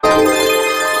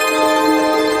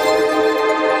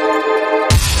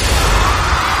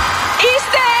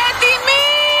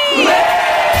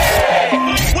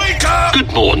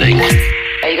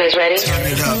you guys ready?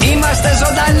 Είμαστε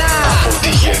ζωντανά από τη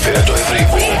γέφυρα του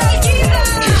Ευρύπου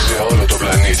και σε όλο το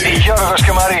πλανήτη. Γιώργος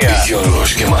και Μαρία.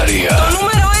 Γιώργος και Μαρία. το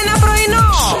νούμερο 1 πρωινό.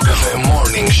 Στο καφέ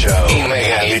Morning Show. Οι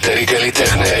μεγαλύτεροι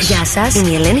καλλιτέχνες. Γεια σας, είμαι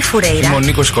η Ελένη Φουρέιρα. Είμαι ο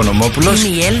Νίκος Οικονομόπουλος.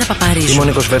 Είμαι η Έλληνα Παπαρίζου. Είμαι ο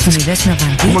Νίκος Βέρτης. Είμαι η Δέσποινα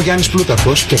Βανδύ. Είμαι ο Γιάννης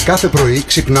Πλούταρχος και κάθε πρωί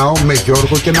ξυπνάω με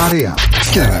Γιώργο και Μαρία.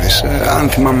 Κοίτα να δεις, αν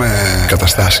θυμάμαι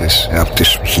καταστάσεις από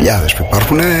τις χιλιάδες που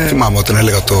υπάρχουν, θυμάμαι όταν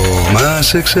έλεγα το «Μα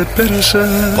σε ξεπέρασα».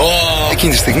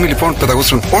 Εκείνη τη στιγμή λοιπόν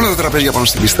πεταγόντουσαν όλα τα τραπέζια πάνω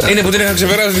στην πίστα. Είναι που την είχα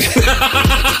ξεπεράσει.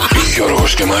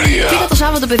 Γιώργος και Μαρία. Πήγα το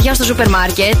Σάββατο, παιδιά, στο σούπερ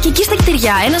μάρκετ και εκεί στα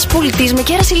κτηριά ένας πολιτής με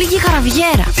κέρασε λίγη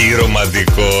χαραβιέρα. Τι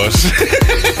ρομαντικός.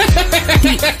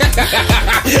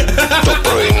 Το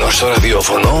πρωινό στο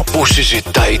ραδιόφωνο που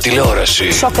συζητάει η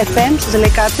τηλεόραση. Σοκ FM, σας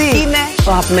λέει κάτι? Είναι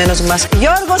ο αγαπημένος μας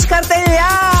Γιώργος Καρτελιά.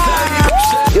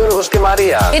 Γιώργος και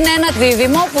Μαρία. Είναι ένα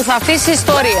δίδυμο που θα αφήσει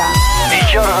ιστορία.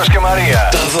 Γιώργος και Μαρία.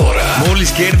 Τα δώρα. Μόλις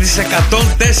κέρδισε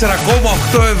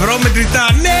 104,8 ευρώ μετρητά.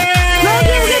 Ναι!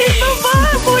 Ευχαριστώ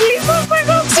πάρα πολύ,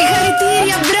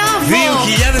 συγχαρητήρια, μπράβο!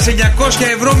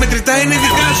 2.900 ευρώ μετρητά είναι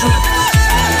δικά σου.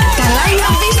 Καλά, είναι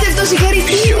απίστευτο,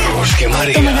 συγχαρητήρια! Γιώργος και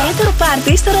Μαρία. Το μεγαλύτερο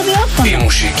πάρτι στο ραδιόφωνο. Η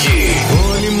μουσική.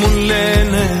 Όλοι μου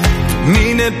λένε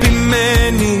μην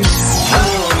επιμένεις.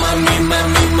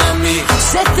 Μαμί.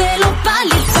 Σε θέλω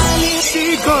πάλι.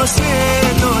 Σήκωσε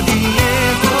το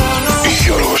τηλέφωνο.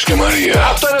 Γιώργος και Μαρία.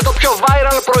 Αυτό είναι το πιο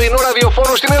viral πρωινό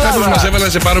ραδιοφόρο στην Ελλάδα. Κάποιος μας έβαλε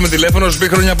να σε πάρουμε τηλέφωνο, σου πει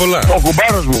χρόνια πολλά. Ο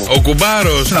κουμπάρος μου. Ο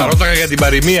κουμπάρος. Θα ρώταγα για την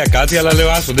παροιμία κάτι, αλλά λέω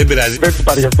άστο, δεν πειράζει. Δεν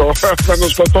υπάρχει αυτό. Θα τον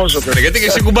σκοτώσω. Γιατί και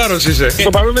εσύ κουμπάρος είσαι. Στο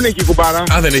παρόν δεν έχει κουμπάρα.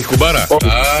 Α, δεν έχει κουμπάρα.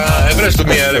 Έβρες του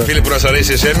μία ρε φίλη που να σ'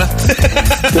 αρέσει εσένα.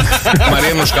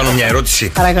 Μαρία, να σου κάνω μια ερώτηση.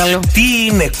 Παρακαλώ. Τι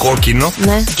είναι κόκκινο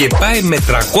Ναι. και πάει με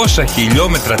 300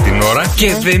 χιλιόμετρα την ώρα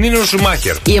και δεν είναι ο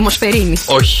Σουμάχερ? Η αιμοσφαιρίνη.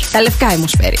 Όχι. Τα λευκά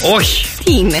αιμοσφαίρι. Όχι.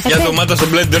 Τι είναι? Για ντομάτα στο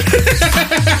μπλέντερ.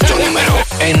 Το νούμερο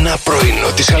 1 πρωινό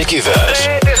της Αλκίδας.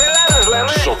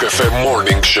 Στο καφέ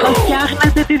Morning Show.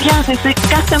 Φτιάχνετε τη διάθεση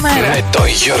κάθε μέρα. Με τον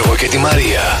Γιώργο και τη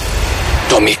Μαρία.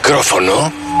 Το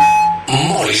μικρόφωνο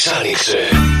μόλις άνοιξε.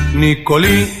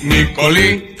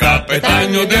 Νικολή,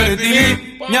 καπετάνιο ντερτιλί.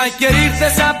 Μια και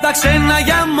ήρθες απ' τα ξένα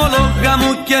για μολόγα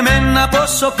μου και εμένα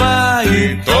πόσο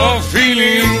πάει το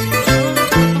φιλί.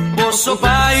 Πόσο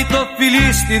πάει το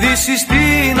φιλί στη Δύση,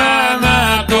 στην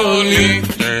Ανατολή,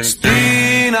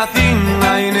 στην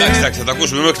Αθήνα είναι. Εντάξει, θα τα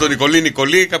ακούσουμε μέχρι τον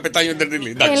Νικολή, καπετάνιο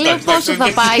ντερτιλί. Λέω πόσο θα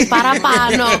πάει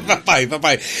παραπάνω. Θα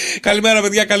πάει. Καλημέρα,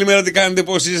 παιδιά, καλημέρα, τι κάνετε,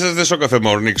 πώς είσαστε στο καφέ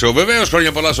Morning Show. Βεβαίως,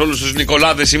 χρόνια πολλά σε όλους τους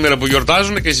Νικολάδες σήμερα που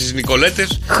γιορτάζουν και στις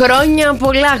Νικολέτες. Χρόνια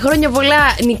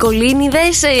πολλά.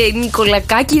 Νικολίνιδες,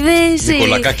 Νικολακάκιδες.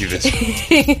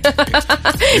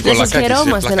 Να σας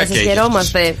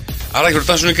χαιρόμαστε. Άρα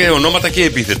γιορτάζουν και ονόματα και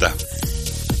επίθετα.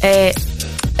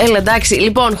 Έλα, εντάξει.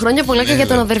 Λοιπόν, χρόνια πολλά και για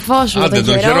τον αδερφό σου. Άντε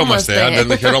τον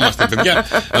χαιρόμαστε, παιδιά.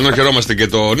 Αν τον χαιρόμαστε και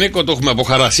τον Νίκο, το έχουμε από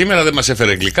χαρά σήμερα. Δεν μας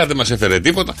έφερε γλυκά, δεν μας έφερε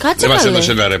τίποτα. Κάτσε, δεν μας καλέ.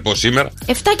 έδωσε ένα ρεπό σήμερα.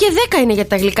 7 και 10 είναι για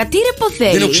τα γλυκά. Τι ρεπό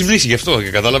θέλεις? Δεν έχω ξυπνήσει γι' αυτό και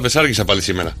κατάλαβες, άργησα πάλι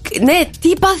σήμερα. Ναι, τι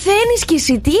παθαίνεις κι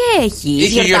εσύ, τι έχεις?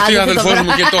 Είχε γιορτή ο αδελφός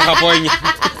μου και το είχα από έννοια.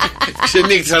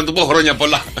 Ξενύχτησα να του πω χρόνια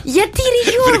πολλά. Γιατί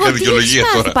ρε Γιώργο, τι έχεις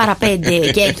πάθει παραπέντε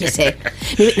και έρχεσαι?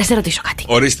 Να σε ρωτήσω κάτι.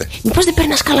 Ορίστε. Μήπως δεν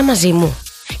περνάς καλά μαζί μου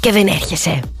και δεν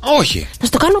έρχεσαι? Όχι. Θα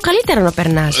στο κάνω καλύτερα να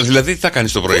περνάς. Δηλαδή τι θα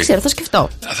κάνεις το πρωί? Δεν ξέρω, θα σκεφτώ.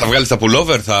 Θα βγάλεις τα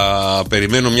pullover, θα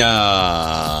περιμένω μια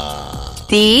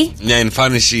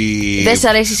εμφάνιση. Δεν σ'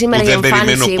 αρέσει σήμερα η εμφάνισή μου?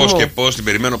 Δεν περιμένω πώς και πώς, την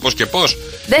περιμένω πώς και πώς.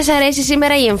 Δεν σ' αρέσει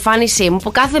σήμερα η εμφάνισή μου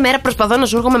που κάθε μέρα προσπαθώ να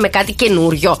σου έρχομαι με κάτι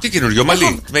καινούριο? Τι καινούριο?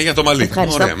 Μαλλί. Για το μαλλί.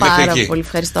 Ευχαριστώ Ωραία, πάρα πολύ,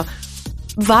 ευχαριστώ.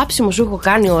 Βάψιμο σου έχω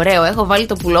κάνει ωραίο. Έχω βάλει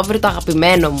το πουλόβερ το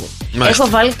αγαπημένο μου. Μάλιστα.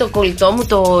 Έχω βάλει το κολλητό μου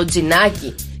το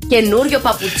τζινάκι. Καινούριο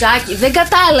παπουτσάκι. Δεν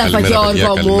κατάλαβα, Γιώργο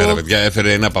μου. Καλημέρα, παιδιά.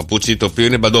 Έφερε ένα παπούτσι το οποίο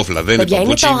είναι μπαντόφλα. Δεν παιδιά, είναι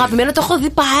παπούτσι. Είναι το αγαπημένο. Το έχω δει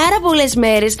πάρα πολλές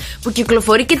μέρες που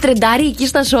κυκλοφορεί και τρεντάρει εκεί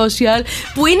στα social.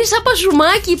 Που είναι σαν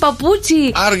πασουμάκι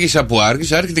παπούτσι. Άργησα που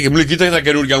άργησα. Έρχεται και μου λέει: κοίτα τα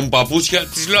καινούργια μου παπούτσια.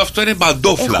 Της λέω: αυτό είναι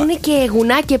μπαντόφλα. Έχουν και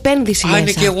γουνάκι επένδυση. Α,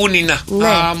 είναι και γούνινα. Ναι.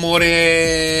 Α, μωρέ.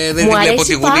 Δεν μου τη βλέπω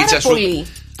τη γουνίτσα σου. Πολύ.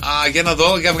 Α, για να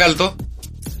δω, για βγάλει το.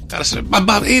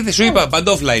 Είδε, σου είπα,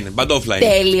 μπαντόφλα είναι.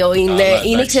 Τέλειο είναι.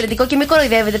 Είναι εξαιρετικό και μην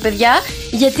κοροϊδεύετε, παιδιά.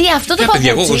 Γιατί αυτό το παπούτσι.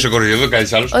 Παιδιά, εγώ έχω σε κοροϊδεύω, κανεί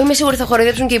άλλο. Όχι, είμαι σίγουρη θα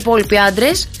κοροϊδεύσουν και οι υπόλοιποι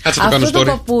άντρες. Αυτό το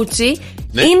παπούτσι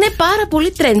είναι πάρα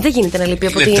πολύ trend. Δεν γίνεται να λείπει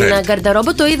από την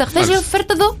γκαρνταρόμπα. Το είδα χθες. Λέω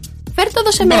φέρτε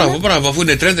εδώ σε μένα. Μπράβο, αφού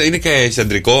είναι trend, είναι και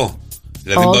εξαντρικό.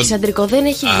 Δηλαδή, όχι, εξαντρικό δεν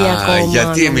έχει βγει ακόμα.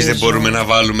 Γιατί εμείς δεν μπορούμε να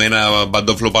βάλουμε ένα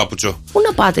μπαντόφλο πάπουτσο? Πού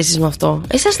να πάτε εσείς με αυτό?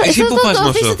 Εσείς το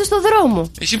αφήσετε στο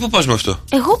δρόμο. Εσύ πού πας με αυτό?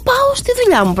 Εγώ πάω στη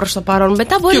δουλειά μου προς το παρόν.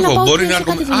 Μετά μπορεί να πάω μπορεί να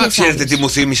έρχομαι. Α, ξέρετε τι μου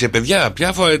θύμισε, παιδιά?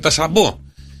 Τα σαμπό.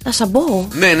 Τα σαμπό?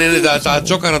 Ναι, τα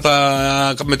τσόκαρα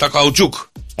με τα καουτσούκ.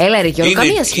 Έλα ρε Γιώργο,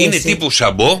 καμία σχέση. Είναι τύπου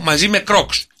σαμπό μαζί με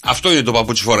κρόξ. Αυτό είναι το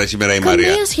παπούτσι φοράει σήμερα η Μαρία.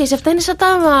 Καμία σχέση. Αυτά είναι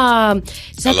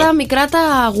σαν τα μικρά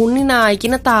τα γουνίνα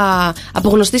εκείνα τα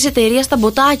απογνωστής εταιρεία στα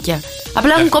μποτάκια.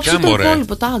 Απλά έχουν κόψει το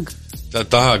υπόλοιπο tag.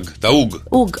 Τα ουγγ.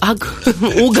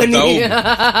 Ούγγανοι.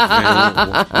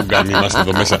 Ούγγανοι είμαστε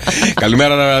εδώ μέσα.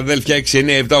 Καλημέρα, αδέλφια.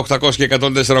 697-800 και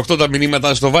 104-8 τα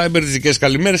μηνύματα στο Viber, τις δικές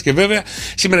καλημέρες. Και βέβαια,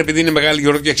 σήμερα επειδή είναι μεγάλη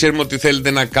γιορτή, ξέρουμε ότι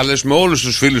θέλετε να καλέσουμε όλους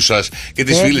τους φίλους σας και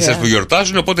τις φίλες σας που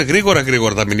γιορτάζουν. Οπότε γρήγορα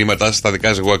τα μηνύματά σας, τα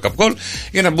δικά σας wake up call,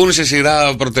 για να μπουν σε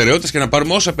σειρά προτεραιότητες και να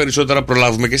πάρουμε όσα περισσότερα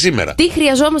προλάβουμε και σήμερα. Τι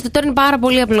χρειαζόμαστε τώρα είναι πάρα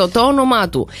πολύ απλό. Το όνομά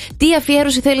του. Τι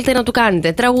αφιέρωση θέλετε να του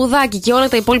κάνετε. Τραγουδάκι και όλα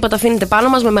τα υπόλοιπα τα αφήνετε πάνω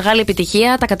μας με μεγάλη επιτυχία.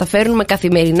 Τα καταφέρνουμε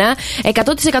καθημερινά. 100%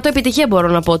 επιτυχία μπορώ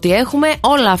να πω ότι έχουμε.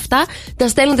 Όλα αυτά τα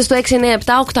στέλνετε στο 697-800-1048.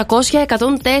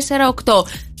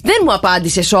 Δεν μου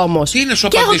απάντησες όμως. Τι είναι σου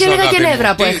και έχω και λίγα και νεύρα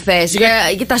από τι... εχθές.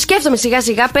 Τα σκέφτομαι σιγά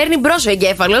σιγά, παίρνει μπρος ο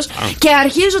εγκέφαλος και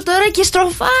αρχίζω τώρα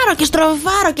και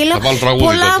στροφάρω και λέω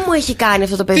πολλά μου έχει κάνει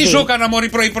αυτό το παιδί. Τι σου έκανα μωρή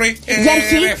πρωί-πρωί.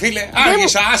 Φίλε,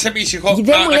 άργησα, άσε με ησυχό.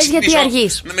 Δεν μου λες γιατί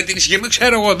αργείς. Με την ησυχία μου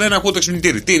ξέρω εγώ, δεν ακούω το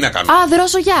ξυπνητήρι. Τι να κάνω. Α,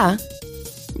 δρόσο γεια.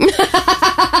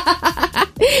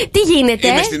 Τι γίνεται.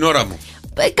 Είμαι στην ώρα μου.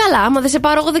 Καλά, άμα δεν σε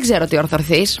πάρω εγώ δεν ξέρω τι ώρα θα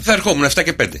έρθεις. Θα ερχόμουν 7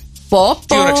 και 5.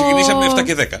 Τι ώρα ξεκινήσαμε, 7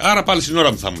 και 10. Άρα πάλι στην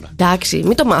ώρα μου θα ήμουν. Εντάξει,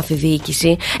 μην το μάθει η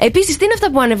διοίκηση. Επίσης, τι είναι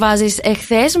αυτά που ανεβάζεις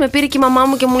εχθές? Με πήρε και η μαμά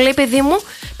μου και μου λέει: Παιδί μου,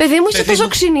 είσαι τόσο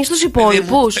ξινή στους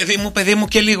υπόλοιπους. Παιδί μου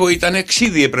και λίγο ήταν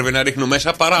ξύδι έπρεπε να ρίχνω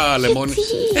μέσα παρά λεμόνι.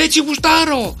 Έτσι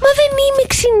γουστάρω. Μα δεν είμαι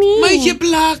ξινή. Μα είχε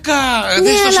πλάκα. Ναι,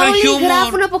 αλλά όλοι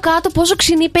γράφουν από κάτω πόσο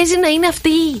ξινή παίζει να είναι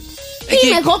αυτή.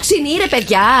 Είμαι εγώ ξινή, ρε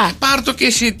παιδιά. Πάρ' το και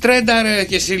εσύ, τρέντα ρε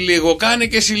και εσύ λίγο. Κάνε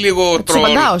και εσύ λίγο τρόλ.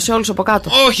 Σου απαντάω σε όλους από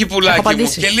κάτω. Όχι πουλάκι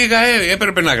μου. Και λίγα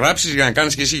έπρεπε να γράψεις για να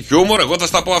κάνεις και εσύ χιούμορ. Εγώ θα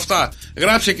στα πω αυτά.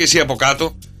 Γράψε και εσύ από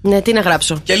κάτω. Ναι, τι να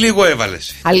γράψω. Και λίγο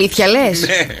έβαλες. Αλήθεια λες?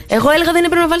 Ναι. Εγώ έλεγα δεν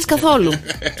έπρεπε να βάλεις καθόλου.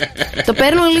 Το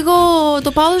παίρνω λίγο,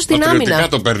 το πάω στην άμυνα. Πατριωτικά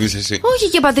το παίρνεις εσύ. Όχι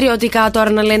και πατριωτικά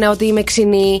τώρα να λένε ότι είμαι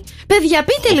ξινή. Παιδιά,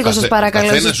 πείτε λίγο σας παρακαλώ.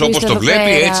 Καθένας όπως το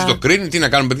βλέπει, έτσι το κρίνει. Τι να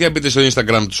κάνουμε, παιδιά, μπείτε στο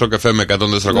Instagram του Shock FM με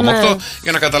 104,8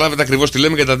 για να καταλάβετε ακριβώς τι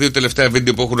λέμε για τα δύο τελευταία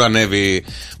βίντεο που έχουν ανέβει.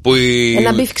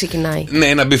 Ένα μπιφ ξεκινάει. Ναι,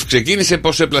 ένα μπιφ ξεκίνησε.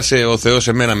 Πώς έπλασε ο Θεός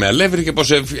εμένα με αλεύρι και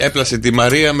πώς έπλασε τη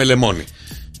Μαρία με λεμόνι.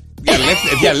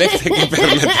 Διαλέξτε και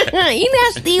παίρνετε. Είναι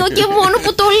αστείο και μόνο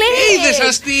που το λέει. Είδες,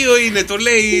 αστείο είναι, το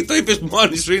λέει, το είπες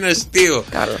μόνη σου, είναι αστείο.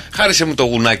 Χάρισε μου το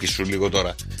γουνάκι σου λίγο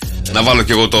τώρα. Να βάλω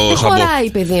κι εγώ το σαμπό. Χωράει,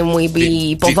 παιδί μου,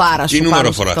 η ποδάρα σου. Τι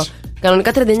νούμερο φοράς?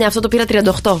 Κανονικά 39, αυτό το πήρα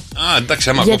 38. Α, εντάξει,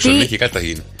 άμα κόψω έχει κάτι θα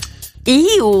γίνει.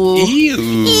 Ιου,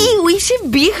 είσαι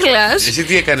μπίχλας. Εσύ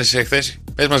τι έκανες χθες?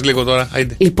 Πες μας λίγο τώρα,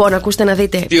 άιντε. Λοιπόν, ακούστε να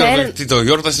δείτε. Τι το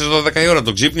γιόρτασες 12 η ώρα,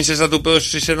 το ξύπνησες να του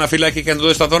πέσεις ένα φυλάκι και να του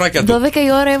δώσεις τα δωράκια του. 12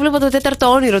 η ώρα έβλεπα το τέταρτο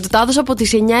όνειρο του. Τα έδωσα από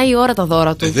τις 9 η ώρα τα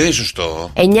δώρα του. Δεν είναι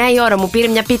σωστό. 9 η ώρα μου πήρε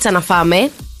μια πίτσα να φάμε.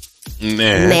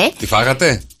 Ναι. Τη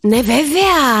φάγατε? Ναι,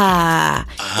 βέβαια.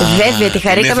 Βέβαια, τη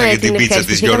χαρήκαμε, την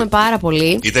ευχαριστηθήκαμε πάρα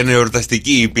πολύ. Ήταν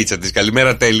εορταστική η πίτσα της.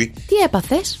 Καλημέρα, Τέλη. Τι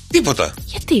έπαθες? Τίποτα.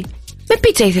 Γιατί? Με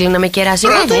πίτσα ήθελε να με κεράσει.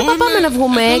 Εγώ του είπα πάμε να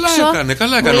βγούμε έξω.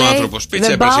 Καλά έκανε ο άνθρωπος.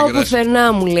 Πίτσα έπρεπε να κεράσει. Δεν πάω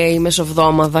πουθενά, μου λέει,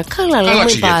 μεσοβδόμαδα. Καλά, λέω,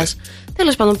 μην πας.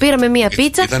 Τέλος πάντων, πήραμε μία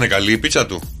πίτσα. Ήτανε καλή η πίτσα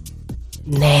του?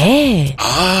 Ναι.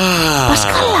 Πας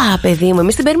καλά, παιδί μου.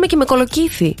 Εμείς την παίρνουμε και με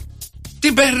κολοκύθι.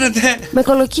 Τι παίρνετε? Με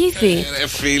κολοκύθι.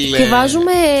 Φίλε. Και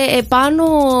βάζουμε επάνω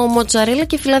μοτσαρέλα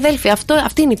και Φιλαδέλφια.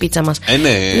 Αυτή είναι η πίτσα μας.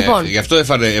 Ναι, λοιπόν. Γι' αυτό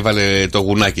έβαλε το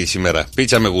γουνάκι σήμερα.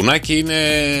 Πίτσα με γουνάκι είναι.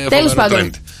 Τέλος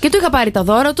πάντων. Και του είχα πάρει τα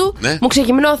δώρα του. Ναι. Μου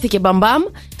ξεκυμνώθηκε μπαμπαμ.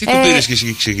 Τι του πήρες και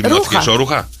εσύ ξεκυμνώθηκε?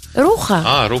 Ρούχα.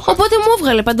 Ρούχα. Οπότε μου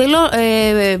έβγαλε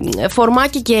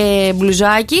φορμάκι και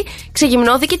μπλουζάκι.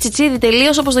 Ξεγυμνώθηκε, τσιτσίδι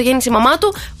τελείως όπως το γέννησε η μαμά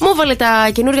του. Μου έβαλε τα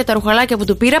καινούργια τα ρουχαλάκια που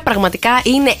του πήρα. Πραγματικά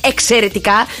είναι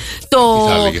εξαιρετικά.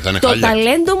 Το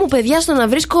ταλέντο μου, παιδιά, στο να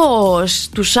βρίσκω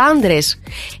στους άντρες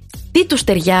τι τους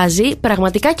ταιριάζει,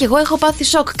 πραγματικά και εγώ έχω πάθει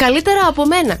σοκ. Καλύτερα από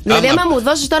μένα. Δηλαδή, άμα μου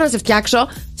δώσεις τώρα να σε φτιάξω,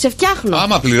 σε φτιάχνω.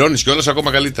 Άμα πληρώνεις κιόλας,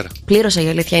 ακόμα καλύτερα. Πλήρωσα, η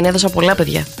αλήθεια είναι, έδωσα πολλά,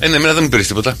 παιδιά. Ναι, εμένα δεν μου πήρες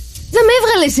τίποτα. Δεν με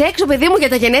έβγαλες έξω, παιδί μου, για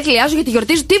τα γενέθλιά σου, για τη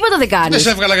γιορτή σου, τίποτα δεν κάνεις. Δεν σε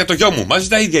έβγαλα για το γιο μου, μαζί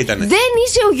τα ίδια ήταν. Δεν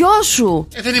είσαι ο γιος σου.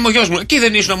 Δεν είμαι ο γιος μου. Εκεί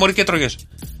δεν ήσουν μωρή και τρώγες.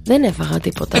 Δεν έφαγα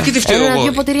τίποτα. Εκεί τι φταίω εγώ?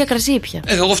 2 ποτήρια κρασί πια.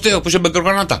 Εγώ φταίω που είσαι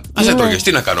μπεκροκανάτα. Α, δεν τρώγες,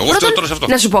 τι να κάνω. Εγώ φταίω τώρα σε αυτό.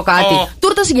 Να σου πω κάτι.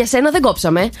 Τούρτα για σένα δεν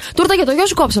κόψαμε. Τούρτα για το γιο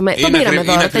σου κόψαμε. Τον πήραμε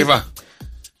τώρα. Είναι ακριβά.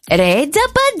 Ρε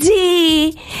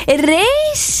τζαπατζή, ρε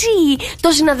εσύ,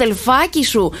 το συναδελφάκι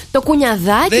σου, το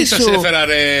κουνιαδάκι σου. Δεν σας έφερα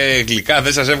ρε γλυκά,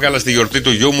 δεν σας έβγαλα στη γιορτή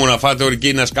του γιού μου να φάτε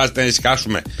ορκή να σκάσετε να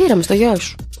ησυχάσουμε. Πήραμε στο γιο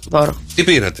σου δώρο. Τι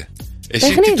πήρατε?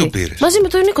 Εσύ τι του πήρες? Μαζί με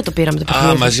τον Νίκο το πήραμε το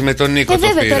παιχνίδι. Α, μαζί με τον Νίκο το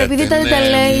πήρατε. Βέβαια τώρα, επειδή δεν τα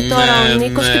λέει τώρα ο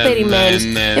Νίκος και περιμένεις.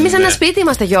 Εμείς ένα σπίτι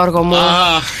είμαστε, Γιώργο μου.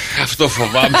 Αυτό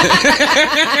φοβάμαι.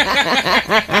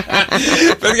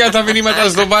 Παιδιά, τα μηνύματα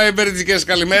στο Viber, τις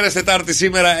καλημέρες. Τετάρτη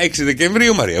σήμερα, 6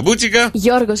 Δεκεμβρίου. Μαρία Μπούτσικα,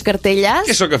 Γιώργος Καρτελιάς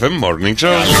και στο καφέ Morning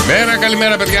Show.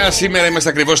 Καλημέρα, παιδιά. Σήμερα είμαστε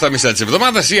ακριβώς στα μισά της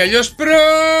εβδομάδας ή αλλιώς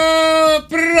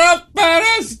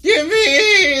Παρασκευή.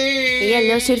 Ή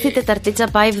αλλιώς ήρθε η Τεταρτίτσα,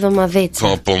 πάει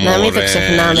εβδομαδίτσα. Να μην το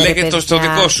ξεχνάμε. Λέγε το στο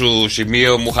δικό σου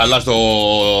σημείο, μου χαλάς το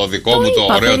δικό μου το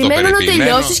ωραίο το περιποιημένο. Περιμένω να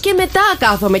τελειώσεις και μετά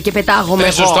κάθομαι και πετάγομαι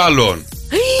εγώ. Στο άλλον.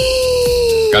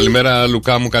 Καλημέρα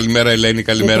Λουκά μου, καλημέρα Ελένη,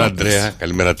 καλημέρα Αντρέα,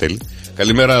 καλημέρα Τέλη.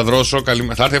 Καλημέρα Δρόσο,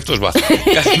 θα έρθει αυτός μπα.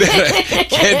 Καλημέρα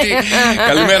Κέτη,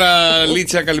 καλημέρα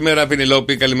Λίτσα, καλημέρα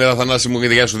Πινελόπη, καλημέρα Θανάση μου,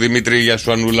 γεια σου Δημήτρη, γεια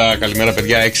σου Ανούλα, καλημέρα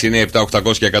παιδιά. 6, 9, 7,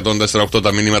 800 και 104,8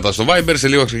 τα μηνύματα στο Viber. Σε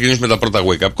λίγο ξεκινήσουμε τα πρώτα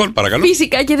wake up call, παρακαλώ.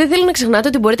 Φυσικά και δεν θέλω να ξεχνάτε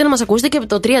ότι μπορείτε να μας ακούσετε και από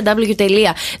το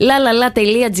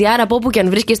www.lalala.gr από όπου και αν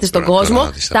βρίσκεστε στον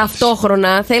κόσμο.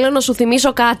 Ταυτόχρονα θέλω να σου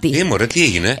θυμίσω κάτι. Μωρέ, τι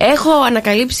έγινε? Έχω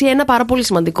ανακαλύψει ένα πάρα πολύ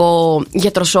σημαντικό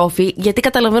γιατροσόφι, γιατί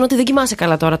καταλαβαίνω ότι δεν κοιμάσαι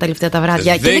καλά τώρα τα τελευταία τα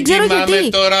βράδια. Και δεν ξέρω γιατί.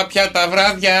 Τώρα πια τα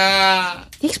βράδια.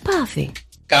 Τι έχεις πάθει?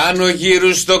 Κάνω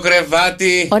γύρους στο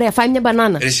κρεβάτι. Ωραία, φάει μια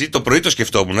μπανάνα. Εσύ το πρωί το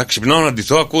σκεφτόμουν. Ξυπνάω να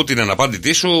ντυθώ, ακούω την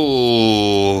αναπάντητή σου.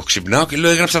 Ξυπνάω και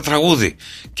λέω έγραψα τραγούδι.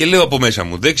 Και λέω από μέσα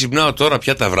μου, δεν ξυπνάω τώρα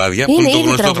πια τα βράδια. Που είναι το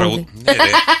γνωστό τραγούδι.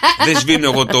 Δεν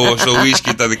σβήνω εγώ στο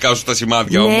ουίσκι τα δικά σου τα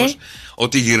σημάδια όμως.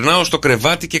 Ότι γυρνάω στο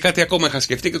κρεβάτι και κάτι ακόμα είχα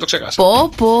σκεφτεί και το ξέχασα.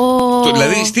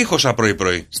 Δηλαδή στίχωσα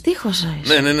πρωί-πρωί. Στίχωσα.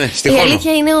 Ναι. Η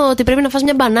αλήθεια είναι ότι πρέπει να φας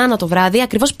μια μπανάνα το βράδυ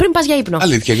ακριβώς πριν πας για ύπνο.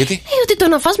 Αλήθεια, γιατί? Ότι το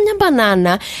να φας μια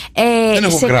μπανάνα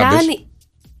σε κάνει.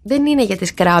 Δεν είναι για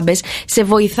τις κράμπες. Σε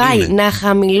βοηθάει να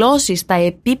χαμηλώσεις τα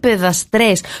επίπεδα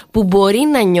στρες που μπορεί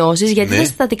να νιώσεις, γιατί τα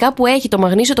συστατικά που έχει το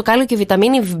μαγνήσιο, το κάλιο και η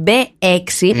βιταμίνη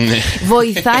B6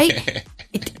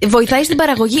 βοηθάει στην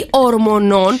παραγωγή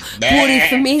ορμονών που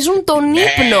ρυθμίζουν τον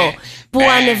ύπνο, που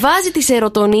ανεβάζει τη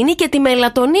σερωτονίνη και τη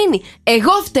μελατονίνη.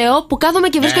 Εγώ φταίω που κάθομαι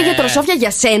και βρίσκω γιατροσόφια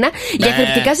για σένα, για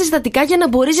θρεπτικά συστατικά, για να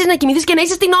μπορείς να κοιμηθείς και να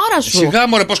είσαι στην ώρα σου. Σιγά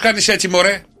μωρέ, πώς κάνεις έτσι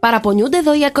μωρέ? Παραπονιούνται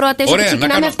εδώ οι ακροατές ότι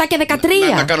ξεκινάμε 7 και 13.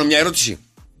 Να κάνω μια ερώτηση.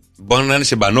 Μπορεί να είναι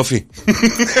σε μπανόφι?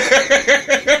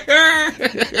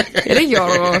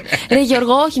 Ρε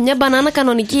Γιώργο, όχι, μια μπανάνα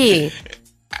κανονική.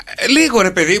 Λίγο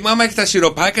ρε παιδί μου, άμα έχει τα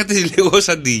σιροπάκια της, λίγο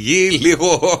σαν τη γη,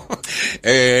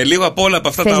 λίγο από όλα από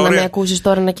αυτά τα ωραία. Θες να με ακούσεις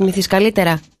τώρα να κοιμηθείς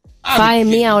καλύτερα? Φάε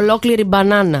μια ολόκληρη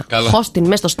μπανάνα. Χως την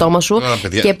μες στο στόμα σου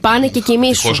και πάνε και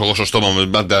κοιμήσου. Χως εγώ στο στόμα μου.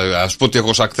 Ας πω ότι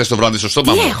έχω χθες το βράδυ στο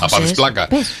στόμα μου. Θα πάρεις πλάκα.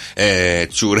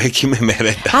 Τσουρέκι με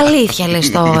μερέντα. Αλήθεια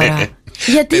λες τώρα?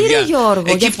 Γιατί ρε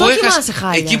Γιώργο, γι' αυτό κοιμάσαι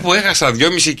χάλια. Εκεί που έχασα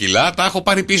 2,5 κιλά τα έχω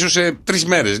πάρει πίσω σε 3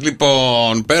 μέρες.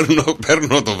 Λοιπόν,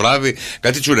 παίρνω το βράδυ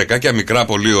κάτι τσουρεκάκια μικρά,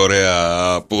 πολύ ωραία,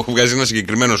 που βγάζει ένα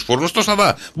συγκεκριμένο φούρνο. Τόσα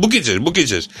δά.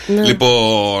 Μπουκίτσες.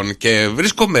 Λοιπόν, και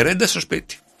βρίσκω μερέντα στο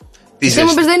σπίτι. Δεν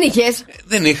μου πες δεν είχες?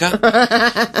 Δεν είχα.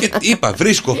 Και είπα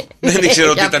βρίσκω. Δεν ήξερα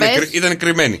ότι ήταν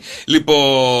κρυμμένη.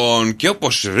 Λοιπόν, και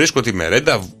όπως βρίσκω τη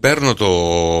μερέντα, παίρνω το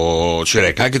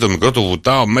τσιρεκάκι το μικρό, το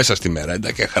βουτάω μέσα στη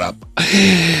μερέντα και χράπα.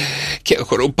 Και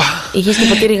χρούπα. Είχες το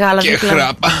ποτήρι γάλα? Και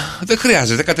χράπα. Δεν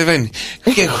χρειάζεται, κατεβαίνει.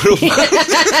 Και χρούπα.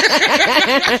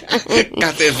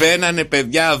 Κατεβαίνανε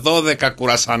παιδιά 12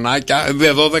 κουρασανάκια,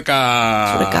 12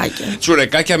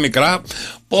 τσουρεκάκια μικρά.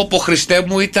 Πω Χριστέ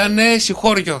μου, ήταν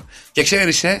συγχώριο. Και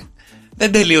ξέρεις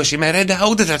δεν τελείωσε η μερέντα,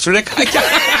 ούτε τα τσουρεκάκια.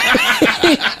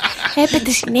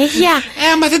 Έπεται συνέχεια.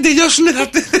 Άμα δεν τελειώσουν θα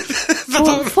το...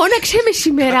 Φώναξε με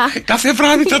σήμερα. Κάθε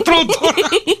βράδυ θα τρώω τώρα.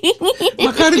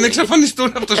 Μακάρι να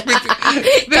εξαφανιστούν από το σπίτι.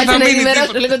 Δεν θα μείνει τίποτα.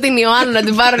 Λίγο την Ιωάννα να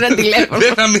την πάρω ένα τηλέφωνο.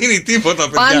 Δεν θα μείνει τίποτα,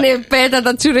 παιδιά. Πάνε πέτα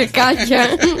τα τσουρεκάκια.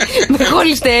 Με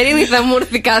χολυστερίνη θα μου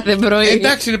έρθει κάθε πρωί.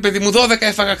 Εντάξει ρε παιδί μου, 12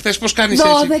 έφαγα χθες, πώς κάνεις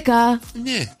έτσι? 12.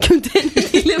 Ναι. Και ούτε ένα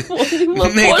τηλεφώνημα.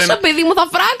 Πόσα παιδί μου θα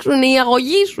φράξουν η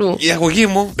αγωγή σου? Η αγωγή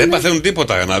μου δεν παθαίνουν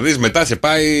τίποτα. Να δεις, μετά σε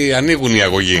πάει, ανοίγουν οι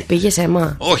αγωγοί. Πήγες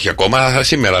αίμα? Όχι ακόμα,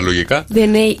 σήμερα λογικά.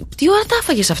 Δεν είναι. Τι ώρα τα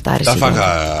έφαγες αυτά, ρε? Τα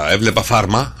φάγα, έβλεπα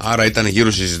φάρμα, άρα ήταν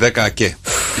γύρω στις 10 και.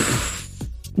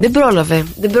 Δεν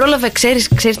πρόλαβε, ξέρεις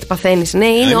τι παθαίνεις. Ναι,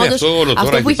 είναι όντως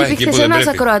αυτό που είχε πει χθες ένας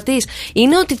ακροατής.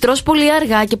 Είναι ότι τρως πολύ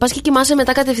αργά και πας και κοιμάσαι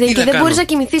μετά κατευθείαν και δεν μπορείς να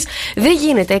κοιμηθείς. Δεν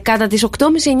γίνεται. Κατά τις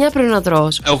 8.30-9 πρέπει να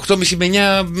τρως. 8.30 με 9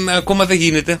 ακόμα δεν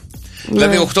γίνεται.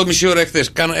 Δηλαδή 8.30 ώρα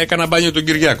εχθές έκανα μπάνιο τον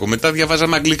Κυριάκο. Μετά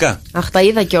διαβάζαμε αγγλικά. Αχ, τα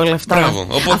είδα και όλα αυτά. Μπράβο,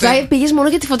 οπότε... Αυτά πήγες μόνο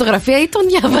για τη φωτογραφία ή τον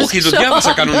διάβασες? Όχι, τον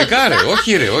διάβασα κανονικά, ρε.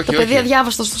 Όχι, ρε. Το παιδί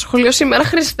αδιάβαστο στο σχολείο σήμερα,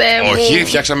 Χριστέ μου. Όχι,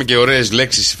 φτιάξαμε και ωραίες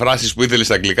λέξεις, φράσεις που ήθελε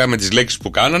στα αγγλικά με τις λέξεις που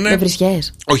κάνανε. Με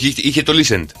βρισιές? Όχι, είχε το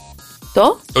listened.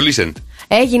 Το listened.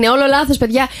 Έγινε όλο λάθος,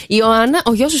 παιδιά. Η Ιωάννα,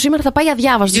 ο γιος σου σήμερα θα πάει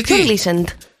αδιάβαστο. Ποιο listened?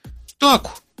 Το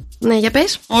άκου. Ναι, για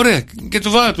πες. Ωραία. Και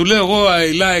του λέω εγώ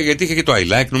I like, γιατί είχε και το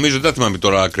I like, νομίζω δεν τα θυμάμαι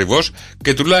τώρα ακριβώς.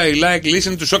 Και του λέω I like,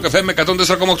 listen to Shock FM με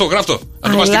 104,8. Γράφτο. Να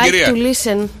το πας στην κυρία. I like to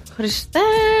listen. Χριστέ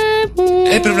μου.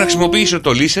 Έπρεπε να χρησιμοποιήσω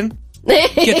το listen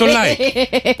και το like.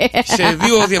 Σε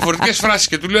δύο διαφορετικές φράσεις.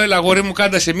 Και του λέω έλα αγόρι μου,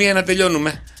 κάντα σε μία να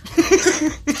τελειώνουμε.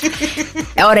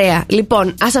 Ωραία.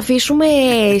 Λοιπόν, ας αφήσουμε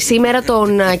σήμερα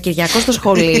τον Κυριακό στο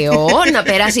σχολείο να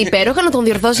περάσει υπέροχα, να τον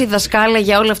διορθώσει η δασκάλα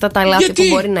για όλα αυτά τα λάθη που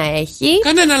μπορεί να έχει.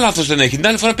 Κανένα λάθος δεν έχει. Την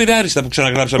άλλη φορά πήρε άριστα που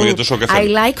ξαναγράψαμε για το Shock FM. I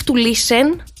like to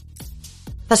listen.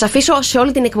 Θα σε αφήσω σε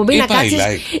όλη την εκπομπή να κάτσεις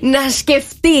να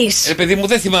σκεφτείς. Παιδί μου,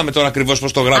 δεν θυμάμαι τώρα ακριβώς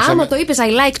πώς το γράψαμε. Άμα το είπες I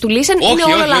like to listen, είναι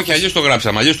όλο λάθος. Όχι, αλλιώς το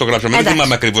γράψαμε. Δεν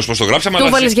θυμάμαι ακριβώς πώς το γράψαμε. Του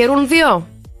βάλες γερούνδιο.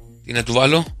 Τι να του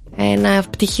βάλω? Ένα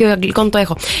πτυχίο αγγλικών το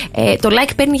έχω. Το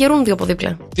like παίρνει γερούνδιο από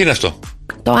δίπλα. Τι είναι αυτό?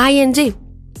 Το ing.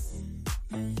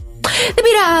 Δεν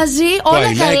πειράζει,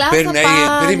 όλα καλά θα πάνε.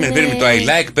 Περίμενε, το I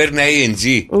like παίρνει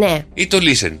ing. Ναι. Ή το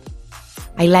listen?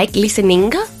 I like listening.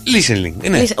 Listening,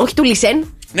 ναι. Όχι to listen.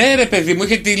 Ναι ρε παιδί μου,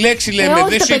 είχε τη λέξη λέμε.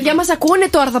 Όχι, τα παιδιά μας ακούνε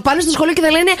τώρα, θα πάνε στο σχολείο και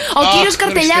θα λένε ο κύριος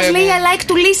Καρτελιάς λέει I like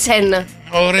to listen.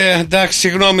 Ωραία, εντάξει,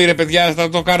 συγγνώμη ρε παιδιά, θα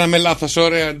το κάναμε λάθος.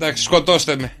 Ωραία, εντάξει,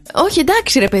 σκοτώστε με. Όχι,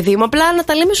 εντάξει ρε παιδί μου, απλά να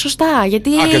τα λέμε σωστά. Γιατί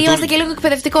είμαστε και λίγο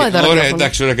εκπαιδευτικό εδώ. Ωραία,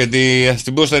 εντάξει, ωραία, γιατί ας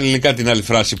την πω στα ελληνικά την άλλη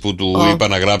φράση που του είπα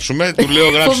να γράψουμε. Του λέω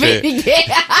γράψε.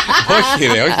 Όχι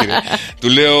ρε. Του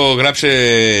λέω γράψε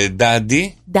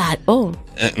daddy.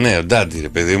 Ναι, daddy ρε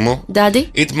παιδί μου. Daddy.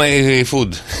 Eat my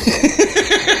food.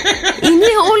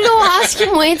 Είναι όλο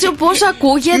άσχημο έτσι όπως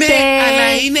ακούγεται. Ναι, αλλά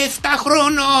είναι 7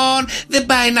 χρόνων. Δεν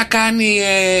πάει να κάνει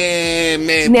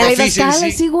ναι, αλλά η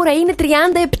δασκάλα σίγουρα είναι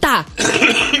 37.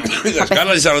 Η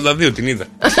δασκάλα είναι 42, την είδα.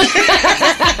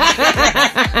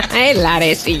 Έλα ρε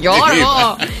εσύ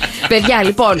Γιώργο. Παιδιά,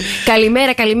 λοιπόν,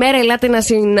 καλημέρα. Ελάτε να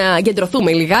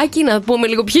συγκεντρωθούμε λιγάκι, να πούμε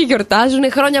λίγο ποιοι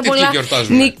γιορτάζουν. Χρόνια πολλά.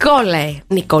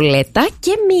 Νικολέτα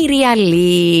και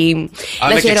Μυριαλή.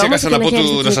 Αλλά και ξέχασα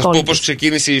να σας πω πώς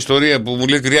ξεκίνησε η ιστορία που μου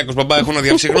λέει Κυριάκος μπαμπά, έχω να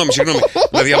διαβάσω. Συγγνώμη.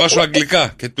 Να διαβάσω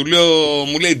αγγλικά. Και του λέω,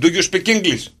 μου λέει, do you speak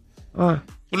English?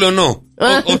 Του λέω, no.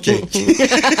 Okay.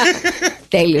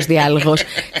 Τέλειος διάλογος.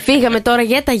 Φύγαμε τώρα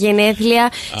για τα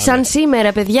γενέθλια. Σαν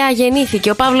σήμερα, παιδιά, γεννήθηκε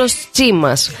ο Παύλος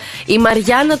Τσίμας, η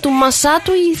Μαριάννα του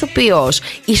Μασάτου, η ηθοποιός,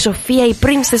 η Σοφία, η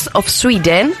Princess of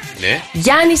Sweden, ναι.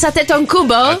 Γιάννης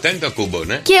Ατέντοκούμπο,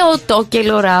 ναι. και ο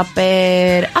Τόκελο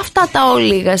Ράπερ. Αυτά τα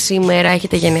όλιγα σήμερα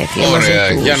έχετε γενέθλια.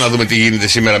 Ωραία, για να δούμε τι γίνεται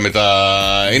σήμερα με τα.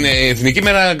 Είναι Εθνική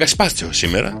Μέρα Γκασπάτσιο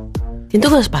σήμερα. Τι είναι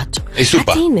το γασπάτσο?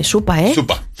 Σούπα. Τι είναι, σούπα,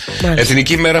 Σούπα.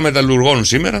 Εθνική Μέρα Μεταλλουργών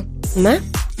σήμερα. Ναι.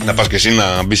 Να πας και εσύ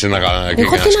να μπεις ένα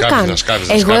να σκάβεις.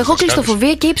 Εγώ έχω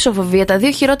κλειστοφοβία και υψοφοβία. Τα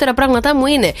δύο χειρότερα πράγματά μου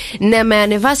είναι να με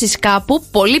ανεβάσεις κάπου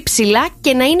πολύ ψηλά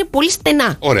και να είναι πολύ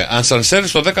στενά. Ωραία. Ανσανσέρ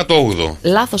στο 18ο.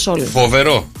 Λάθος όλοι.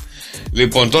 Φοβερό.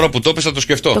 Λοιπόν, τώρα που το έπεσα θα το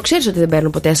σκεφτώ. Το ξέρεις ότι δεν παίρνω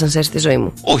ποτέ ασανσέρ στη ζωή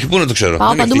μου? Όχι, πού να το ξέρω.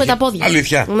 Πάω παντού με τα πόδια.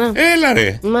 Αλήθεια. Ναι. Έλα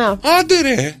ρε. Ναι. Άντε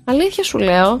ρε. Αλήθεια σου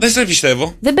λέω. Δεν σε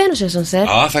πιστεύω. Δεν μπαίνω σε ασανσέρ.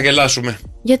 Α, θα γελάσουμε.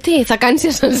 Γιατί, θα κάνεις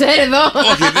ασανσέρ εδώ?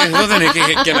 Όχι, εδώ δεν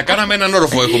είναι. Και να κάναμε έναν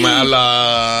όροφο έχουμε. Αλλά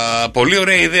πολύ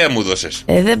ωραία ιδέα μου δώσες.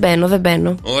 Δεν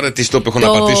μπαίνω. Ωραία, τι στόπ έχω να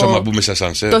πατήσω άμα μπούμε σε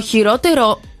ασανσέρ. Το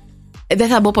χειρότερο. Δεν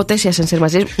θα μπω ποτέ σε ασανσέρ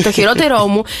μαζί σου. Το χειρότερό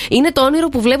μου είναι το όνειρο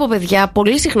που βλέπω, παιδιά,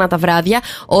 πολύ συχνά τα βράδια,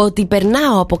 ότι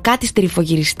περνάω από κάτι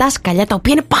στριφογυριστά σκαλιά τα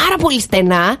οποία είναι πάρα πολύ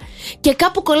στενά και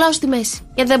κάπου κολλάω στη μέση.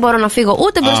 Και δεν μπορώ να φύγω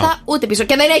ούτε μπροστά ούτε πίσω.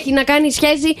 Και δεν έχει να κάνει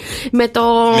σχέση με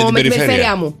την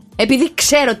περιφέρειά μου. Επειδή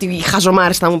ξέρω τι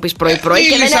χαζομάρες θα μου πεις πρωί-πρωί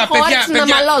και δεν έχω όρεξη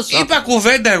να μαλώσω. Είπα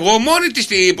κουβέντα εγώ, μόνη της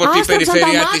είπα ότι η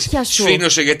περιφέρεια της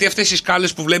σφήνωσε. Γιατί αυτές οι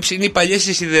σκάλες που βλέπεις είναι οι παλιές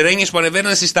σιδερένιες που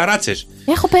ανεβαίναν στις ταράτσες.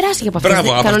 Έχω περάσει και από αυτές.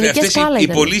 Μπράβο, από αυτές οι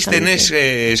πολύ στενές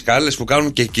σκάλες που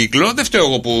κάνουν και κύκλο. Δεν φταίω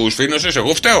εγώ που σφήνωσες,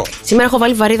 εγώ φταίω. Σήμερα έχω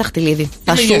βάλει βαρύ δαχτυλίδι.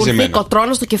 Θα σου έρθει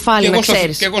κοτρώνω στο κεφάλι, να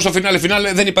ξέρεις. Και εγώ στο φινάλε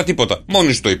δεν είπα τίποτα.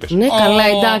 Μόνη σου το είπες. Ναι, καλά,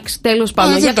 εντάξει, τέλος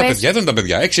πάντων. Δεν είναι τα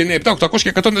παιδιά. 6, 9, 7, 800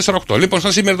 και 148. Λοιπόν,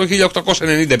 σαν σήμερα το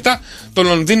 1897. Το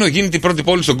Λονδίνο γίνεται η πρώτη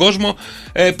πόλη στον κόσμο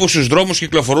που στους δρόμους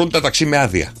κυκλοφορούν τα ταξί με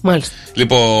άδεια. Μάλιστα.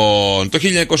 Λοιπόν, το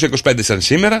 1925 σαν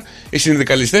σήμερα, οι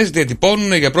συνδικαλιστές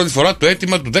διατυπώνουν για πρώτη φορά το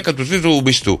αίτημα του 13ου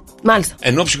μισθού. Μάλιστα.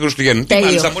 Εν ώψη Χριστουγέννων. Τι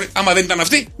μάλιστα, άμα δεν ήταν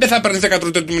αυτή, δεν θα έπαιρνε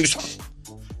 13ο μισθό.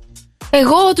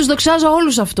 Εγώ τους δοξάζω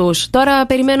όλους αυτούς. Τώρα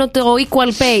περιμένω το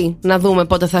equal pay να δούμε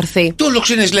πότε θα έρθει. Το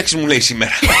ολοξένες λέξεις μου λέει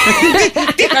σήμερα.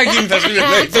 Τι θα γίνει, θα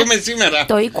συνεχίσουμε σήμερα.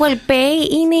 Το equal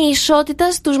pay είναι η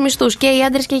ισότητα στους μισθούς. Και οι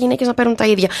άντρες και οι γυναίκες να παίρνουν τα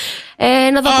ίδια.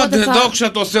 Να δω πότε θα...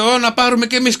 δόξα τω Θεώ, να πάρουμε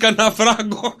κι εμείς κανένα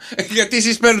φράγκο. Γιατί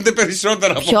εσείς παίρνετε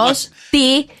περισσότερα από εμάς. Ποιος,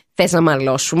 τι... Θες να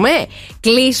μαλώσουμε?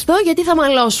 Κλείστο, γιατί θα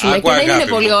μαλώσουμε. Και δεν είναι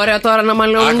πολύ ωραίο τώρα να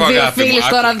μαλώνουν δύο φίλοι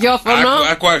στο ραδιόφωνο.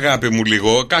 Άκου αγάπη μου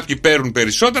λίγο. Κάποιοι παίρνουν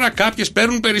περισσότερα, κάποιες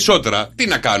παίρνουν περισσότερα. Τι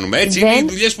να κάνουμε, έτσι είναι οι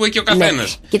δουλειές που έχει ο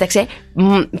καθένας. Ναι. Κοίταξε,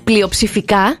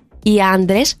 πλειοψηφικά οι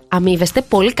άντρες αμείβεστε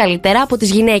πολύ καλύτερα από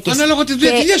τις γυναίκες. Ανάλογα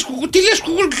τι λες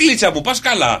κουκλίτσα μου, πας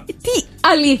καλά. Τι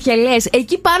αλήθεια λες?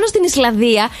 Εκεί πάνω στην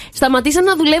Ισλανδία σταματήσαν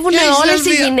να δουλεύουν όλες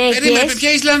οι γυναίκες.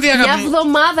 Ποια Ισλανδία, μια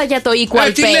εβδομάδα για το equal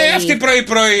pay. Τι λέει αυτή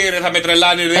πρωί-πρωί, θα με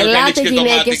τρελάνει. Ελάτε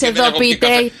γυναίκες εδώ,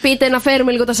 πείτε να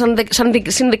φέρουμε λίγο τα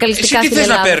συνδικαλιστικά στην Ελλάδα. Τι θες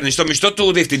να παίρνεις, το μισθό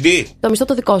του διευθυντή? Το μισθό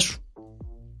το δικό σου.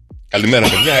 Καλημέρα,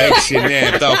 παιδιά. 6, 9,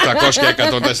 7, 800 και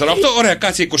 148. Ωραία,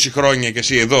 κάτσε 20 χρόνια και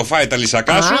εσύ εδώ, φάει τα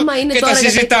λυσακά σου και τα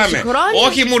συζητάμε.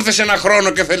 Όχι, μου ήρθες ένα χρόνο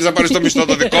και θέλεις να πάρεις το μισθό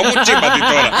το δικό μου. Τσίπατη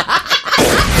τώρα.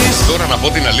 Τώρα να πω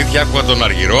την αλήθεια, άκουγα τον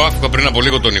Αργυρό, άκουγα πριν από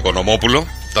λίγο τον Οικονομόπουλο.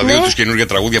 Τα δύο τους καινούργια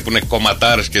τραγούδια που είναι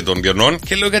κομματάρες και των Διονών.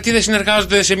 Και λέω, γιατί δεν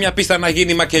συνεργάζονται σε μια πίστα να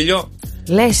γίνει μακελιό?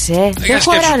 Λες, δεν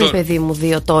χωράνε, παιδί μου,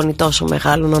 δύο τόνοι τόσο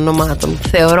μεγάλων ονομάτων,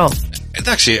 θεωρώ.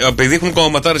 Εντάξει, επειδή έχουν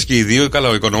κομματάρες και οι δύο, καλά,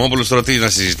 ο Οικονομόπουλος τώρα τι να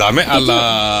συζητάμε, αλλά.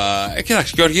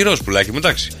 Κοιτάξτε, και ο Αργυρός πουλάκι μου,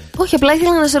 εντάξει. Όχι, απλά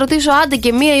ήθελα να σε ρωτήσω, άντε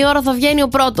και μία η ώρα θα βγαίνει ο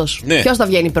πρώτος. Ναι. Ποιος θα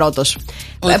βγαίνει πρώτος?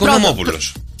 Ο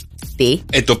Οικονομόπουλος. Τι?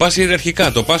 Το πας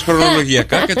ιεραρχικά, το πας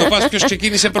χρονολογιακά και το πας ποιος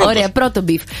ξεκίνησε πρώτος. Ωραία, πρώτο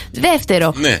μπιφ.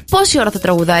 Δεύτερο, ναι. Πόση ώρα θα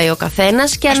τραγουδάει ο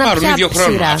καθένας και ανά πάρουν ποια ίδιο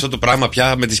χρόνο. σειρά? Αυτό το πράγμα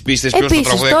πια με τις πίστες, ποιος το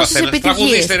τραγουδάει ο καθένας.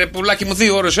 Τραγουδίστε ρε πουλάκι μου,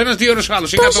 2 ώρες ένας, 2 ώρες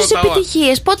άλλος. Τόσες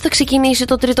επιτυχίες. Πότε θα ξεκινήσει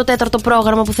το τρίτο-τέταρτο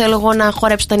πρόγραμμα που θέλω εγώ να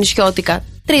χορέψω τα νησιώτικα?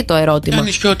 Τρίτο ερώτημα. Τα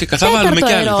νησιώτικα, θα βάλουμε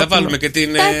κι άλλοι. Θα βάλουμε και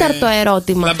την. Τέταρτο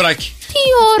ερώτημα. Λαμπράκι. Τι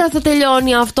ώρα θα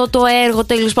τελειώνει αυτό το έργο,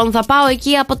 τέλος πάντων? Θα πάω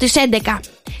εκεί από τις 11.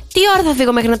 Τι ώρα θα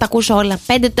φύγω μέχρι να τα ακούσω όλα?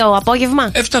 5 το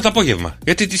απόγευμα? 7 το απόγευμα.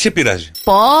 Γιατί τι σε πειράζει?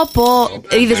 Πω.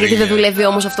 Είδες γιατί δεν δουλεύει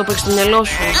όμως αυτό που έχεις στο μυαλό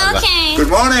σου? Okay.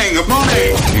 Good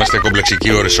morning. Είμαστε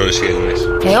κομπλεξικοί ώρες οι Έλληνες.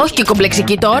 Όχι και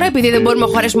κομπλεξικοί τώρα, επειδή δεν μπορούμε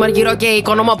να χωρέσουμε Αργυρό και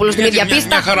Οικονομόπουλο στην ίδια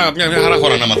πίστα. Μια χαρά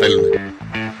χώρα να μαθαίνουν.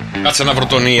 Κάτσε να βρω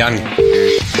τον Ιάννη.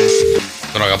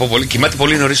 Τον αγαπώ πολύ. Κοιμάται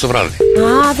πολύ νωρίς το βράδυ.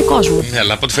 Α, δικός μου. Ναι,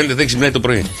 αλλά από ό,τι φαίνεται δεν ξυπνάει το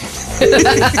πρωί.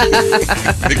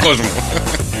 Δικός μου.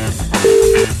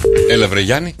 Έλα βρε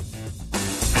Γιάννη.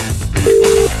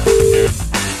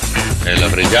 Έλα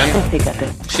βρε Γιάννη.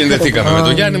 Συνδεθήκαμε με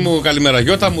τον Γιάννη μου. Καλημέρα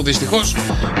Γιώτα μου, δυστυχώς.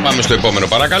 Πάμε στο επόμενο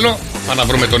παρακαλώ. Πάμε να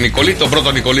βρούμε τον Νικολή, τον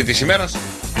πρώτο Νικολή της ημέρας.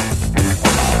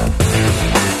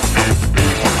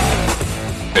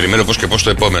 Περιμένω πώς και πώς το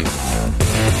επόμενο.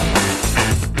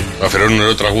 Θα αφιερώνουν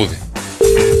ωραίο τραγούδι.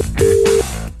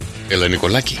 Έλα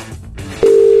Νικολάκη.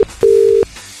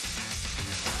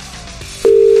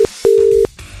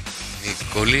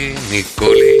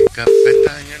 Νικολή,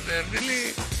 καπετάνια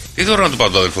τερλιλί. Τι θέλω να του πάω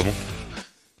το αδελφό μου?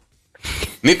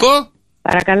 Νίκο.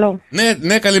 Παρακαλώ.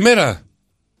 Ναι, καλημέρα.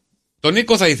 Τον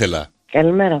Νίκο θα ήθελα.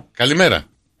 Καλημέρα.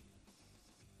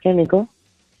 Ποιο Νίκο?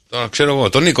 Τώρα ξέρω εγώ,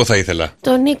 τον Νίκο θα ήθελα.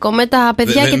 Τον Νίκο με τα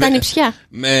παιδιά και τα ανιψιά.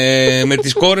 Με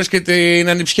τις κόρες και την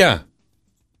ανιψιά.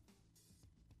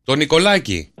 Τον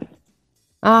Νικολάκη.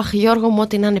 Αχ, Γιώργο μου,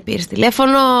 ό,τι να είναι πήρες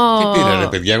τηλέφωνο. Τι πήρα ρε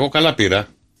παιδιά, εγώ καλά πήρα.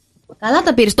 Καλά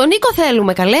τα πήρες. Τον Νίκο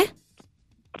θέλουμε, καλέ.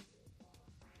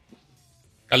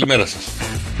 Καλημέρα σας.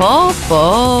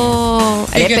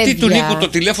 Και γιατί του Νίκου το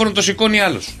τηλέφωνο το σηκώνει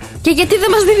άλλος? Και γιατί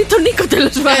δεν μας δίνει τον Νίκο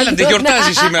τέλος πάντων? Έλα, τη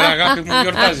γιορτάζει σήμερα αγάπη μου,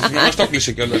 γιορτάζει σήμερα. Μας το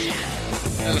κλείσε κιόλας.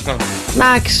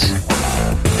 Εντάξει.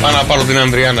 Πάω να πάρω την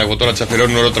Ανδριάνα, εγώ τώρα της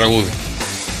αφιερώνω ωραίο τραγούδι.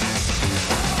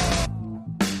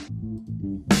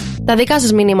 Τα δικά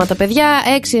σας μηνύματα, παιδιά.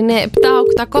 6, 9, 7,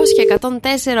 800 και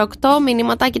 104, 8.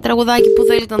 Μηνύματάκι, τραγουδάκι που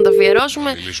θέλετε να το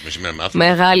αφιερώσουμε.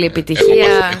 Μεγάλη επιτυχία.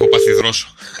 Έχω πάθει δρόσο.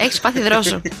 Έχεις πάθει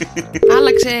δρόσο.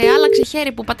 Άλλαξε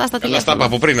χέρι που πατάς τα τηλέφωνα. Αλλά στα είπα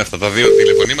από πριν αυτά τα δύο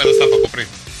τηλεφωνήματα, στα είπα από πριν.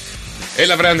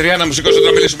 Έλα βρε Ανδριάνα, μου σηκώσω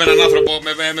να μιλήσω με έναν άνθρωπο.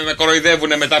 Με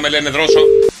κοροϊδεύουνε, μετά με λένε δρόσο.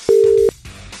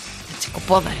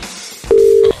 Τσικοπόδαρε.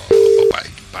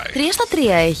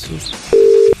 3-3 έχεις.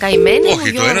 Καημένη.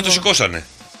 Όχι, το ένα το σηκώσανε.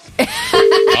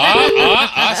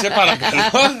 Σε παρακαλώ.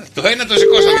 Το ένα το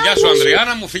σηκώσανε. Γεια σου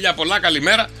Ανδριάνα μου, φιλιά πολλά,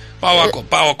 καλημέρα.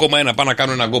 Πάω ακόμα ένα, πάω να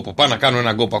κάνω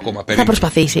έναν κόπο. Ακόμα. Θα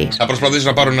προσπαθήσεις? Θα προσπαθήσω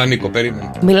να πάρω έναν Νίκο,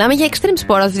 περίμενε. Μιλάμε για extreme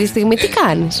sport αυτή τη στιγμή, τι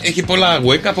κάνεις? Έχει πολλά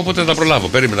wake up, οπότε θα προλάβω.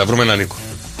 Περίμενε, θα βρούμε έναν Νίκο.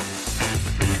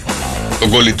 Τον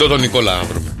κολλητό τον Νικόλα να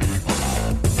βρούμε.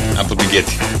 Από την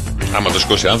Κέτη. Άμα το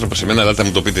σηκώσει άνθρωπο σε μένα, ελάτε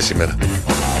μου το πείτε σήμερα.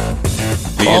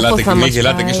 Μην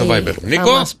γελάτε και στο Viber.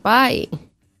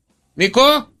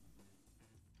 Νίκο!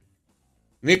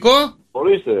 Νίκο!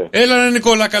 Ορίστε. Έλα ρε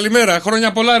Νικόλα, καλημέρα.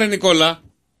 Χρόνια πολλά ρε Νικόλα.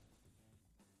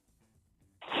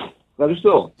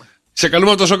 Ευχαριστώ. Σε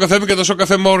καλούμε από το Shock FM και το Shock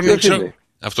FM Morning Show.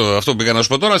 Αυτό πήγα να σου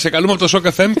πω τώρα. Σε καλούμε από το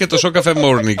Shock FM και το Shock FM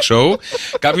Morning Show.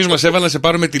 Κάποιος μας έβαλε να σε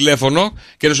πάρουμε τηλέφωνο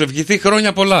και να σου ευχηθεί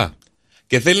χρόνια πολλά.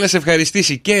 Και θέλει να σε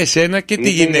ευχαριστήσει και εσένα και τη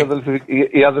γυναίκα.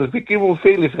 Η αδελφική μου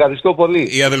φίλη, ευχαριστώ πολύ.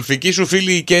 Η αδελφική σου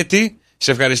φίλη η Κέτη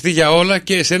σε ευχαριστεί για όλα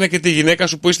και εσένα και τη γυναίκα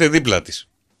σου που είστε δίπλα της.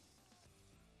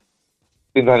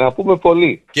 Την αγαπούμε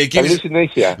πολύ. Και εκείνη... Καλή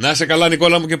συνέχεια. Να είσαι καλά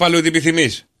Νικόλα μου και πάλι ό,τι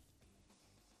επιθυμείς.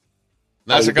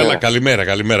 Να είσαι καλά,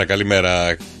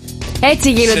 καλημέρα.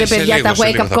 Έτσι γίνονται, Σε παιδιά, λίγο, τα σε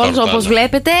wake λίγο up θα calls, πάρω όπως τα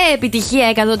βλέπετε. Επιτυχία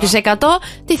 100%.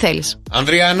 Τι θέλεις?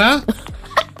 Ανδριάννα.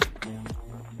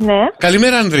 Ναι,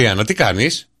 Καλημέρα, Ανδριάννα, τι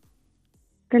κάνεις?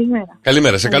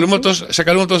 καλημέρα. Σε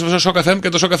καλούμε το Shock FM και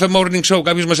το Shock FM Morning Show.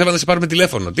 Κάποιος μας έβαλε να σε πάρουμε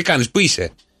τηλέφωνο. Τι κάνεις, πού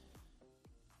είσαι?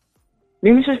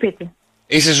 Είμαι στο σπίτι.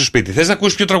 Είσαι στο σπίτι. Θες να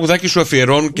ακούσεις ποιο τραγουδάκι σου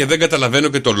αφιερώνουν και δεν καταλαβαίνω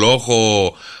και το λόγο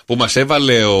που μας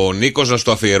έβαλε ο Νίκος να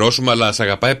στο αφιερώσουμε, αλλά σε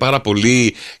αγαπάει πάρα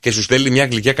πολύ και σου στέλνει μια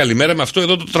γλυκιά καλημέρα με αυτό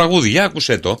εδώ το τραγούδι. Για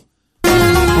άκουσέ το.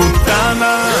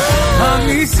 Πουτάνα,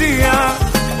 αμυσία,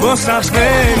 πόσα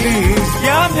θέλεις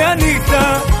για μια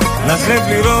νύχτα, να σε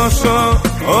πληρώσω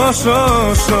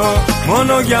όσο,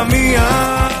 μόνο για μια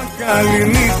καλή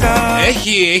νύχτα.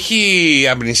 Έχει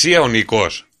αμνησία ο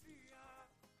Νίκος.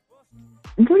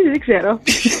 Μπορεί, δεν ξέρω.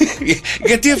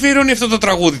 Γιατί αφιερώνει αυτό το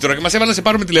τραγούδι τώρα και μας έβαλε να σε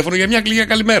πάρουμε τηλέφωνο για μια γλυκιά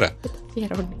καλημέρα?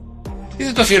 Τι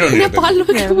δεν το αφιερώνει? Είναι πάλι.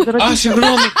 Α,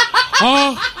 συγγνώμη.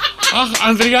 Αχ,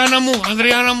 Ανδριάννα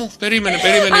μου. Περίμενε.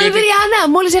 Ανδριάννα,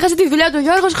 μόλις έχασε τη δουλειά του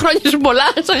Γιώργος, χρόνια σου πολλά,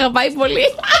 σε αγαπάει πολύ.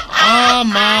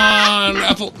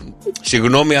 Αμάν.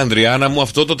 Συγγνώμη, Ανδριάννα μου,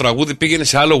 αυτό το τραγούδι πήγαινε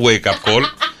σε άλλο wake up call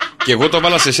και εγώ το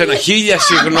βάλα σε σένα. 1000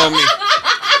 συγγνώμη.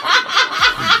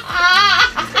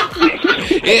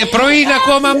 Πρωί είναι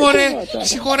ακόμα, μωρέ.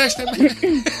 Συγχωρέστε με.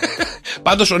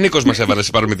 Πάντως ο Νίκος μας έβαλε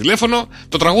σε πάρουμε τηλέφωνο.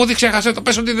 Το τραγούδι ξέχασε το.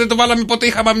 Πες ότι δεν το βάλαμε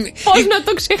ποτέ. Πώς να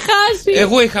το ξεχάσει?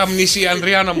 Εγώ είχα αμνησία,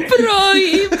 Ανδριάννα μου.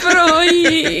 Πρωί.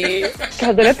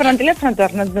 Θα τον έπαιρνα τηλέφωνο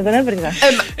τώρα, να τον έβριζα.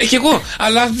 Κι εγώ,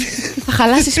 αλλά. Θα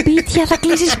χαλάσει σπίτια, θα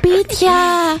κλείσει σπίτια.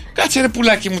 Κάτσε ρε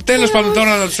πουλάκι μου. Τέλος πάντων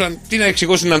τώρα τι να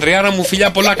εξηγώ στην Ανδριάννα μου.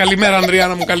 Φιλιά πολλά, καλημέρα,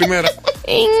 Ανδριάννα μου, καλημέρα.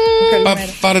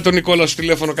 Πάρε τον Νικόλα στο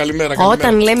τηλέφωνο, καλημέρα.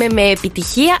 Όταν λέμε με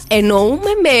επιτυχία, εννοούμε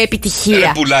με επιτυχία.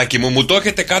 Ρε πουλάκι μου το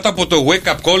έχετε κάτω από το wake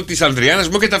up call της Ανδριάννας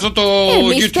μου και αυτό το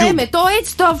εμείς YouTube. θέμε το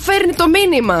έτσι, το φέρνει το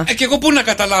μήνυμα. Και εγώ πού να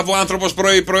καταλάβω, άνθρωπος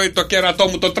πρωί το κέρατό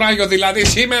μου, το τράγιο δηλαδή,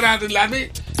 σήμερα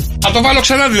δηλαδή. Θα το βάλω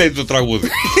ξανά δηλαδή το τραγούδι.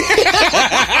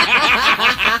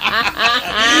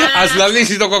 Ας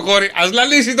λαλήσει το κοκόρι.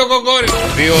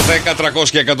 2, 10, 300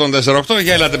 και 148.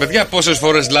 Για έλατε παιδιά, πόσες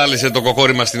φορές λάλησε το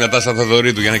κοκόρι μας στην Ατάσα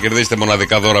Θαδωρίτου για να κερδίσετε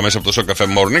μοναδικά δώρα μέσα από το Shock FM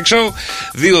Morning Show.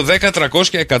 2, 10, 300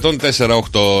 και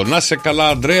 148. Να σε καλά,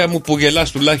 Αντρέα μου, που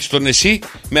γελάς τουλάχιστον εσύ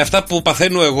με αυτά που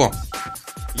παθαίνω εγώ.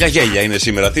 Για γέλια είναι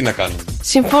σήμερα, τι να κάνουμε.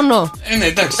 Συμφωνώ. Ναι,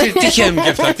 εντάξει, τυχαίνουν και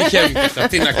αυτά.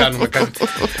 Τι να κάνουμε.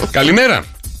 Καλημέρα.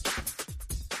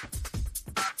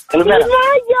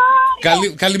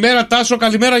 Καλημέρα Τάσο,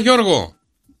 καλημέρα Γιώργο.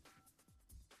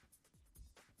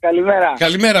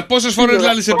 Καλημέρα, πόσες φορές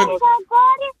λάλησε? 8.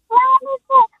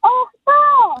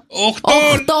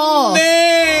 Ναι!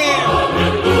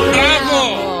 Μπράβο!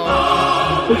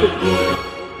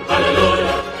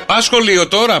 Πας σχολείο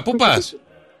τώρα, πού πας?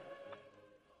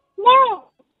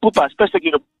 Πού πας, πες το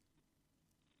κύριο.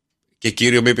 Και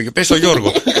κύριο μου είπε και πες το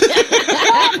Γιώργο.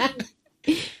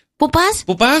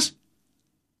 Πού πας?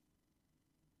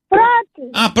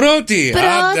 Πρώτη.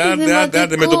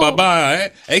 Άντε με τον μπαμπά,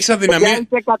 Έχεις αδυναμία.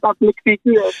 Είστε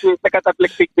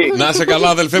καταπληκτική. Να σε καλά,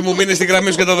 αδελφέ μου, μείνε στη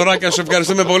γραμμή σου και τα δωράκια σου.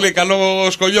 Ευχαριστούμε πολύ.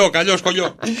 Καλό σχολείο.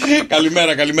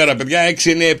 Καλημέρα, παιδιά.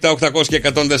 6, 9, 7, 800 και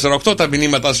 148. Τα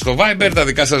μηνύματά σας στο Viber, τα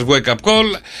δικά σας wake up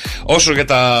call. Όσο για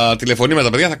τα τηλεφωνήματα,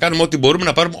 παιδιά, θα κάνουμε ό,τι μπορούμε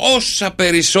να πάρουμε όσα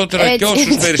περισσότερα και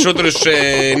όσους περισσότερους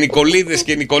Νικολίδες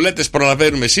και Νικολέτες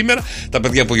προλαβαίνουμε σήμερα. Τα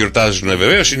παιδιά που γιορτάζουν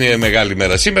βεβαίως, είναι μεγάλη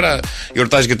μέρα σήμερα.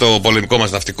 Γιορτάζει και το πολεμικό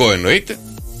μας ναυτικό, εννοείται.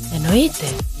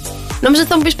 Νόμιζα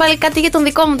ότι θα μου πεις πάλι κάτι για τον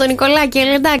δικό μου, τον Νικολάκη,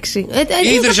 αλλά εντάξει.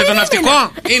 Ίδρυσε το ναυτικό,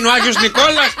 είναι ο Άγιος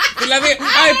Νικόλας. Δηλαδή,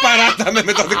 άι παράταμε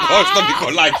με το δικό σου τον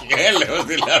Νικολάκη. Έλεος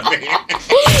δηλαδή.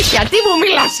 Γιατί μου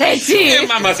μιλάς έτσι?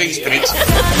 Μα μας έχεις τρίξει.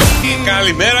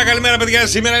 Καλημέρα παιδιά,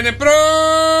 σήμερα είναι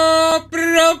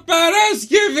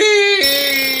Παρασκευή.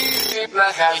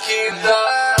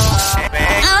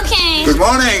 Good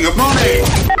morning.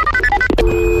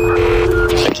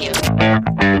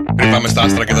 Πριν πάμε στα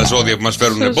άστρα και τα ζώδια που μας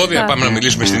φέρουν εμπόδια, πάμε να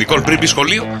μιλήσουμε στην Νικόλ πριν μπει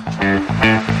σχολείο.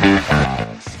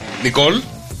 Νικόλ.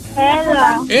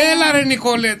 Έλα ρε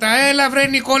Νικολέτα, βρε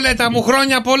Νικολέτα μου,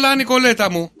 χρόνια πολλά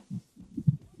Νικολέτα μου.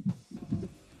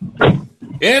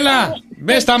 Έλα,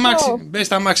 μπες στα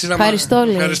μάξι.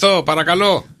 Ευχαριστώ,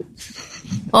 παρακαλώ.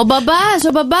 Ο μπαμπάς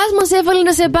μας έβαλε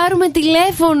να σε πάρουμε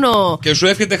τηλέφωνο. Και σου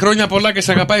εύχεται χρόνια πολλά και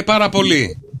σε αγαπάει πάρα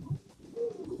πολύ.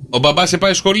 Ο μπαμπάς σε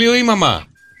πάει σχολείο ή η μαμά?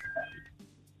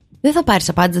 Δεν θα πάρεις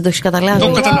απάντηση, δεν το έχεις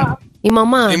καταλάβει. Η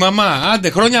μαμά. Άντε,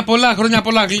 χρόνια πολλά.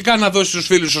 Γλυκά να δώσεις στους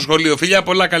φίλους στο σχολείο. Φιλιά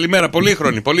πολλά, καλημέρα.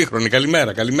 Πολύχρονη,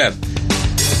 καλημέρα.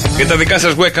 Και τα δικά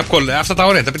σας wake up call. Αυτά τα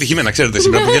ωραία, τα πετυχημένα, ξέρετε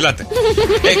σήμερα που γελάτε.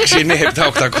 6, 9, 7,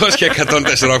 800 και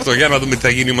 104,8. Για να δούμε τι θα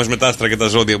γίνει όμως με τα άστρα και τα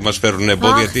ζώδια που μας φέρουν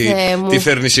εμπόδια. Τι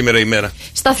φέρνει σήμερα η μέρα.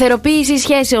 Σταθεροποίηση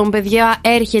σχέσεων, παιδιά,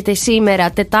 έρχεται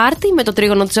σήμερα Τετάρτη με το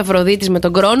τρίγωνο της Αφροδίτης με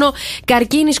τον Κρόνο.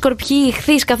 Καρκίνη, Σκορπιοί,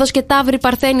 Ιχθύς καθώς και Ταύροι,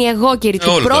 Παρθένοι, Αιγόκεροι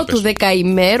του πρώτου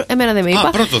δεκαημέρου. Εμένα δεν με είπα.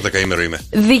 Πρώτο δεκαήμερο είμαι.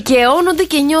 Δικαιώνονται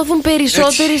και νιώθουν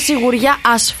περισσότερη σιγουριά,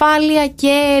 ασφάλεια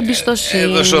και εμπιστοσύνη.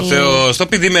 Έδωσε ο Θεός το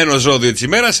πηδημένο ζώδιο της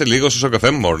ημέρας σε λίγο στο Καφέ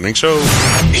Morning Show.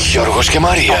 Γιώργος και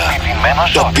Μαρία.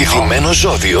 Το πηδημένο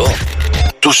ζώδιο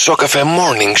του Σοκαφέ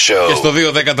Morning Show. Και στο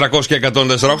 2-10-300 και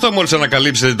 148, μόλις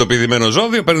ανακαλύψετε το πηδημένο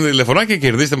ζώδιο, παίρνετε τηλεφωνάκια και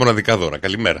κερδίστε μοναδικά δώρα.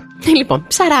 Καλημέρα. Λοιπόν,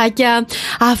 ψαράκια,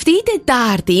 αυτή η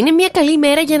Τετάρτη είναι μια καλή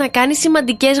μέρα για να κάνεις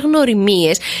σημαντικές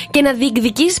γνωριμίες και να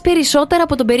διεκδικήσεις περισσότερα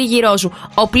από τον περίγυρό σου.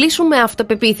 Οπλίσου με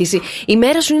αυτοπεποίθηση. Η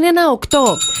μέρα σου είναι ένα 8.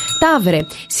 Ταύρε,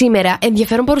 σήμερα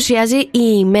ενδιαφέρον παρουσιάζει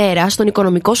η ημέρα στον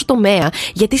οικονομικό σου τομέα,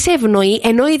 γιατί σε ευνοεί,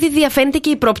 ενώ ήδη διαφαίνεται και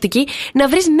η προοπτική να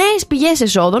βρεις νέες πηγές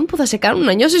εσόδων που θα σε κάνουν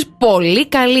να νιώσεις πολύ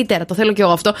καλύτερα. Το θέλω κι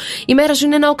εγώ αυτό. Η μέρα σου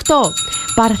είναι ένα 8.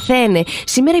 Παρθένε,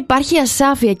 σήμερα υπάρχει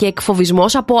ασάφεια και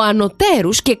εκφοβισμός από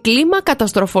ανωτέρους και κλίμα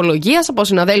καταστροφολογίας από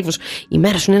συναδέλφους. Η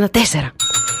μέρα σου είναι ένα 4.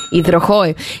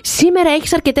 Υδροχόε, σήμερα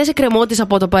έχεις αρκετές εκκρεμότητες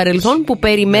από το παρελθόν που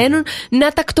περιμένουν να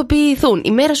τακτοποιηθούν.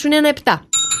 Η μέρα σου είναι ένα 7.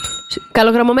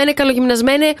 Καλογραμμωμένε,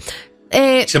 καλογυμνασμένε.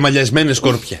 Ξεμαλιασμένε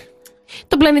σκόρπια.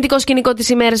 Το πλανητικό σκηνικό της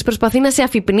ημέρας προσπαθεί να σε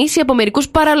αφυπνίσει από μερικούς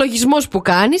παραλογισμούς που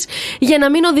κάνεις για να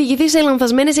μην οδηγηθείς σε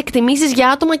λανθασμένες εκτιμήσεις για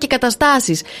άτομα και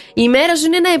καταστάσεις. Η ημέρα σου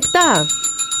είναι ένα 7.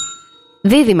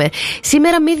 Δίδυμε,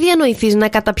 σήμερα μην διανοηθείς να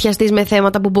καταπιαστείς με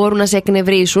θέματα που μπορούν να σε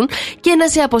εκνευρίσουν και να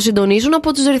σε αποσυντονίζουν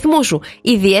από τους ρυθμούς σου,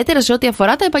 ιδιαίτερα σε ό,τι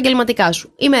αφορά τα επαγγελματικά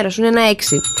σου. Η μέρα σου είναι ένα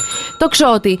 6.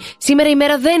 Τοξότη, σήμερα η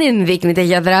μέρα δεν ενδείκνυται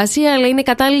για δράση, αλλά είναι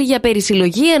κατάλληλη για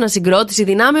περισυλλογή, ανασυγκρότηση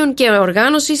δυνάμεων και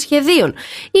οργάνωση σχεδίων.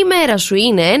 Η μέρα σου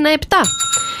είναι ένα 7.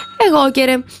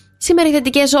 Αιγόκερε, σήμερα οι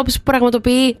θετικές όψεις που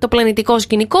πραγματοποιεί το πλανητικό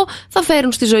σκηνικό θα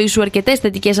φέρουν στη ζωή σου αρκετές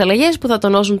θετικές αλλαγές που θα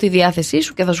τονώσουν τη διάθεσή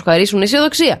σου και θα σου χαρίσουν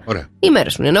αισιοδοξία. Ωραία. Η μέρα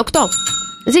σου είναι 8.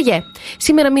 Ζυγέ,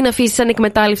 σήμερα μην αφήσεις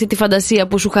ανεκμετάλλευτη τη φαντασία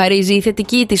που σου χαρίζει η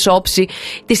θετική της όψη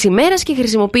της ημέρας και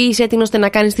χρησιμοποίησέ την ώστε να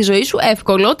κάνεις τη ζωή σου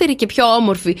ευκολότερη και πιο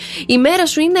όμορφη. Η μέρα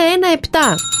σου είναι ένα 7.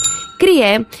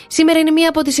 Κρυέ, σήμερα είναι μία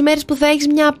από τις ημέρες που θα έχεις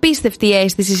μια απίστευτη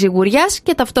αίσθηση σιγουριάς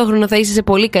και ταυτόχρονα θα είσαι σε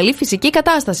πολύ καλή φυσική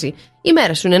κατάσταση. Η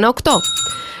μέρα σου είναι ένα 8.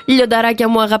 Λιονταράκια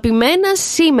μου αγαπημένα,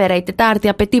 σήμερα η Τετάρτη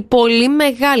απαιτεί πολύ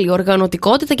μεγάλη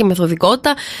οργανωτικότητα και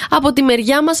μεθοδικότητα από τη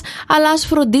μεριά μας, αλλά ας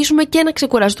φροντίσουμε και να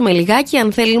ξεκουραστούμε λιγάκι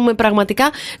αν θέλουμε πραγματικά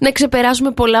να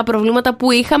ξεπεράσουμε πολλά προβλήματα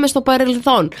που είχαμε στο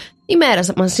παρελθόν. Η μέρα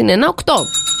μας είναι ένα 8.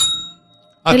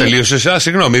 Τελείωσε.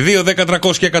 Συγγνώμη.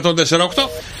 2-10-300 και 104,8.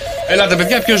 Ελάτε,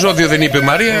 παιδιά, ποιο ζώδιο δεν είπε η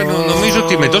Μαρία. Νομίζω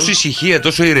ότι με τόση ησυχία,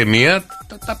 τόσο ηρεμία,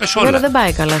 τα πες όλα. Δεν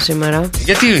πάει καλά σήμερα.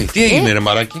 Γιατί, τι έγινε, ρε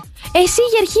μαράκι. Εσύ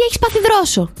για αρχή έχεις πάθει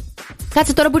δρόσο.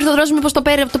 Κάτσε τώρα που ήρθε ο δρόσο, μήπως το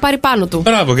πάρει πάνω του.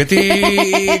 Μπράβο, γιατί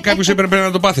κάποιος έπρεπε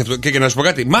να το πάθει αυτό. Και να σου πω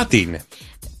κάτι, μάτι είναι.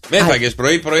 Με έφαγες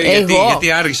πρωί-πρωί,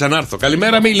 γιατί άργησα να έρθω.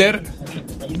 Καλημέρα, Μίλερ.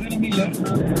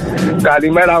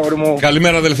 Καλημέρα, αγόρι μου.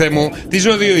 Καλημέρα, αδελφέ μου. Τι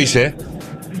ζώδιο είσαι?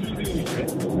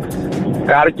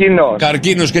 Καρκίνος.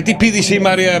 Καρκίνος. Και τι πήδησε η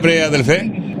Μαρία, βρε αδελφέ?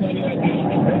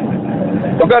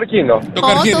 Το καρκίνο. Το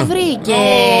καρκίνο. Το βρήκε.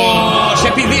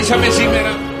 Σε πηδήσαμε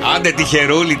σήμερα. Άντε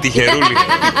τυχερούλη.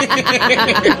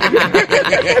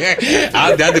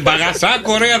 Άντε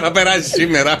παγασάκο, ωραία θα περάσει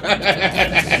σήμερα.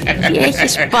 Τι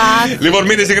έχεις πάθει. Λοιπόν,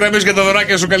 μείνε στη γραμμή σου και τα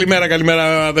δωράκια σου.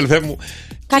 Καλημέρα, αδελφέ μου.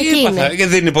 Καρκίνε.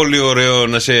 Γιατί δεν είναι πολύ ωραίο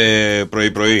να σε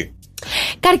πρωί-πρωί?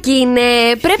 Καρκίνε,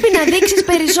 πρέπει να δείξεις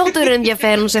περισσότερο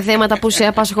ενδιαφέρον σε θέματα που σε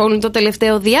απασχολούν το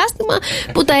τελευταίο διάστημα,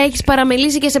 που τα έχεις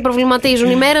παραμελήσει και σε προβληματίζουν.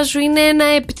 Η μέρα σου είναι ένα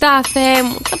 7, Θεέ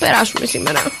μου. Θα περάσουμε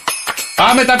σήμερα.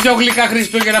 Πάμε τα πιο γλυκά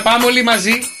Χριστούγεννα, πάμε όλοι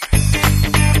μαζί.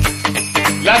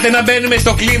 Λάτε να μπαίνουμε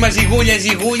στο κλίμα, ζυγούλια.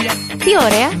 Τι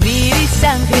ωραία.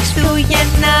 Μύρισαν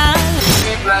Χριστούγεννα.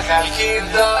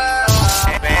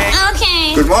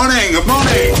 Good morning.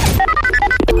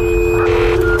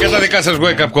 Και τα δικά σας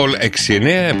wake up call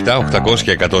 697-800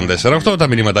 και 104,8. Τα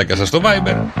μηνύματάκια σας στο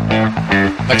Viber.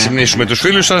 Θα ξυπνήσουμε τους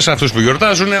φίλους σας, αυτούς που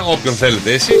γιορτάζουν, όποιον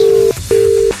θέλετε εσείς.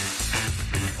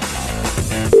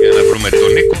 Για να βρούμε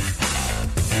τον Νίκο.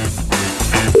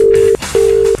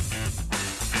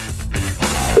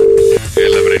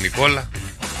 Έλα βρε Νικόλα.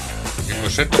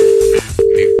 Σήκωσέ το.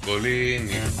 Νικόλη.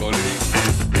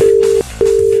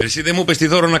 Εσύ δεν μου είπες τι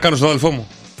δώρο να κάνω στον αδελφό μου?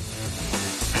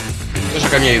 Δώσε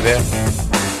καμιά ιδέα.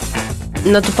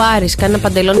 Να του πάρεις κάνα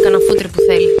παντελόνι, κάνα φούτρι που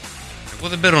θέλει. Εγώ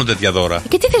δεν παίρνω τέτοια δώρα.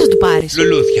 Και τι θες να του πάρεις?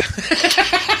 Λουλούδια.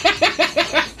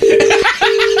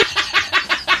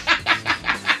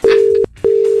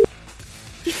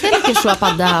 Τι θέλω και σου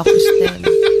απαντάω, Χριστέ.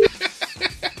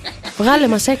 Βγάλε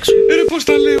μας έξω. Ρε, πώς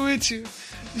τα λέω έτσι.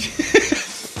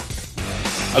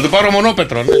 Θα του πάρω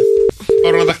μονόπετρο, ναι.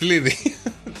 Πάρω ένα δαχτυλίδι.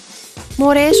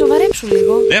 Μωρέ, σοβαρέψου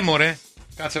λίγο. Ναι, μωρέ.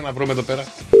 Κάτσε να βρούμε εδώ πέρα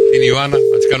την Ιωάννα,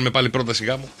 να της κάνουμε πάλι πρόταση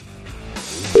γάμου.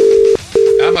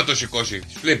 Άμα το σηκώσει,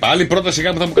 σου λέει πάλι πρόταση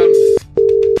γάμου θα μου κάνουν.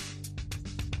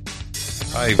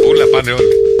 Πάει βούλα, πάνε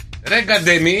όλοι. Ρε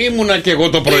Καντέμι, ήμουνα κι εγώ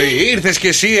το πρωί. Ήρθες κι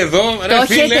εσύ εδώ, ρε το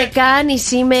φίλε. Το έχετε κάνει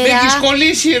σήμερα. Με έχεις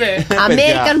κολλήσει, ρε.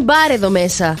 American Bar εδώ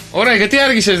μέσα. Ωραία, γιατί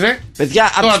άργησες, ρε.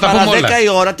 Παιδιά, από τις παρα 10 η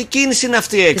ώρα, τι κίνηση είναι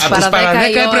αυτή έξω. Από τις παρα 10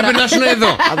 έπρεπε να ήσουν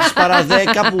εδώ. Από τις παρα 10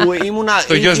 που ήμουνα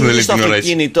στο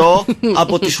αυτοκίνητο,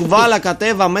 από τη Σουβάλα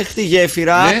κατέβα μέχρι τη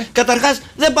γέφυρα. Καταρχάς,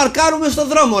 δεν παρκάρουμε στον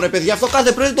δρόμο, ρε παιδιά. Αυτό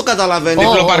κάθε πρωί το καταλαβαίνει.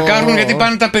 Διπλοπαρκάρουν γιατί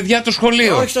πάνε τα παιδιά το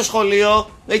σχολείο. Όχι στο σχολείο,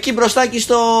 εκεί μπροστά και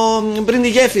πριν τη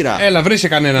γέφυρα. Έλα, βρήσε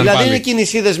κανέναν. Δηλαδή είναι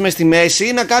κινησίδες μες στη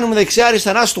μέση, να κάνουμε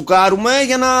δεξιά-αριστερά, στουκάρουμε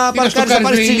για να παρκάρεις να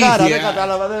πάρεις τσιγάρα. Δεν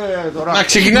κατάλαβα. Να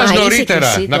ξεκινάς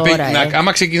νωρίτερα.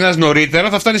 Άμα ξεκινάς νωρίτερα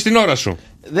θα φτάνεις την ώρα σου.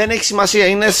 Δεν έχει σημασία,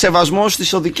 είναι σεβασμός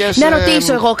στις οδικές. Να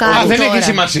ρωτήσω εγώ κάτι. Δεν έχει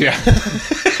σημασία.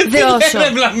 Δρόσο. Είναι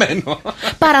βλαμμένο.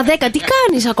 Παρα 10, τι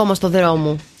κάνεις ακόμα στο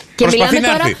δρόμο? Και μιλάμε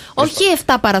τώρα, όχι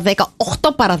 7 παρα 10,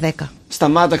 8 παρα 10.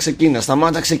 Σταμάτα, ξεκίνα,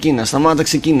 σταμάτα, ξεκίνα, σταμάτα,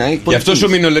 ξεκίνα. Γι' αυτό σου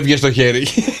μείνει ο Λευγέ στο χέρι.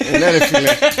 Ναι, ρε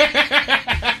φίλε.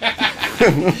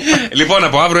 Λοιπόν,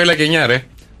 από αύριο έλα και 9, ρε.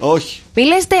 Όχι. Μη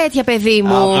λες τέτοια, παιδί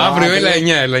μου. Αύριο έλα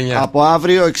 9. Από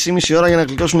αύριο 6,5 ώρα για να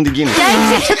κλειτώσουμε την κίνηση.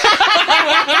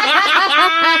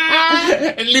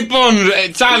 Λοιπόν,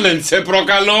 challenge, σε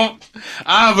προκαλώ.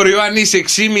 Αύριο, αν είσαι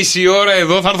 6,5 ώρα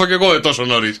εδώ, θα έρθω κι εγώ τόσο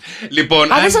νωρίς. Λοιπόν,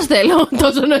 δεν σας θέλω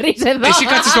τόσο νωρίς εδώ. Εσύ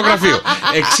κάτσε στο γραφείο.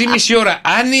 6,5 ώρα,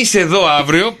 αν είσαι εδώ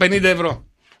αύριο, 50 ευρώ.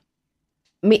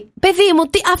 Παιδί μου,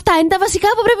 αυτά είναι τα βασικά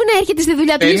που πρέπει να έρχεται στη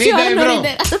δουλειά του. 50 ευρώ.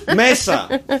 Μέσα.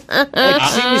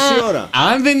 6,5 ώρα.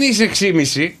 Αν δεν είσαι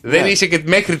 6,5, δεν είσαι και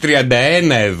μέχρι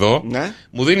 31 εδώ,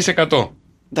 μου δίνεις 100.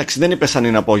 Εντάξει, δεν είπες αν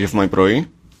είναι απόγευμα ή πρωί.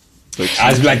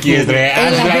 Ας βλακίες, ρε.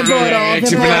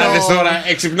 Εξυπνάδες τώρα.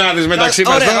 Εξυπνάδες μεταξύ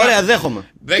μας. Ωραία, δέχομαι.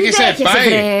 Δέχεσαι,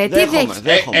 πάει.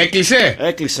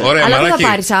 Έκλεισε. Ωραία, αλλά δεν θα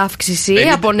πάρεις αύξηση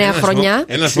από νέα χρονιά.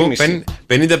 Ένα σου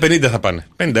 50-50 θα πάνε.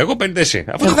 50 εγώ, 50 εσύ.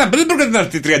 Αυτό δεν πρόκειται να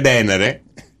έρθει 31, ρε.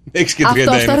 6 και 31.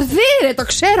 Αυτό θα έρθει, ρε, το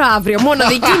ξέρω αύριο.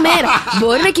 Μοναδική μέρα.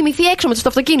 Μπορεί να κοιμηθεί έξω με το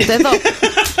αυτοκίνητο εδώ.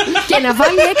 Και να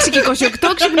βάλει 6 και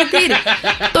 28 ξυπνητήρι.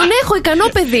 Τον έχω ικανό,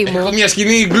 παιδί μου. Έχω μια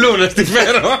σκηνή ιγκλού να στη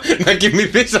φέρω να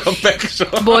κοιμηθείς απ' έξω.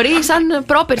 Μπορεί, σαν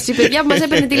πρόπερση, παιδιά που μας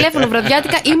έπαιρνε τηλέφωνο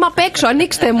βραδιάτικα, είμαι απ' έξω,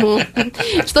 ανοίξτε μου.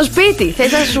 Στο σπίτι.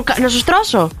 Θες να σου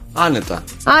στρώσω? Άνετα.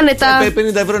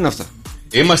 50 ευρώ είναι αυτά.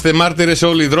 Είμαστε μάρτυρες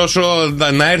όλοι, Δρόσο,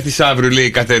 να έρθεις αύριο, λέει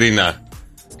η Κατερίνα.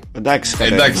 Εντάξει,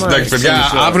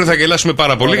 παιδιά, αύριο θα γελάσουμε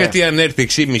πάρα πολύ. Γιατί αν έρθει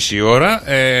 6,5 ώρα,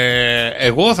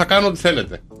 εγώ θα κάνω ό,τι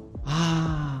θέλετε.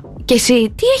 Και εσύ,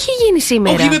 τι έχει γίνει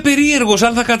σήμερα? Όχι, είμαι περίεργος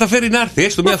αν θα καταφέρει να έρθει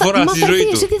έστω μια φορά στη ζωή του.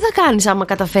 Εσύ τι θα κάνεις άμα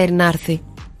καταφέρει να έρθει?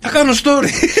 Θα κάνω story.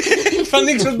 Θα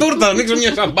ανοίξω τούρτα, θα ανοίξω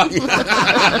μια σαμπάνια.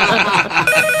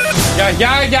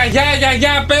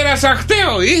 Γιαγιά, πέρασα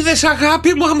χταίο. Είδες,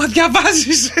 αγάπη μου, άμα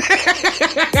διαβάζεις.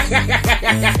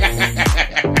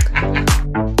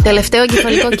 Τελευταίο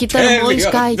εγκεφαλικό κύτταρο μόλις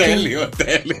κάηκε.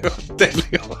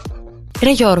 Τέλειο.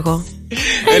 Ρε Γιώργο.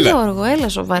 Γιώργο, έλα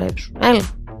σοβαρέψου. Έλα.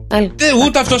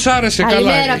 Ούτε αυτός άρεσε.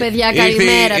 Καλημέρα, παιδιά,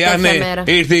 καλημέρα.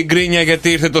 Ήρθε η γκρίνια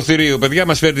γιατί ήρθε το θηρίο. Παιδιά,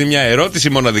 μας φέρνει μια ερώτηση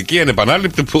μοναδική,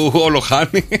 ανεπανάληπτη, που όλο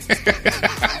χάνει.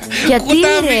 Γιατί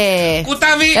ρε?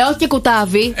 Κουτάβι. Όχι και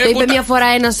κουτάβι. Το είπε μια φορά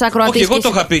ένας ακροατής. Όχι, εγώ το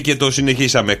είχα πει και το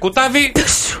συνεχίσαμε. Κουτάβι.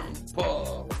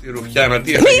 Τη ρουφιάνα,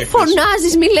 τι. Μη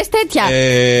φωνάζεις, μη λες τέτοια.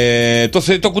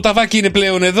 Το κουταβάκι είναι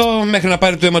πλέον εδώ. Μέχρι να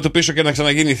πάρει το αίμα του πίσω και να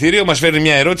ξαναγίνει θηρίο, μας φέρνει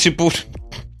μια ερώτηση που.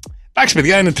 Εντάξει,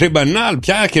 παιδιά, είναι τριμπανάλ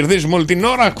πια. Κερδίζουμε όλη την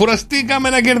ώρα. Κουραστήκαμε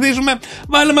να κερδίζουμε.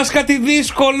 Βάλε μας κάτι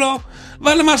δύσκολο.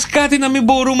 Βάλε μας κάτι να μην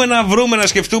μπορούμε να βρούμε, να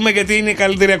σκεφτούμε, γιατί είναι οι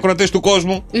καλύτεροι ακροατές του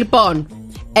κόσμου. Λοιπόν,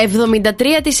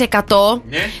 73%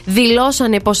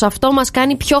 δηλώσανε πως αυτό μας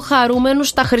κάνει πιο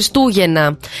χαρούμενους τα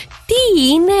Χριστούγεννα. Τι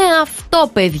είναι αυτό,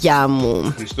 παιδιά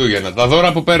μου? Χριστούγεννα, τα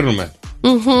δώρα που παίρνουμε.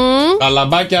 Τα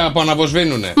λαμπάκια που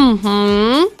αναβοσβήνουνε.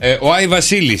 Ο Άι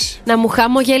Βασίλης. Να μου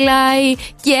χαμογελάει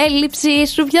και η έλλειψη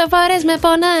σου πιο φορές με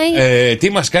πονάει.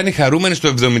 Τι μας κάνει χαρούμενοι στο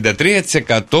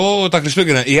 73% τα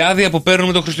Χριστούγεννα? Η άδεια που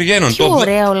παίρνουμε των Χριστουγέννων. Τι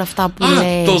ωραία όλα αυτά που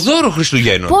λες. Το δώρο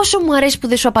Χριστουγέννων. Πόσο μου αρέσει που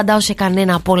δεν σου απαντάω σε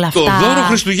κανένα από όλα αυτά. Το δώρο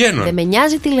Χριστουγέννων. Δεν με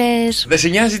νοιάζει τι λες. Δεν σε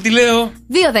νοιάζει τι λέω.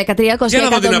 2-10-300. Για να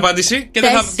δω την απάντηση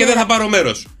και δεν θα πάρω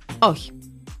μέρος. Όχι.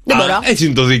 Δεν μπορώ. Έτσι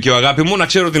είναι το δίκαιο, αγάπη μου, να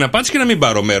ξέρω την απάντηση και να μην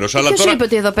πάρω μέρος. Ποιος σου είπε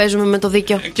ότι εδώ παίζουμε με το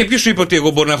δίκαιο? Και ποιος σου είπε ότι εγώ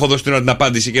μπορώ να έχω δώσει την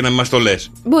απάντηση και να μην μας το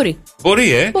λες? Μπορεί.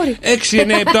 Μπορεί. Μπορεί. 6,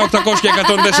 9, 7, 800 και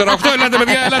 104,8. Ελάτε,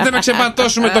 παιδιά, ελάτε να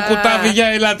ξεπατώσουμε το κουτάβι. Για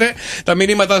ελάτε. Τα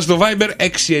μηνύματα στο Viber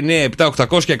 6, 9, 7,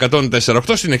 800 και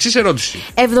 104,8 στην εξής ερώτηση.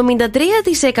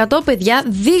 73% παιδιά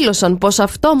δήλωσαν πως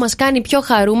αυτό μας κάνει πιο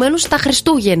χαρούμενους στα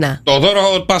Χριστούγεννα. Το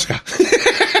δώρο Πάσχα.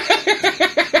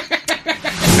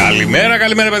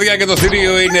 Καλημέρα παιδιά, και το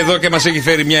θηρίο είναι εδώ και μας έχει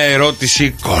φέρει μια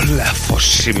ερώτηση κόλαφος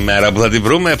σήμερα που θα την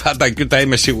βρούμε πάντα κιούτα,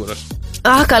 είμαι σίγουρος.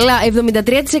 Καλά,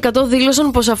 73%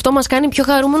 δήλωσαν πως αυτό μας κάνει πιο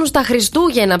χαρούμενους στα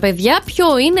Χριστούγεννα. Παιδιά, ποιο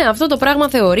είναι αυτό το πράγμα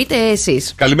θεωρείτε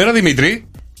εσείς? Καλημέρα Δημήτρη.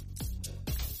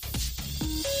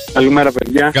 Καλημέρα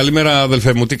παιδιά. Καλημέρα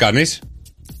αδελφέ μου, τι κάνεις?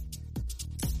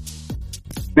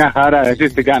 Μια χαρά,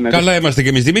 εσείς τι κάνετε? Καλά είμαστε κι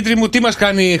εμείς Δημήτρη μου. Τι μας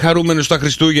κάνει χαρούμενους στα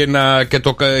Χριστούγεννα και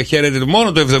το χαίρεται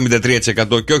μόνο το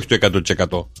 73% και όχι το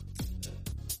 100%?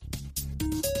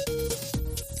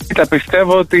 Τα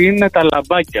πιστεύω ότι είναι τα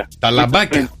λαμπάκια. Τα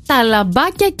λαμπάκια. Τα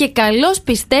λαμπάκια και καλώς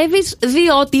πιστεύεις,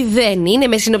 διότι δεν είναι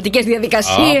με συνοπτικές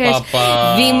διαδικασίες.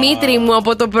 Δημήτρη μου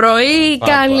από το πρωί.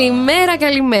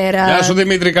 Καλημέρα. Γεια σου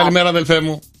Δημήτρη, καλημέρα αδελφέ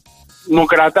μου. Μου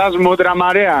κρατάς μούτρα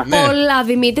Μαρία? Ναι. Πολλά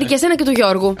Δημήτρη, και εσένα και του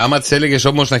Γιώργου. Άμα της έλεγες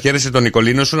όμως να χαίρεσαι τον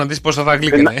Νικολίνο σου, να δεις πώς θα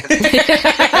γλύκανε.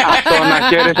 Αυτό, να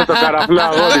χαίρεσαι το καραφλό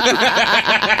αγόρι σου.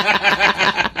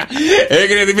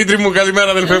 Έγινε Δημήτρη μου,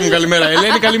 καλημέρα αδελφέ μου, καλημέρα.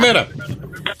 Ελένη, καλημέρα.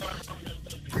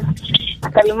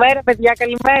 Καλημέρα παιδιά,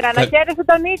 καλημέρα. Να χαίρεσαι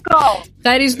τον Νίκο.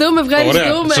 Ευχαριστούμε.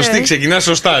 Ωραία, σωστή, ξεκινά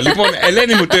σωστά. Λοιπόν,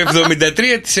 Ελένη μου, το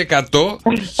 73%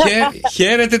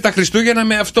 χαίρεται τα Χριστούγεννα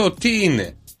με αυτό. Τι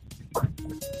είναι?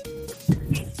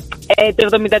 Το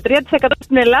 73%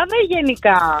 στην Ελλάδα ή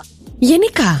γενικά?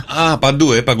 Γενικά.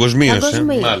 Παντού, παγκοσμίως.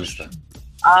 Μάλιστα.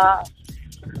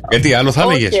 Γιατί άλλο θα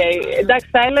έλεγες? Εντάξει,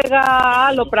 θα έλεγα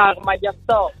άλλο πράγμα γι'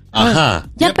 αυτό.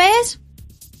 Για πες.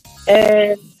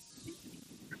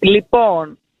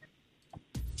 Λοιπόν,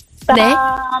 τα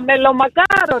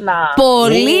μελομακάρονα.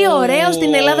 Πολύ ωραίο.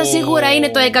 Στην Ελλάδα σίγουρα είναι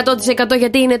το 100%,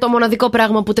 γιατί είναι το μοναδικό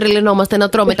πράγμα που τρελαινόμαστε να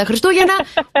τρώμε τα Χριστούγεννα.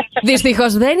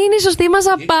 Δυστυχώς δεν είναι η σωστή μας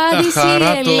απάντηση,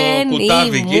 Ελένη.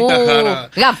 Κουτάβι, κοίτα χαρά.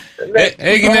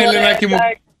 Έγινε Ελενάκη μου.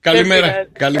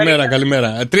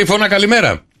 Καλημέρα. Τρίφωνα,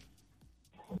 καλημέρα.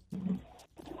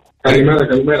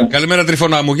 Καλημέρα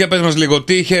Τρίφωνα μου. Για πες μας λίγο,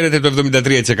 τι χαίρεται το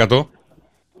 73%?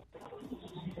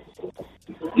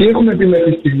 Τι έχουμε πει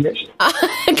μέχρι στιγμής?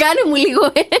 Κάνε μου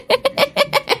λίγο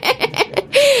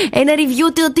ένα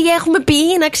review του τι έχουμε πει,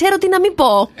 να ξέρω τι να μην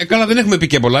πω. Καλά, δεν έχουμε πει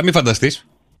και πολλά, μην φανταστείς.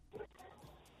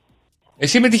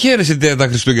 Εσύ με τι χαίρεσαι τα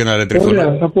Χριστούγεννα ρε Τρίφωνα?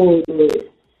 Ωραία, θα πω.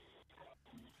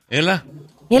 Έλα.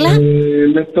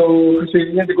 Με το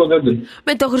χριστουγεννιάτικο δέντρο.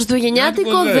 Με το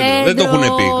χριστουγεννιάτικο δέντρο. Δεν το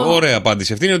έχουν πει. Ωραία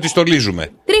απάντηση. Αυτή είναι ότι στολίζουμε.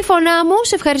 Τρίφωνα μου,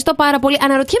 σε ευχαριστώ πάρα πολύ.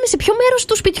 Αναρωτιέμαι σε ποιο μέρος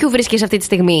του σπιτιού βρίσκεσαι αυτή τη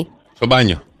στιγμή? Στο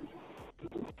μπάνιο.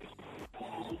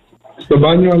 Στο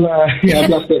μπάνιο, αλλά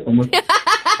απλά στέκομαι.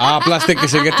 Απλά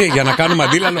στέκεσαι γιατί? Για να κάνουμε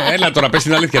αντίλανο? Έλα τώρα, πες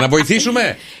την αλήθεια, να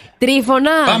βοηθήσουμε.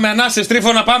 Τρίφωνα. Πάμε, ανάσες,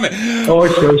 Τρίφωνα, πάμε.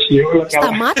 Όχι, όλα καλά.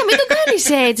 Σταμάτα, μην το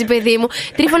κάνεις έτσι, παιδί μου.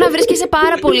 Τρίφωνα, βρίσκεσαι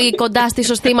πάρα πολύ κοντά στη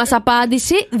σωστή μας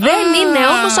απάντηση. Δεν είναι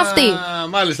όμως αυτή.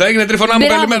 Μάλιστα, έγινε Τρίφωνα μου,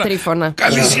 καλημέρα. Τρίφωνα.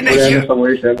 Καλή συνέχεια.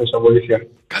 Έδωσα βοήθεια.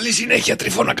 Καλή συνέχεια,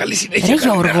 Τρίφωνα, καλή συνέχεια.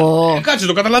 Γιώργο. Κάτσε,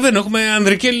 το καταλαβαίνω, έχουμε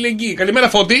ανδρική αλληλεγγύη. Καλημέρα,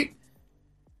 Φώτη.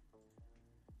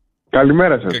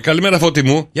 Καλημέρα σας. Καλημέρα Φώτη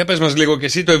μου. Για πες μας λίγο και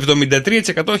εσύ, το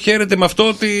 73% χαίρεται με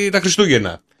αυτό τα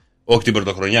Χριστούγεννα. Όχι την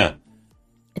Πρωτοχρονιά.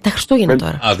 Τα Χριστούγεννα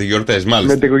τώρα. Τις γιορτές,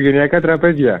 μάλιστα. Με τα οικογενειακά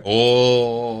τραπέζια.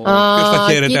 Ποιος θα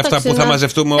χαίρεται αυτά που θα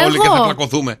μαζευτούμε όλοι και θα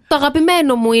πλακωθούμε? Το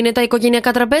αγαπημένο μου είναι τα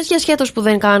οικογενειακά τραπέζια, σχέτως που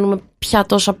δεν κάνουμε πια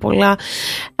τόσα πολλά.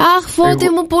 Αχ, Φώτη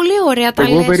μου, πολύ ωραία τα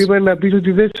λες. Εγώ περίμενα να πεις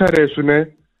ότι δεν σας αρέσουνε.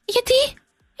 Γιατί?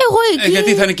 Εγώ εκεί.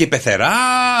 Γιατί θα είναι και η πεθερά,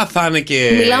 θα είναι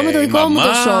και. Μιλάω με το δικό μου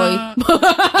το σόι.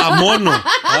 Μόνο.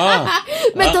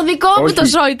 Με το δικό μου το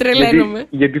σόι τρελαίνομαι.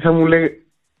 Γιατί θα μου λέει.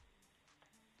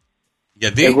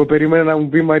 Γιατί? Εγώ περίμενα να μου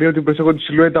πει Μαρία ότι προσέχω τη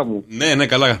σιλουέτα μου. Ναι,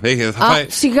 καλά.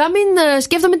 Σιγά μην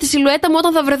σκέφτομαι τη σιλουέτα μου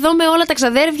όταν θα βρεθώ με όλα τα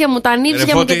ξαδέρφια μου, τα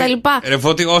ανήψια μου κτλ. Ρε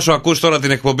Φώτη, όσο ακούς τώρα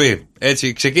την εκπομπή.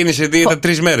 Έτσι, ξεκίνησε δίαιτα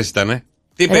 3 μέρες ήταν.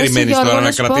 Τι περιμένεις τώρα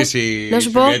να κρατήσει η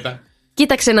σιλουέτα?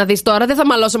 Κοίταξε να δεις τώρα, δεν θα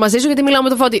μαλώσω μαζί σου γιατί μιλάω με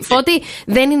το Φώτη. Φώτη,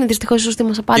 δεν είναι δυστυχώς η σωστή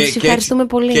μας απάντηση. Ευχαριστούμε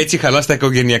πολύ. Και έτσι χαλάς τα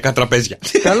οικογενειακά τραπέζια.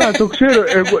 Καλά, το ξέρω.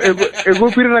 Εγώ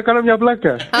πήρα να κάνω μια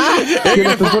πλάκα. Και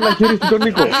να το πω να χαίρεσαι τον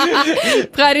Νίκο.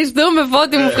 Ευχαριστούμε,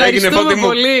 Φώτη μου. Ευχαριστούμε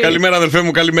πολύ. Καλημέρα, αδελφέ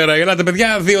μου, καλημέρα. Ελάτε,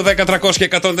 παιδιά. 2-10-300 και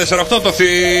 104,8. Το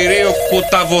θηρίο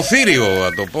κουταβοθήριο,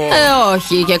 θα το πω.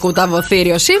 Όχι και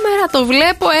κουταβοθήριο. Σήμερα το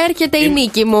βλέπω, έρχεται η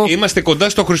νίκη μου. Είμαστε κοντά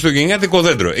στο χριστουγεννιάτικο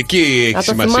δέντρο. Εκεί έχει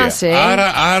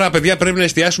σημασία. Άρα, παιδιά, πρέπει να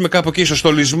εστιάσουμε κάπου εκεί στο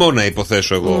στολισμό, να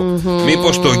υποθέσω εγώ.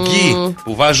 Μήπως το γκί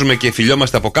που βάζουμε και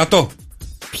φιλιόμαστε από κάτω.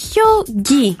 Ποιο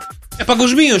γκί?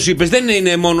 Παγκοσμίως είπες, δεν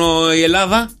είναι μόνο η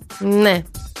Ελλάδα. Ναι.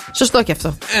 Σωστό και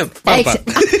αυτό. Πάρπα.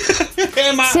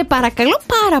 Σε παρακαλώ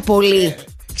πάρα πολύ.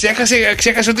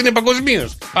 Ξέχασε ότι είναι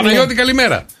παγκοσμίως. Παναγιώτη,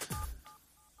 καλημέρα.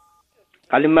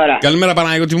 Καλημέρα. Καλημέρα,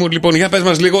 Παναγιώτη μου. Λοιπόν, για πες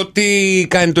μας λίγο, τι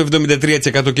κάνει το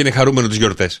 73% και είναι χαρούμενο τις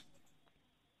γιορτές.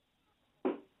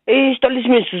 Οι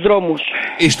στολισμοί στους δρόμους.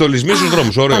 Οι στολισμοί στους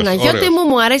δρόμους, ωραίος. Παναγιώτη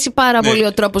μου αρέσει πάρα πολύ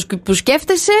ο τρόπος που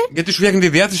σκέφτεσαι. Γιατί σου φτιάχνει τη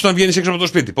διάθεση να βγαίνεις έξω από το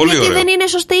σπίτι. Πολύ γιατί ωραίο. δεν είναι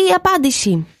σωστή η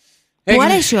απάντηση. Μου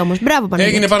αρέσει όμως. Μπράβο,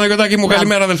 Παναγιώτη. Έγινε, Παναγιωτάκη μου.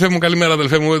 Καλημέρα, αδελφέ μου. Καλημέρα,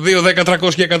 αδελφέ μου. 2, 10,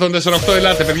 300 και 148.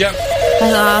 Ελάτε, παιδιά.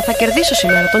 Θα κερδίσω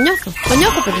σήμερα. Το νιώθω. Το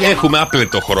νιώθω, παιδιά. Έχουμε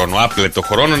άπλετο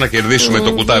χρόνο να κερδίσουμε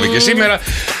το κουτάβι και σήμερα.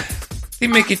 Τι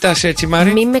με κοιτάς έτσι,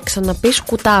 Μάρη? Μη με ξαναπείς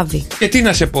κουτάβι. Και τι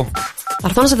να σε πω? Θα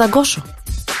έρθω να σε δαγκώσω.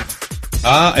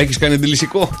 Α, έχεις κάνει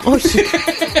αντιλησικό? Όχι.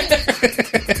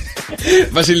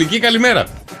 Βασιλική, καλημέρα.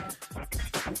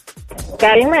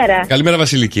 Καλημέρα. Καλημέρα,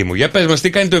 Βασιλική μου. Για πες μας, τι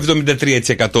κάνει το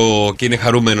 73% και είναι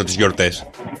χαρούμενο τις γιορτές?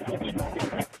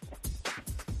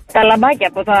 Τα λαμπάκια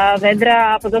από τα δέντρα,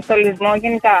 από το στολισμό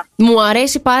γενικά. Μου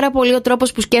αρέσει πάρα πολύ ο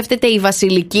τρόπος που σκέφτεται η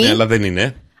Βασιλική. Ναι, αλλά δεν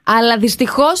είναι. Αλλά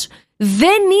δυστυχώς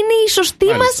δεν είναι η σωστή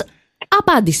μας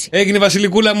απάντηση. Έγινε,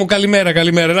 Βασιλικούλα μου, καλημέρα,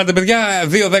 καλημέρα. Ελάτε, παιδιά,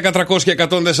 2, 10, 300 και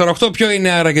 148. Ποιο είναι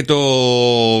άραγε το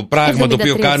πράγμα το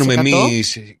οποίο κάνουμε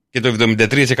εμείς και το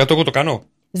 73%? Εγώ το κάνω.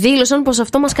 Δήλωσαν πως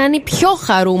αυτό μας κάνει πιο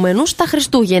χαρούμενους τα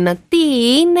Χριστούγεννα. Τι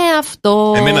είναι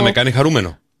αυτό? Εμένα με κάνει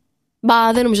χαρούμενο.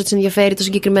 Μπα, δεν νομίζω ότι σε ενδιαφέρει το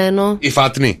συγκεκριμένο. Η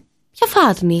φάτνη. Ποια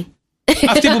φάτνη?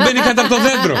 Αυτή που μπαίνει κάτω από το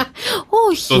δέντρο.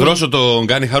 Όχι. Το δρόσο τον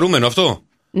κάνει χαρούμενο αυτό?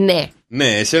 Ναι. Ναι,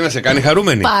 εσένα σε κάνει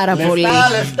χαρούμενη. Πάρα πολύ.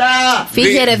 Λεφτά!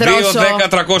 Φύγε ρε δρόσο. 2, 10,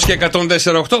 300 και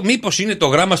 148. Μήπως είναι το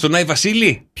γράμμα στον Άι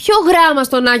Βασίλη? Ποιο γράμμα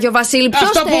στον Άγιο Βασίλη? Ποιος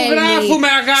αυτό θέλει? που γράφουμε,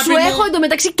 αγάπη Σου μου. έχω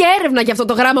εντωμεταξύ και έρευνα για αυτό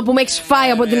το γράμμα που με έχεις φάει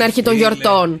από την αρχή των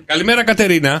γιορτών. Καλημέρα,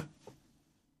 Κατερίνα.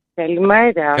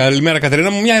 Καλημέρα. Καλημέρα,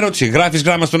 Κατερίνα μου. Μια ερώτηση. Γράφεις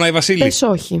γράμμα στον Άι Βασίλη? Πες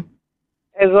όχι.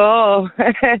 Εγώ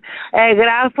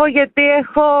γράφω γιατί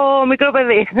έχω μικρό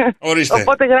παιδί. Ορίστε.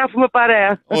 Οπότε γράφουμε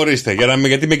παρέα. Ορίστε,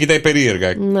 γιατί με κοιτάει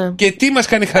περίεργα. Ναι. Και τι μας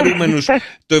κάνει χαρούμενους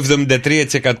το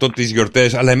 73% τις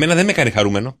γιορτές, αλλά εμένα δεν με κάνει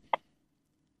χαρούμενο.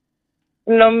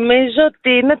 Νομίζω ότι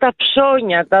είναι τα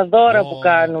ψώνια, τα δώρα που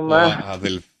κάνουμε.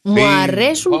 Μου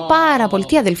αρέσουν πάρα πολύ.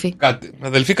 Τι αδελφή?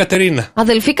 Αδελφή Κατερίνα.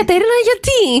 Αδελφή Κατερίνα,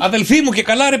 γιατί? Αδελφή μου και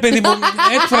καλά, ρε παιδί μου.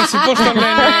 Έκφραση, πώς το λένε,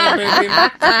 ρε παιδί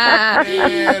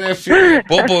μου. Ρε φίλε.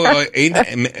 Πόπο,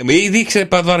 ήδη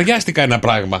ξεπαδαριάστηκα ένα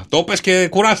πράγμα. Το είπες και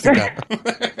κουράστηκα.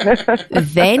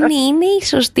 Δεν είναι η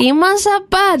σωστή μας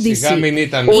απάντηση. Σιγά μην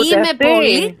ήταν. Είμαι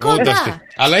πολύ κοντά.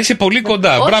 Αλλά είσαι πολύ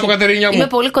κοντά. Όχι, μπράβο, Κατερινιά μου. Είμαι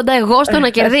πολύ κοντά εγώ στο να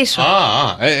κερδίσω.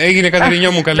 Έγινε,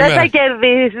 Κατερινιά μου, καλημέρα. Δεν θα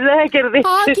κερδίσεις, δεν θα κερδίσεις.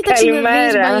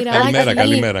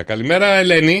 Καλημέρα. Καλημέρα,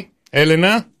 Ελένη.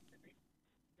 Έλενα.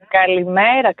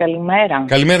 Καλημέρα.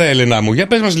 Καλημέρα, Έλενα μου. Για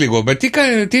πες μας λίγο.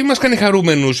 Τι μας κάνει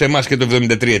χαρούμενους εμάς και το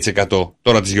 73%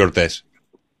 τώρα τις γιορτές?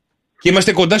 Και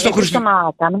είμαστε κοντά στο Χριστούγεννα.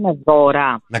 Να κάνουμε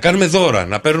δώρα. Να κάνουμε δώρα,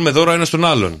 να παίρνουμε δώρα ένα στον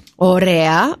άλλον.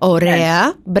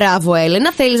 Ωραία. Μπράβο,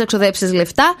 Έλενα. Θέλεις να ξοδέψεις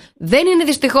λεφτά? Δεν είναι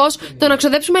δυστυχώς το να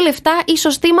ξοδέψουμε λεφτά η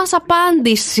σωστή μας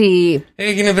απάντηση.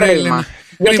 Έγινε, βρε, Έλενα.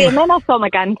 Γιατί εμένα αυτό με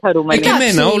κάνει χαρούμενη. Και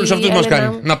εμένα, όλους αυτούς μας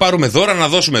κάνει. Να πάρουμε δώρα, να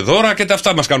δώσουμε δώρα και τα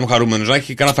αυτά μας κάνουν χαρούμενους. Να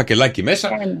έχει κανένα φακελάκι μέσα.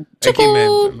 Εκεί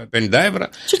με 50 ευρώ.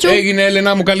 Έγινε,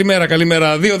 Έλενα μου, καλημέρα.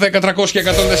 2, 10, 300 και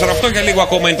 148. Για λίγο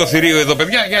ακόμα είναι το θηρίο εδώ,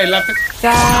 παιδιά. Για ελάτε.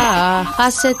 Θα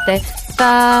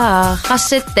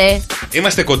χάσετε.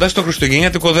 Είμαστε κοντά στο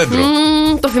χριστουγεννιάτικο δέντρο.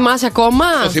 Το θυμάσαι ακόμα?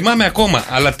 Το θυμάμαι ακόμα,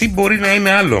 αλλά τι μπορεί να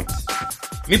είναι άλλο?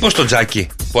 Μήπως το τζάκι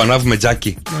που ανάβουμε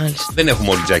τζάκι? Μάλιστα. Δεν έχουμε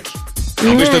όλοι τζάκι.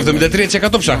 Να πεις το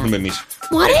 73% ψάχνουμε εμείς.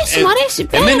 Μου αρέσει.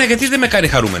 Εμένα γιατί δεν με κάνει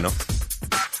χαρούμενο?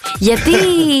 Γιατί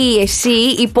εσύ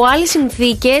υπό άλλες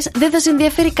συνθήκες δεν θα σε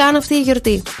ενδιαφέρει καν αυτή η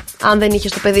γιορτή. Αν δεν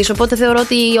είχες το παιδί σου. Οπότε θεωρώ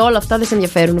ότι όλα αυτά δεν σε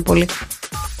ενδιαφέρουν πολύ.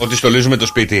 Ότι στολίζουμε το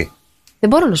σπίτι. Δεν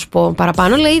μπορώ να σου πω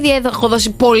παραπάνω, αλλά ήδη έχω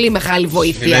δώσει πολύ μεγάλη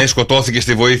βοήθεια. Ναι, σκοτώθηκε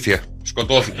στη βοήθεια.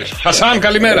 Σκοτώθηκες. Χασάν,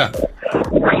 καλημέρα.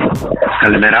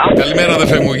 Καλημέρα,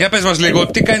 αδερφέ μου. Για πες μας λίγο,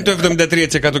 τι κάνει το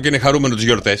 73% και είναι χαρούμενο τις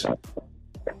γιορτές?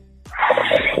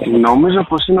 Νομίζω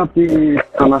πως είναι ότι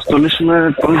το να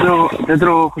στολίσουμε το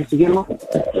δέντρο Χριστουγέννων.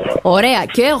 Ωραία,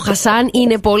 και ο Χασάν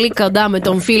είναι πολύ κοντά με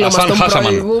τον φίλο μας τον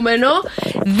προηγούμενο.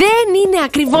 Δεν είναι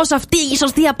ακριβώς αυτή η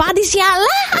σωστή απάντηση,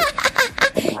 αλλά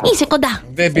είσαι κοντά.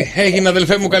 Έγινε,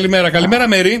 αδελφέ μου, καλημέρα. Καλημέρα,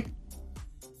 Μέρη.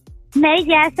 Ναι,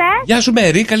 γεια σας. Γεια σου,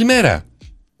 Μέρη, καλημέρα.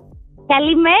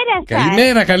 Καλημέρα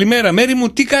σας. Καλημέρα. Μέρη μου,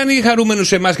 τι κάνει χαρούμενους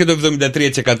σε εμάς και το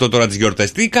 73% τώρα τις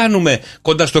γιορτές? Τι κάνουμε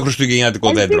κοντά στο χριστουγεννιάτικο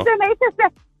δέντρο? Ελπίζω να είσαστε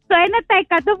στο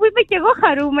 1% που είμαι και εγώ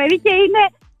χαρούμενη και είναι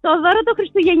το δώρο το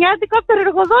χριστουγεννιάτικο από τον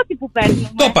εργοδότη που παίρνουμε.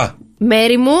 Το είπα.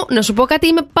 Μέρη μου, να σου πω κάτι,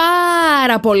 είμαι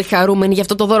πάρα πολύ χαρούμενη για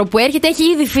αυτό το δώρο που έρχεται. Έχει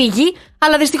ήδη φύγει,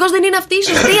 αλλά δυστυχώς δεν είναι αυτή η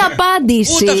σωστή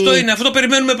απάντηση. Ούτε αυτό είναι, αυτό το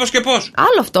περιμένουμε πώς και πώς.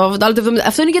 Άλλο αυτό.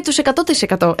 Αυτό είναι για τους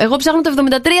 100%. Εγώ ψάχνω το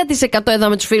 73% εδώ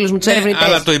με τους φίλους μου, τους ερευνητές.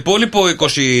 Αλλά το υπόλοιπο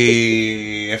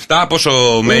 27, πόσο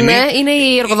μένει. Ναι, είναι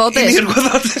οι εργοδότες. Είναι οι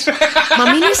εργοδότες. Μα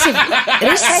μην είσαι.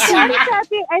 Θεώρησα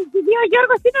ότι επειδή ο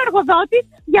Γιώργος είναι ο εργοδότης,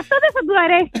 γι' αυτό δεν θα του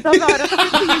αρέσει το δώρο το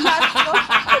χριστουγεννιάτικο.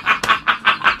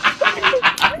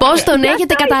 Πώς τον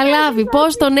έχετε καταλάβει,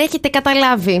 πώς τον έχετε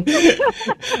καταλάβει.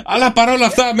 Αλλά παρόλα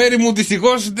αυτά, Μέρη μου,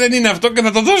 δυστυχώς δεν είναι αυτό και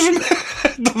θα το δώσουμε.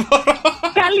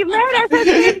 Καλημέρα σας,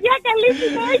 παιδιά, καλή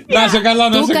συνέχεια. Να σε καλά,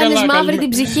 να σε καλά. Του κάνεις μαύρη την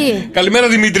ψυχή. Καλημέρα,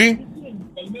 Δημήτρη.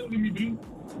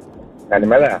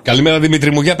 Καλημέρα. Καλημέρα,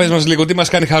 Δημήτρη μου. Για πες μας λίγο, τι μας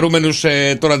κάνει χαρούμενους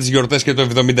τώρα τις γιορτές και το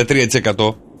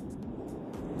 73%.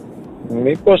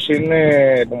 Μήπως είναι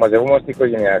που μαζευόμαστε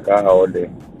οικογενειακά όλοι.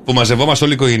 Που μαζευόμαστε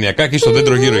όλοι οικογενειακά και στο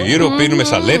δέντρο γύρω-γύρω, πίνουμε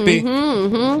σαλέπι.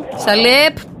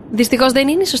 Σαλέπ. Δυστυχώς δεν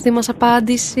είναι η σωστή μας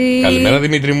απάντηση. Καλημέρα,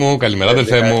 Δημήτρη μου. Καλημέρα,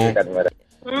 αδελφέ μου.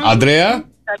 Αντρέα.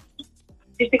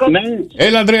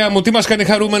 Έλα, Αντρέα μου, τι μας κάνει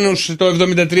χαρούμενους το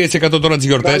 73% τώρα τις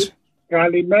γιορτές.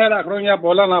 Καλημέρα, χρόνια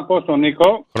πολλά να πω στον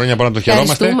Νίκο. Χρόνια πολλά να το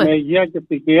χαιρόμαστε. Με υγεία και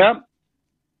ευτυχία.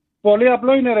 Πολύ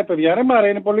απλό είναι, ρε παιδιά, ρε Μαρία,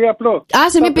 είναι πολύ απλό.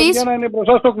 Άσε μη πεις. Για να είναι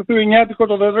μπροστά στο χριστουγεννιάτικο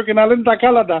το δέντρο και να λένε τα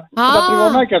κάλαντα και τα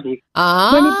τριγωνάκια τους.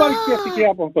 Δεν υπάρχει και ευτυχία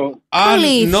από αυτό.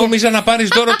 Νόμιζα να πάρεις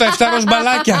δώρο τα 7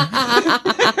 ροζμπαλάκια.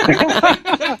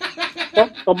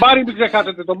 Τον Μπάρι μην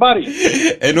ξεχάσετε, τον Μπάρι.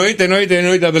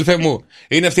 Εννοείται, αδελφέ μου.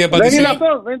 Είναι αυτή η απάντηση. Δεν είναι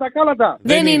αυτό, δεν είναι τα κάλαντα.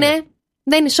 Δεν είναι.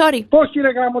 Δεν είναι, sorry. Όχι,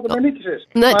 ρε γάμο, το με νίκησες.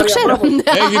 Ναι, το ξέρω.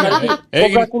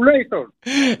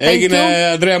 Έγινε,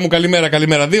 Ανδρέα μου,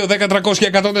 καλημέρα. 2, 10, 300 και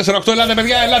 148. Ελάτε,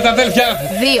 παιδιά, ελάτε, αδέλφια.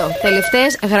 2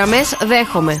 τελευταίες γραμμές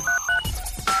δέχομαι.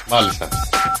 Μάλιστα.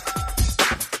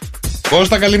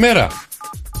 Κώστα, καλημέρα.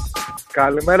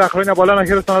 Καλημέρα, χρόνια πολλά να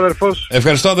χαίρεσαι τον αδερφό σου.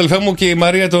 Ευχαριστώ, αδελφέ μου, και η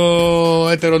Μαρία το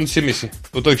έτερον της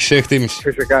που το έχει εκτίμηση.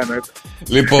 Φυσικά εννοείται.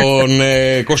 Λοιπόν,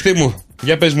 Κωστή μου,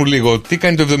 για πες μου λίγο, τι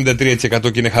κάνει το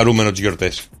 73% και είναι χαρούμενο τις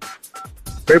γιορτές.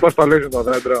 Το είπα, στολίζουμε το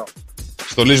δέντρο.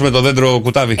 Στολίζουμε το δέντρο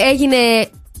κουτάβι. Έγινε.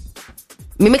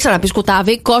 Μην με ξαναπείς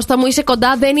κουτάβι. Κώστα μου, είσαι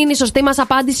κοντά, δεν είναι η σωστή μας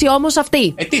απάντηση όμως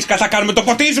αυτή. Τι σκατά κάνουμε, το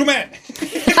ποτίζουμε!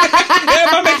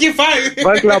 Πάμε εκεί φάει!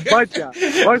 Βάζει λαμπάκια,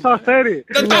 όχι στο αστέρι.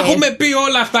 Δεν τα έχουμε πει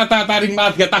όλα αυτά τα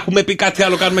ρημάδια, τα έχουμε πει, κάτι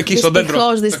άλλο κάνουμε εκεί στο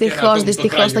δέντρο.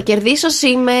 Δυστυχώς, θα κερδίσω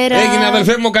σήμερα. Έγινε,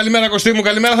 αδελφέ μου, καλημέρα Κωστή μου,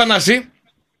 καλημέρα Θανάση.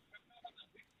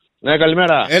 Ναι,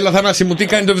 καλημέρα. Έλα, Θανάση μου, τι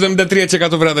κάνει το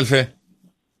 73% βρε αδελφέ.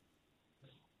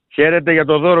 Χαίρετε για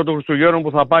το δώρο του Χριστουγέννων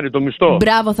που θα πάρει, το μισθό.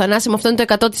 Μπράβο, Θανάση, με αυτό είναι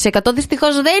το 100%.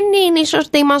 Δυστυχώς δεν είναι η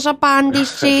σωστή μας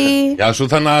απάντηση. Γεια σου,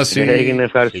 Θανάση. Έγινε,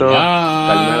 ευχαριστώ.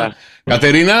 Καλημέρα.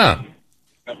 Κατερίνα.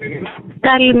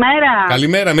 Καλημέρα.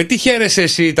 Καλημέρα. Με τι χαίρεσαι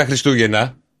εσύ τα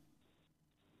Χριστούγεννα?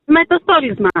 Με το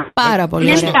στόλισμα. Πάρα πολύ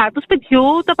ωραία. Γενικά, του σπιτιού,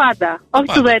 τα πάντα. Όχι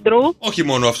του δέντρου. Όχι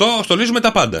μόνο αυτό, στολίζουμε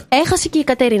τα πάντα. Έχασε και η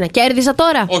Κατερίνα. Κέρδισα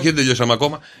τώρα. Όχι, δεν τελειώσαμε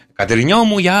ακόμα. Κατερινιό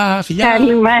μου, γεια, φιλιά.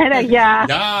 Καλημέρα, γεια.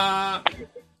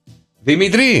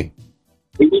 Δημήτρη.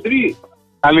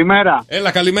 Καλημέρα.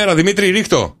 Έλα, καλημέρα, Δημήτρη,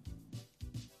 ρίχτω.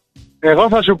 Εγώ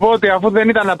θα σου πω ότι αφού δεν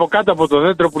ήταν από κάτω από το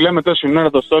δέντρο που λέμε τόση ώρα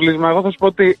το στόλισμα, εγώ θα σου πω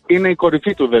ότι είναι η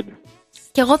κορυφή του δέντρου.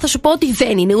 Και εγώ θα σου πω ότι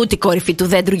δεν είναι ούτε η κορυφή του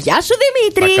δέντρου. Γεια σου,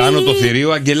 Δημήτρη. Θα κάνω το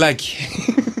θηρίο αγγελάκι.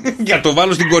 Για το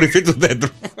βάλω στην κορυφή του δέντρου.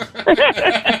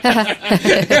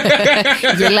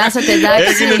 Γελάσατε,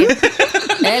 εντάξει.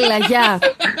 Έλα, γεια.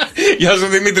 Γεια σου,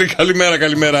 Δημήτρη, καλημέρα,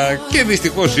 καλημέρα. Και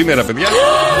δυστυχώς σήμερα, παιδιά.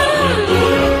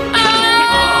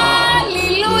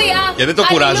 Αλληλούια. Και δεν το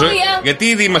κουράζω, γιατί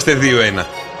ήδη είμαστε 2-1.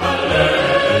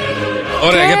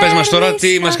 Ωραία, για πες μας τώρα,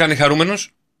 τι μας κάνει χαρούμενος.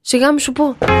 Σιγά μη σου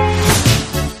πω.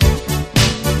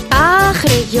 Αχ,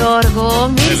 ρε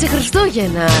Γιώργο, μίλησε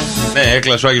Χριστούγεννα. Ναι,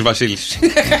 έκλασε ο Άγιος Βασίλης.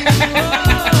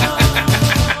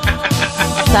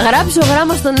 Θα γράψω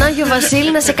γράμμα στον Άγιο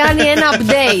Βασίλη να σε κάνει ένα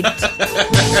update.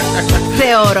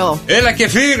 Θεωρώ. Έλα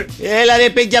Κεφίρ. Έλα ρε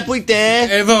παιδιά, που είτε?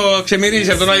 Εδώ ξεμυρίζει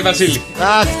από τον Άγιο Βασίλη.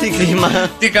 Αχ, τι κρίμα.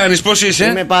 Τι κάνεις, πώς είσαι?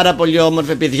 Είμαι πάρα πολύ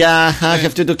όμορφη, παιδιά. Αχ,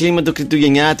 αυτό το κλίμα το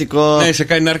χριστουγεννιάτικο. Ναι, σε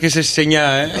κάνει να έρχεσαι στις 9,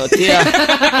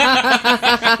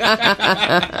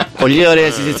 Πολύ ωραία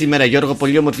είσαι σήμερα, Γιώργο.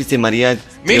 Πολύ όμορφη στη Μαρία.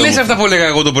 Μην λες αυτά που έλεγα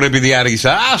εγώ το πρωί επειδή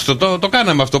άργησα. Άστο, το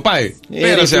κάναμε αυτό, πάει.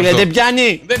 Πέρασε αυτό. Δεν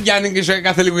πιάνει. Δεν πιάνει και σε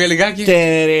κάθε λίγο για λιγάκι.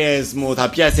 Και Κυρίες μου, θα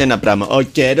πιάσει ένα πράγμα. Ο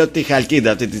καιρός τη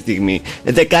Χαλκίδα αυτή τη στιγμή.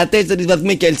 14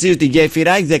 βαθμοί Κελσίου στη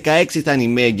γέφυρα, 16 θα είναι η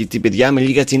μέγιστη, παιδιά, με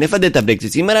λίγα συννέφα. Δεν τα παίξει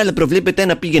σήμερα, αλλά προβλέπεται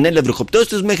να πήγαινε έλα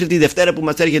βροχοπτώστος μέχρι τη Δευτέρα που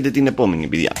μας έρχεται την επόμενη,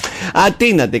 παιδιά.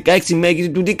 Αθήνα, 16 μέγιστη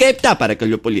του 17,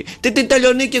 παρακαλώ πολύ.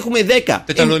 Τεταλονίκη έχουμε 10.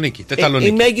 Τεταλονίκη.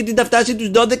 Η μέγιστη θα φτάσει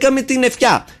τους 12 με την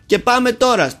Ευκιά. Και πάμε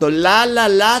τώρα στο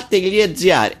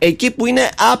lalala.gr. Εκεί που είναι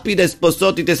άπειρες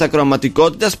ποσότητες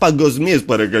ακροματικότητας παγκοσμίες,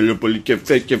 παρακαλώ πολύ.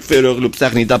 Και φέρογλου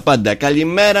ψάχνει τα πάντα.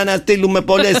 Καλημέρα να στείλουμε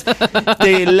πολλές.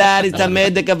 Στη Λάρισα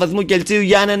με 11 βαθμού Κελσίου,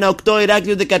 Γιάννενα 8,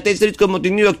 Ηράκλειο 14,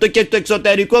 Κομοτηνίου 8 και στο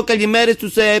εξωτερικό. Καλημέρα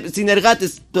στους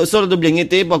συνεργάτες σε όλο τον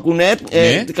πλανήτη που ακούνε.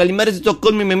 Καλημέρα στη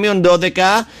Στοκχόλμη με μείον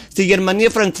 12. Στη Γερμανία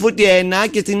Φραγκφούρτη 1.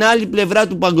 Και στην άλλη πλευρά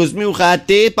του παγκοσμίου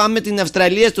χάρτη πάμε στην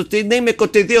Αυστραλία στο Σίδνεϊ με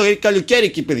 22. Καλοκαίρι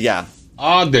εκεί, παιδιά.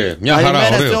 Άντε, μια χαρά,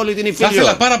 ωραίο. Θα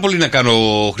ήθελα πάρα πολύ να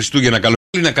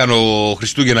κάνω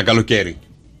Χριστούγεννα καλοκαίρι.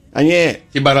 Ναι.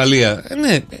 Στην παραλία.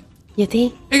 Ναι.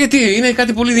 Γιατί? Γιατί είναι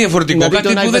κάτι πολύ διαφορετικό.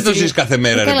 Κάτι που δεν το ζεις κάθε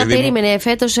μέρα. Καλά, περίμενε.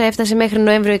 Φέτος έφτασε μέχρι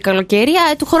Νοέμβριο η καλοκαίρι.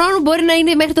 Του χρόνου μπορεί να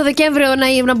είναι μέχρι το Δεκέμβριο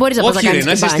να μπορείς να πας να κάνεις. Όχι,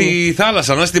 να είσαι στη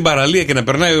θάλασσα, να είσαι στην παραλία και να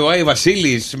περνάει ο Άι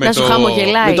Βασίλης με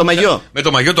το μαγιό. Με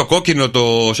το μαγιό το κόκκινο,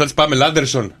 το σαν της Πάμελα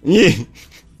Άντερσον.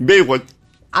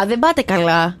 Δεν πάτε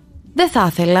καλά. Δεν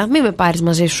θα ήθελα, μην με πάρεις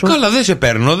μαζί σου. Καλά, δεν σε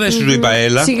παίρνω, δεν σου είπα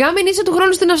έλα. Σιγά μην είσαι του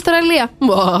χρόνου στην Αυστραλία.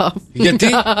 Γιατί?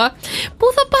 Πού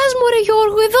θα πας, μωρέ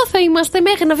Γιώργο, εδώ θα είμαστε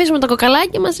μέχρι να αφήσουμε το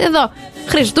κοκαλάκι μας εδώ.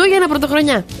 Χριστούγεννα,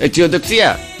 Πρωτοχρονιά.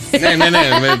 Αισιοδοξία. Ναι.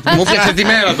 Μου φτιάξε τη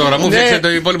μέρα τώρα, μου φτιάξε το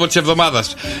υπόλοιπο της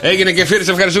εβδομάδας. Έγινε και φύρι,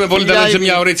 σε ευχαριστούμε πολύ. Τα λέμε σε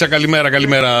μια ωρίτσα.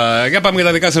 Καλημέρα. Για πάμε για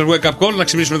τα δικά σας wake up call, να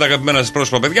ξυπνήσουμε τα αγαπημένα σας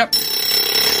πρόσωπα, παιδιά.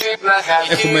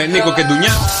 Έχουμε Νίκο και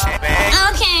Ντουνιά.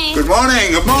 Good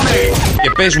morning. Και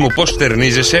πες μου πώς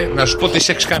φτερνίζεσαι, να σου πω τι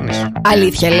σεξ κάνεις.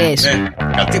 Αλήθεια λες?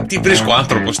 Τι βρίσκω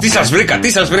άνθρωπος, τι σας βρήκα.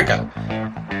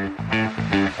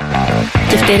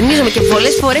 Και φτερνίζομαι και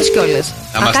πολλές φορές κιόλας.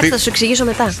 Κάτι θα σου εξηγήσω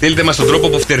μετά. Στείλτε μας τον τρόπο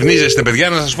που φτερνίζεστε, παιδιά,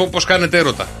 να σας πω πώς κάνετε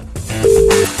έρωτα.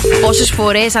 Πόσες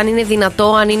φορές, αν είναι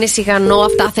δυνατό, αν είναι σιγανό,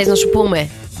 αυτά θες να σου πούμε?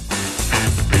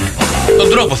 Τον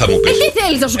τρόπο θα μου πεις. Τι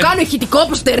θέλεις, να σου κάνω ηχητικό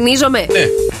που φτερνίζομαι? Ναι.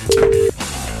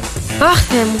 Αχ,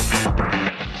 Θεέ μου.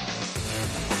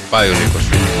 Πάει ο Νίκος.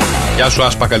 Γεια σου,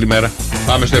 Άσπα, καλημέρα.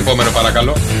 Πάμε στο επόμενο,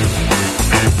 παρακαλώ.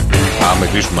 Πάμε,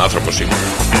 κλείσουμε, άνθρωπος είμαι.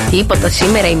 Τίποτα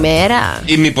σήμερα η μέρα.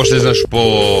 Ή μήπως θες να σου πω?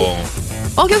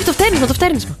 Όχι, το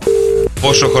φτέρνισμα.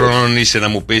 Πόσο χρονών είσαι να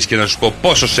μου πεις και να σου πω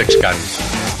πόσο σεξ κάνεις?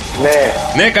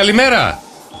 Ναι, καλημέρα.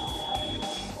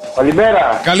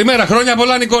 Καλημέρα, χρόνια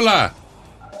πολλά, Νικόλα.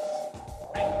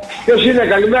 Ποιος είναι,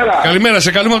 καλημέρα. Καλημέρα,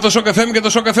 σε καλούμε από το Shock FM και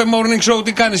το Shock FM Morning Show.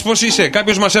 Τι κάνεις, πώς είσαι?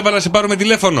 Κάποιος μας έβαλε να σε πάρουμε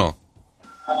τηλέφωνο.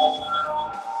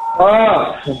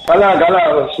 Καλά,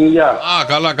 στη δουλειά.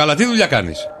 Καλά, τι δουλειά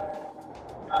κάνεις?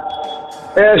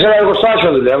 Σε ένα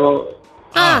εργοστάσιο δουλεύω.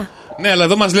 Ναι, αλλά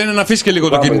εδώ μας λένε να αφήσεις και λίγο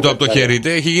το κινητό από το χέρι.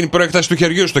 Έχει γίνει προέκταση του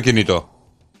χεριού στο κινητό.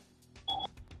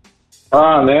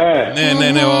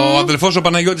 Ναι. Ο αδελφός ο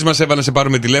Παναγιώτης μας έβαλε να σε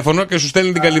πάρουμε τηλέφωνο και σου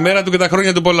στέλνει την καλημέρα του και τα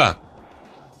χρόνια του πολλά.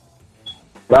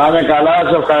 Να είμαι καλά,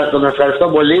 τον ευχαριστώ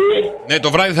πολύ. Ναι,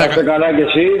 το βράδυ θα είστε καλά κι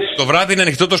εσείς. Το βράδυ είναι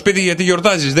ανοιχτό το σπίτι γιατί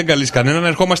γιορτάζεις. Δεν καλείς κανέναν,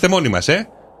 ερχόμαστε μόνοι μας,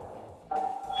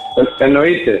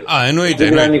 Εννοείται. Εννοείται.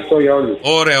 Είναι ανοιχτό για όλους.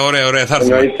 Ωραία, θα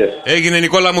έρθουμε. Έγινε,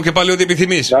 Νικόλα μου, και πάλι ό,τι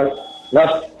επιθυμείς.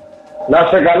 Να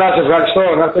είστε καλά, σε ευχαριστώ.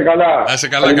 Να είστε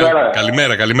καλά.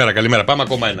 Καλημέρα. Πάμε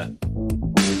ακόμα ένα.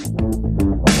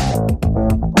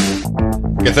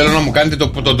 Και θέλω να μου κάνετε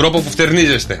τον τρόπο που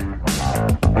φτερνίζεστε.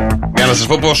 Για να σας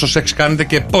πω πόσο σεξ κάνετε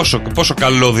και πόσο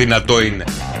καλό δυνατό είναι.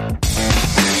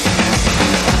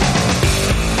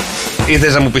 Ή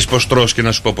θες να μου πεις πως τρως και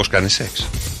να σου πω πως κάνεις σεξ?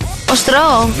 Πως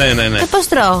τρώω? Ναι. Πως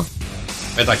τρώω?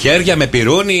 Με τα χέρια, με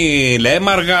πυρούνι,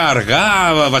 λέμαργα, αργά,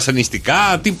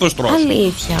 βασανιστικά, τι πως τρως?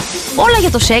 Αλήθεια. Όλα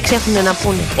για το σεξ έχουν να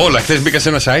πούνε. Όλα, χθες μπήκα σε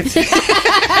ένα site.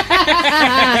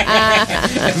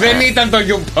 Δεν ήταν το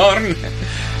YouPorn.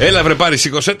 Έλα βρε, πάρει,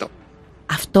 σήκωσέ το.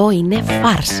 Αυτό είναι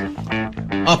φάρς.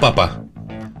 Παπα.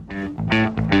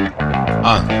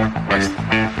 Μάλιστα.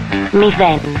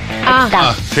 0.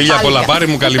 Φιλιά πολλά, πάρει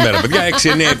μου, καλημέρα παιδιά.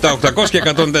 697-800 και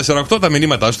 104-8 τα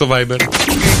μηνύματα στο Viber.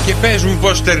 Και πες μου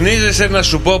πως στερνίζεσαι, να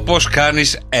σου πω πως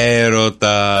κάνεις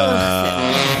έρωτα.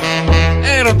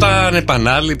 Έρωτα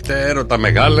ανεπανάληπτε, έρωτα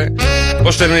μεγάλε.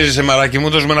 Πως στερνίζεσαι, μαράκι μου,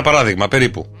 δώσουμε ένα παράδειγμα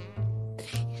περίπου.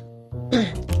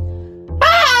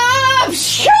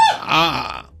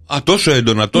 Τόσο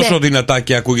έντονα, τόσο δυνατά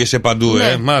και ακούγεσαι παντού,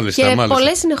 μάλιστα. Και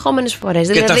πολλές συνεχόμενες φορές.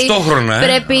 Και δηλαδή, ταυτόχρονα,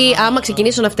 πρέπει, άμα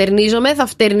ξεκινήσω να φτερνίζομαι, θα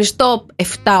φτερνιστώ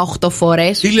 7-8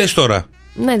 φορές. Τι λες τώρα?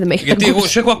 Ναι, δεν με έχει Γιατί εγώ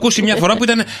σε έχω ακούσει μια φορά που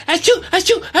ήταν. Α,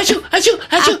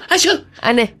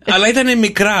 ναι. Αλλά ήταν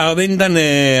μικρά, δεν ήταν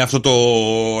αυτό το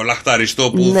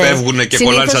λαχταριστό που φεύγουν και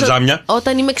κολλάνε σαν τζάμια.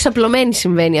 Όταν είμαι ξαπλωμένη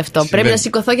συμβαίνει αυτό. Πρέπει να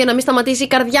σηκωθώ για να μην σταματήσει η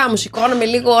καρδιά μου. Σηκώνομαι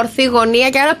λίγο ορθή γωνία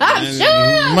και άρα.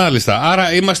 Μάλιστα.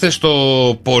 Άρα είμαστε στο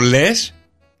πολλές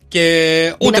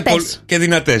και ούτε και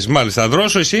δυνατές. Μάλιστα.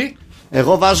 Δρόσο, εσύ.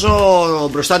 Εγώ βάζω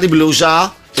μπροστά την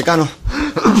μπλούζα και κάνω.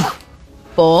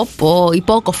 Πω,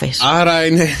 υπόκοφες. Άρα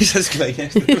είναι σας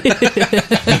κλαγιές.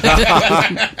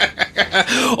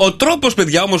 Ο τρόπος,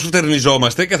 παιδιά, όμως που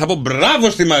φτερνιζόμαστε, και θα πω μπράβο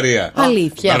στη Μαρία.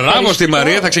 Αλήθεια. Μπράβο στη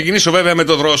Μαρία. Θα ξεκινήσω βέβαια με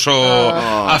το Δρόσο.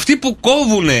 Αυτοί που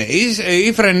κόβουνε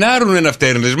ή φρενάρουν ένα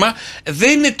φτέρνισμα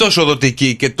δεν είναι τόσο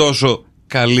δοτικοί και τόσο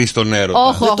καλοί στον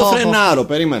έρωτα. Δεν το φρενάρω,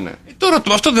 περίμενε. Τώρα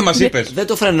αυτό δεν μας είπες. Δεν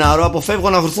το φρενάρω, αποφεύγω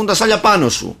να βρεθούν τα σάλια πάνω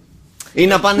σου. Ή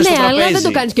να πάνε στο τραπέζι. Ναι, αλλά δεν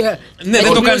το κάνεις και. Ναι,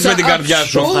 δεν το κάνεις με την καρδιά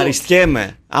σου.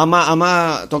 Ευχαριστιέμαι.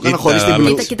 Άμα το έκανα χωρίς την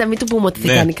μπλούζα. Κοίτα, μην του πούμε ότι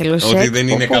δεν κάνει καλό σεξ. Ότι δεν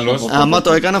είναι καλός. Άμα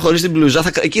το έκανα χωρίς την μπλούζα,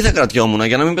 εκεί θα κρατιόμουν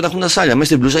για να μην πεταχούν τα σάλια. Μέσα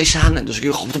στην μπλούζα είσαι άνετος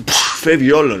και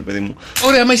φεύγει όλο, ρε παιδί μου.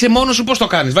 Ωραία, άμα είσαι μόνος σου, πώς το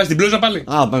κάνεις? Βάζεις την μπλούζα πάλι?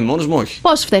 Πάμε μόνος μου, όχι.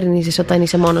 Πώς φτερνίζεις όταν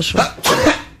είσαι μόνος σου?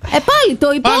 Πάλι το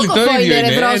υπόκοφο είναι,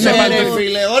 ρε Δρόσο.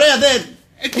 Ωραία, δεν.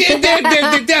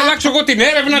 Τι αλλάξω εγώ την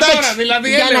έρευνα τώρα, δηλαδή.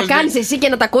 Για να κάνεις εσύ και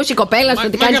να τα ακούσει η κοπέλα σου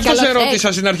ότι κάνεις καλό σεξ. Μα γι' αυτό σε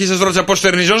ρώτησα στην αρχή, σας ρώτησα πώς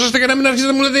φτερνιζόσαστε και να μην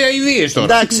αρχίσετε να μου λέτε αηδίες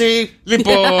τώρα. Εντάξει.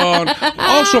 Λοιπόν,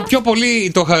 όσο πιο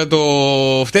πολύ το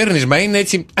φτέρνισμα είναι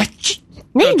έτσι.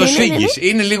 Το σφίγγεις,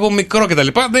 είναι λίγο μικρό κτλ.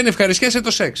 Δεν ευχαριστιέσαι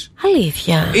το σεξ.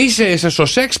 Αλήθεια. Είσαι στο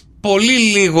σεξ πολύ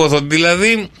λίγο,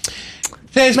 δηλαδή.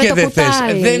 Θες και δεν θες.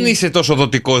 Δεν είσαι τόσο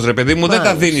δοτικός, ρε παιδί μου. Μάλιστα.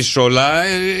 Δεν τα δίνεις όλα.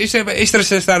 Είσαι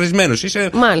στρεσαρισμένος. Είσαι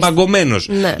παγκωμένος.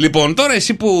 Ναι. Λοιπόν, τώρα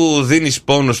εσύ που δίνεις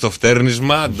πόνο στο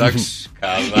φτέρνισμα, εντάξει.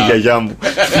 Καλά. Η γιαγιά μου.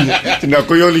 Την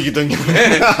ακούει όλη η γειτονιά.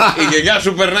 Η γιαγιά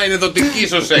σου περνάει, είναι δοτική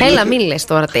στο σεξ. Έλα, μην λες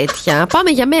τώρα τέτοια. Πάμε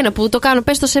για μένα που το κάνω.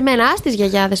 Πες το σε μένα. Ας τις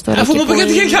γιαγιάδες τώρα. Αφού μου πει για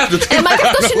τη γιαγιά του. Μα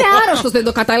αυτός είναι άρρωστος, δεν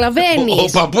το καταλαβαίνεις. Ο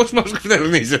παππούς μας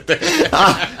φτερνίζεται.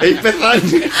 Έχει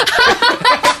πεθάνει.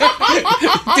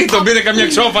 Τι, τον πήρε καμιά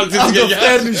ξόφαλτη της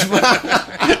γιαγιάς?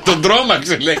 Τον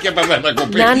τρόμαξε, λέει, και έπαθε να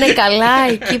κοπεί. Να είναι καλά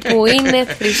εκεί που είναι,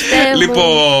 Χριστέ μου.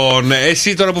 Λοιπόν,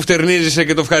 εσύ τώρα που φτερνίζεσαι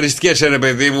και το ευχαριστιέσαι, ρε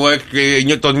παιδί μου,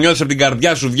 το νιώθεις από την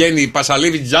καρδιά σου, βγαίνει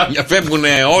πασαλίβη, τζάμια, φεύγουν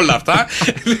όλα αυτά.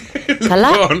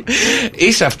 Λοιπόν,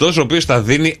 είσαι αυτός ο οποίος τα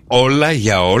δίνει όλα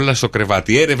για όλα στο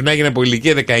κρεβάτι. Η έρευνα έγινε από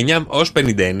ηλικία 19 ως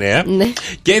 59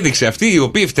 και έδειξε αυτοί οι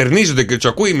οποίοι φτερνίζονται και τους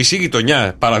ακούει η μισή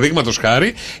γειτονιά, παραδείγματος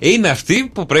χάρη, είναι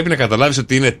αυτοί που πρέπει να καταλάβεις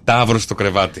ότι είναι ταύρος στο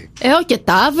κρεβάτι. Και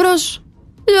ταύρος,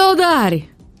 λιοντάρι.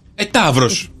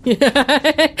 Ταύρος.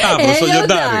 Ταύρος στο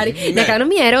λιοντάρι. Να κάνω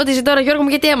μια ερώτηση τώρα, Γιώργο μου,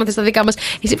 γιατί έμαθες τα δικά μας.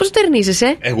 Εσύ πώς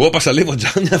φτερνίζεσαι? Εγώ πασαλίβω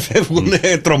τζάμια, φεύγουν,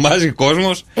 τρομάζει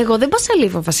κόσμος. Εγώ δεν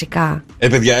πασαλίβω βασικά.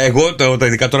 Παιδιά, εγώ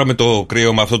ειδικά τώρα με το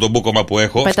κρύωμα, αυτό το μπούκομα που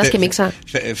έχω. Πετάς και μίξα.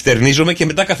 Φτερνίζομαι και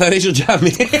μετά καθαρίζω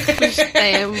τζάμι.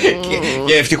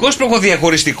 Και ευτυχώς που έχω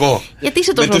διαχωριστικό. Γιατί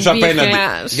είσαι τόσο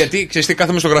μπλίχλας? Γιατί ξέρεις τι,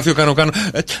 κάθομαι στο γραφείο, κάνω.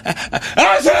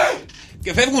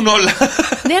 Και φεύγουν όλα.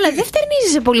 Ναι, αλλά δεν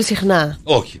φτερνίζεσαι πολύ συχνά.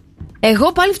 Όχι.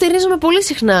 Εγώ πάλι φτερνίζομαι πολύ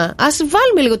συχνά. Ας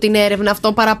βάλουμε λίγο την έρευνα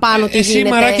αυτό παραπάνω. Τι εσύ,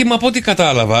 γίνεται. Μαράκι μου, από ό,τι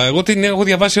κατάλαβα. Εγώ την έχω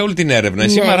διαβάσει όλη την έρευνα.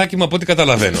 Εσύ, Μαράκι μου, από ό,τι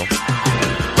καταλαβαίνω.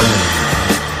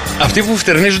 Αυτοί που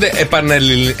φτερνίζονται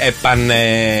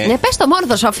Ναι, πες το μόνο,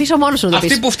 θα σου αφήσω μόνο σου να το πεις.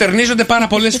 Αυτοί που φτερνίζονται πάρα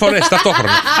πολλές φορές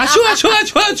ταυτόχρονα.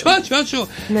 Ατσου.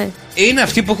 Ναι. Είναι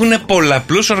αυτοί που έχουν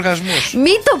πολλαπλούς οργασμούς.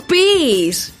 Μην το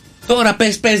πεις. Τώρα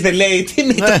πες δεν λέει, τι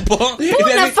μην το πω. Πού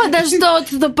να φανταστώ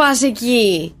ότι το πας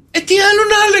εκεί. Τι άλλο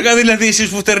να έλεγα δηλαδή εσείς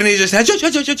που φτερνίζεστε?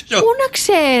 Πού να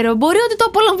ξέρω, μπορεί ότι το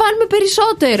απολαμβάνουμε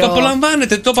περισσότερο. Το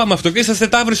απολαμβάνετε, το είπαμε αυτό και είσαστε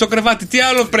ταύροι στο κρεβάτι. Τι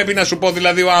άλλο πρέπει να σου πω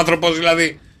δηλαδή ο άνθρωπος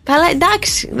δηλαδή? Καλά,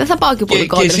 εντάξει, δεν θα πάω και πολύ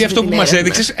κοντά. Και εσύ αυτό που μας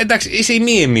έδειξες, εντάξει, είσαι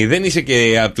ημί-εμί, δεν είσαι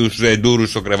και από τους ντούρους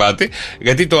στο κρεβάτι.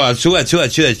 Γιατί το ατσού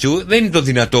δεν είναι το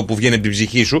δυνατό που βγαίνει από την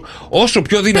ψυχή σου. Όσο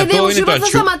πιο δυνατό είναι το ατσού. Θα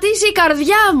σταματήσει η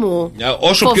καρδιά μου.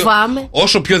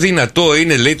 Όσο πιο δυνατό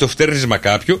είναι, λέει, το φτέρνισμα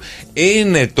κάποιου,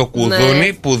 είναι το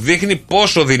κουδούνι που δείχνει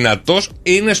πόσο δυνατός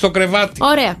είναι στο κρεβάτι.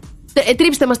 Ωραία.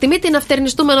 Τρίψτε μας τη μύτη να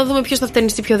φτερνιστούμε, να δούμε ποιος θα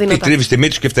φτερνιστεί πιο δυνατά. Τρίβεις τη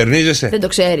μύτη σου και φτερνίζεσαι? Δεν το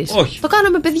ξέρεις? Όχι. Το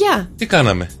κάναμε, παιδιά. Τι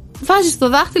κάναμε? Βάζεις το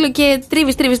δάχτυλο και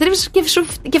τρίβεις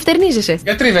και φτερνίζεσαι.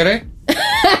 Για τρίβε, ρε.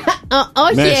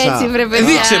 Όχι μέσα. Έτσι, βρε παιδιά.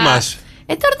 Δείξε μας.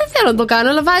 Τώρα δεν θέλω να το κάνω,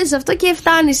 αλλά βάζεις αυτό και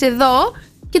φτάνεις εδώ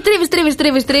και τρίβεις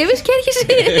και έρχεσαι.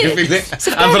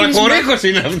 Ανδρακορύχος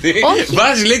είναι αυτή.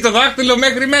 Βάζει, λέει, το δάχτυλο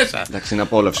μέχρι μέσα. Εντάξει, είναι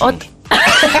απόλαυση.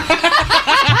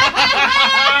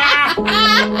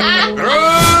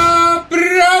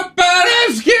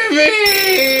 Παρασκευή!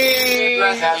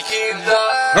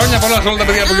 Χρόνια πολλά σε όλα τα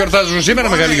παιδιά που γιορτάζουν σήμερα.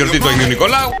 Μεγάλη γιορτή του Αγίου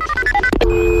Νικολάου.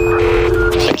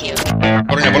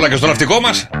 Χρόνια πολλά και στο ναυτικό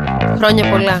μας. Χρόνια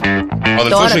πολλά. Ο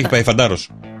αδελφός σου έχει πάει φαντάρος?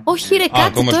 Όχι, ρε,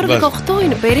 κάτσε τώρα, 18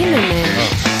 είναι, περίμενε.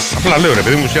 Απλά λέω, ρε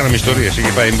παιδί μου, κάναμε ιστορίες.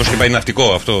 Μήπως είχε πάει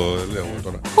ναυτικό, αυτό λέω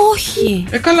τώρα. Όχι.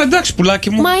 Καλά, εντάξει, πουλάκι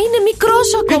μου. Μα είναι μικρός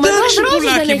ακόμα.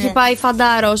 Δρόσος δεν έχει πάει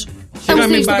φαντάρος. Θα μου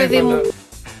στείλεις το παιδί μου.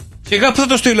 Σιγά, που θα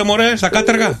το στείλω, μωρέ, στα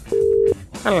κάτεργα.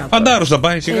 Φαντάρος θα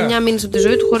πάει, σιγά. 9 μήνες από τη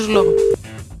ζωή του χωρίς λόγο.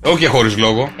 Όχι χωρίς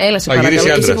λόγο. Έλα, σε θα γυρίσει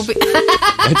παρακαλώ. άντρας.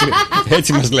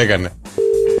 Έτσι μας λέγανε.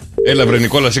 Έλα, βρε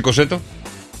Νικόλα, σήκωσέ το.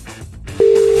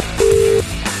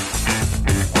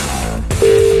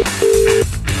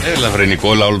 Έλα, βρε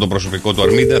Νικόλα, όλο το προσωπικό του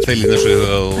Αρμίντα θέλει να σου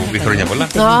πει χρόνια πολλά.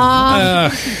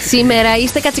 Σήμερα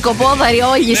είστε κατσικοπόδαροι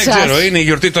όλοι σας. Δεν ξέρω, είναι η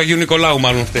γιορτή του Αγίου Νικολάου,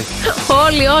 μάλλον αυτή.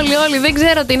 Όλοι, δεν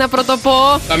ξέρω τι να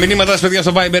πρωτοπώ. Τα μηνύματα σας, παιδιά,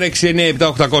 στο Viber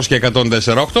 697-800 και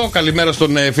 104,8. Καλημέρα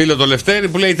στον φίλο το Λευτέρη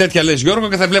που λέει τέτοια λες Γιώργο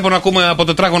και θα βλέπω να ακούμε από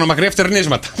τετράγωνα μακριά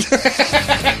φτερνίσματα.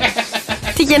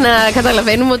 Τι για να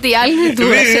καταλαβαίνουμε ότι οι άλλοι είναι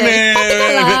δούλεψε.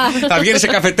 Θα βγαίνει σε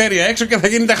καφετέρια έξω και θα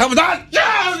γίνεται χάμωτα.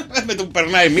 Με το που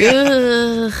περνάει μία.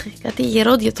 Κάτι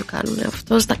γερόντια το κάνουν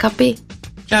αυτό στα καπί.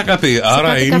 Ποια καπί,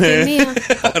 άρα είναι.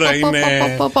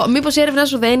 Μήπως η έρευνά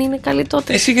σου δεν είναι καλή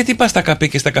τότε? Εσύ γιατί πας στα καπί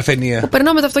και στα καφενεία? Που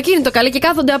περνάω με το αυτοκίνητο καλή και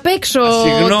κάθονται απ' έξω.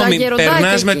 Συγγνώμη,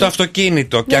 περνάς με το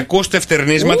αυτοκίνητο και ακούστε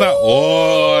φτερνίσματα.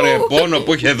 Ωραία, πόνο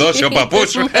που είχε δώσει ο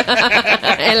παππούς σου.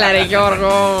 Έλα ρε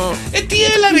Γιώργο. Τι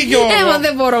έλα ρε Γιώργο. Μα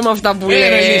δεν μπορώ με αυτά που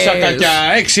λες. Λύσα κακιά.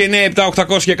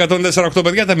 697-800 και 104,8,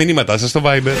 παιδιά, τα μηνύματά σας στο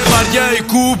Viber. Βαριά η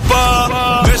κούπα,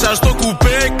 μέσα στο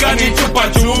κουπέ κάνει τσούπα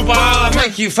τσούπα. Με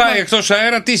έχει φάει εκτός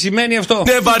αέρα. Τι σημαίνει αυτό?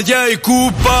 Ναι, βαριά η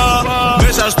κούπα,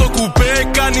 μέσα στο κουπέ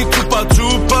κάνει τσούπα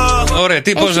τσούπα. Ωραία,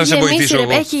 τι, πώς να σε βοηθήσω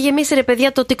εγώ? Έχει γεμίσει ρε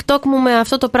παιδιά το TikTok μου με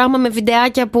αυτό το πράγμα, με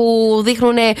βιντεάκια που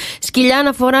δείχνουν σκυλιά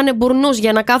να φοράνε μπουρνούς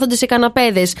για να κάθονται σε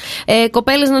καναπέδες.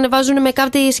 Κοπέλες να ανεβάζουν με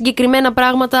κάτι συγκεκριμένα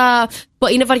πράγματα.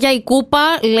 Είναι βαριά η κούπα,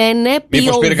 λένε.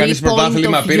 Μήπως πήρε κανείς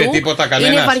πρωτάθλημα, πήρε τίποτα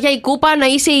κανένας? Είναι βαριά η κούπα να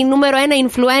είσαι η νούμερο 1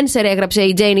 influencer, έγραψε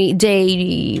η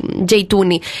J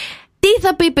Tooney. Τι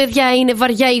θα πει, παιδιά, είναι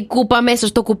βαριά η κούπα, μέσα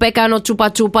στο κουπέ κάνω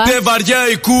τσούπα τσούπα. Ναι, βαριά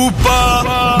η κούπα,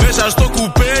 μέσα στο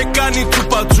κουπέ κάνει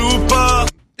τσούπα τσούπα.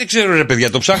 Δεν ξέρω ρε παιδιά,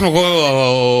 το ψάχνω εγώ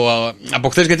από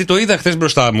χθες, γιατί το είδα χθες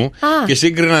μπροστά μου και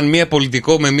σύγκριναν μία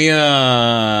πολιτικό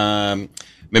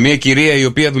με μία κυρία η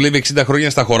οποία δουλεύει 60 χρόνια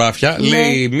στα χωράφια. Ναι.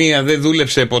 Λέει μία δεν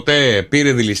δούλεψε ποτέ,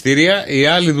 πήρε δηληστήρια. Η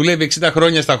άλλη δουλεύει 60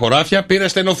 χρόνια στα χωράφια, πήρε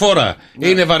στενοφόρα. Ναι.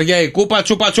 Είναι βαριά η κούπα,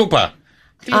 τσούπα τσούπα.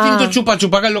 Τι είναι το τσούπα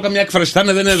τσούπα, καλό καμιά έκφραση θα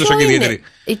είναι, δεν έδωσα και ιδιαίτερη.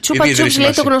 Η τσούπα τσούπα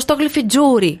λέει το γνωστό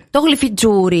γλυφιτζούρι. Το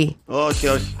γλυφιτζούρι. Όχι.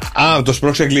 Α, το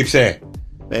σπρώξε γλύψε.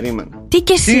 Περίμενα. Τι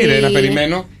και εσύ? Τι ρε, να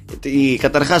περιμένω.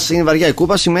 Καταρχάς είναι βαριά η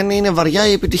κούπα, σημαίνει είναι βαριά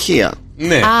η επιτυχία.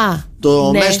 Ναι.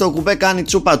 Το μέσα στο κουπέ κάνει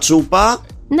τσούπα τσούπα.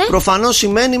 Ναι. Προφανώς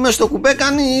σημαίνει μέσα στο κουπέ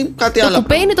κάνει κάτι άλλο. Το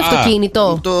κουπέ είναι το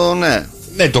αυτοκίνητο. Ναι.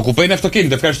 Ναι, το κουπέ είναι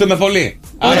αυτοκίνητο, ευχαριστούμε πολύ.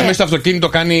 Άρα μέσα στο αυτοκίνητο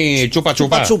κάνει τσούπα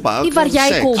τσούπα. Η βαριά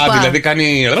η κούπα. Α, δηλαδή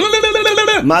κάνει.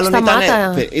 Μάλλον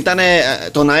ήταν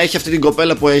το να έχει αυτή την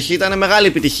κοπέλα που έχει ήταν μεγάλη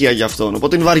επιτυχία για αυτόν.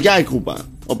 Οπότε είναι βαριά η κούπα.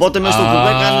 Οπότε μέσα στο κουπέ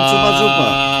κάνει τσούπα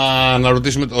τσούπα. Να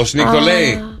ρωτήσουμε, ο Σνίκ το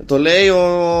λέει. Το λέει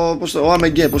ο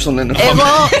Αμεγκέ, πώς τον λένε.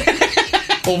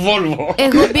 Ο Βόλβο.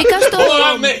 Εγώ μπήκα στο.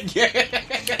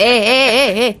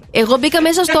 Εγώ μπήκα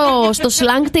μέσα στο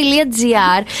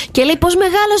slang.gr και λέει πώς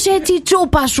μεγάλωσε έτσι η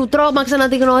τσούπα σου. Τρόμαξα να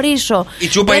τη γνωρίσω. Η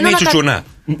τσούπα είναι η τσουτσούνα.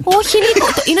 Όχι,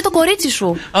 είναι το κορίτσι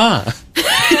σου.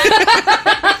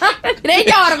 Ρε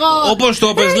Γιώργο! Όπως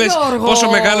το πες, λες πόσο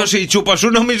μεγάλωσε η τσούπα σου,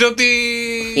 νομίζω ότι.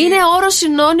 Είναι όρο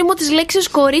συνώνυμο της λέξης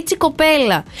κορίτσι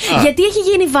κοπέλα. Γιατί έχει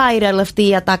γίνει viral αυτή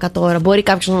η ατάκα τώρα? Μπορεί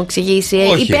κάποιος να μου εξηγήσει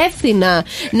υπεύθυνα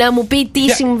να μου πει τι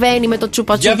συμβαίνει με το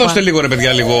τσούπα τσούπα? Για δώστε λίγο ρε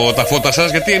παιδιά λίγο τα φώτα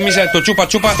σας, γιατί εμείς το τσούπα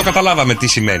τσούπα το καταλάβαμε τι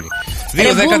σημαίνει. 2,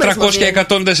 10, 300 και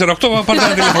 104,8. Πάρτε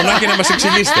ένα τηλεφωνάκι να μας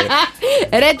εξηγήσετε.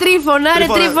 Ρε τρίφωνα,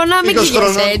 μην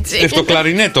κοιτάς έτσι.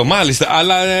 Λευτοκλαρινέτο, μάλιστα.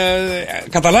 Αλλά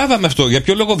καταλάβαμε αυτό. Για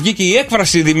ποιο λόγο βγήκε η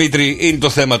έκφραση, Δημήτρη, είναι το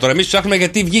θέμα τώρα. Εμείς ψάχνουμε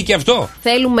γιατί βγήκε αυτό.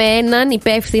 Θέλουμε έναν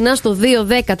υπεύθυνα στο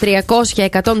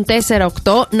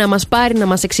 210-300-1048 να μας πάρει να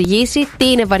μας εξηγήσει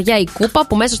τι είναι βαριά η κούπα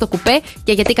που μέσα στο κουπέ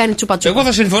και γιατί κάνει τσούπα τσούπα. Εγώ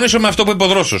θα συμφωνήσω με αυτό που είπε ο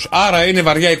Δρόσος. Άρα είναι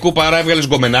βαριά η κούπα, άρα έβγαλες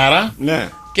γκομενάρα. Ναι.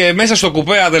 Και μέσα στο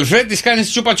κουπέ, αδελφέ, της κάνεις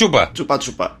τσούπα τσούπα. Τσούπα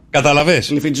τσούπα. Καταλαβες?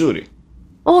 Λιφιτζούρι.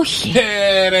 Όχι.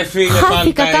 Ρε φίλε,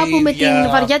 χάθηκα κάπου με την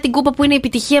βαριά την κούπα που είναι η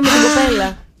επιτυχία με την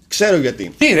κοπέλα. Ξέρω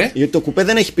γιατί. Τι ρε? Γιατί το κουπέ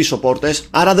δεν έχει πίσω πόρτες,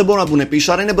 άρα δεν μπορούν να μπουν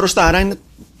πίσω, άρα είναι μπροστά. Άρα είναι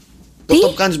αυτό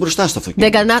που κάνεις μπροστά στο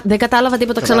αυτοκίνητο. Δεν κατάλαβα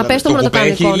τίποτα. Ξαναπες το μου να το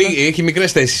κάνω. Έχει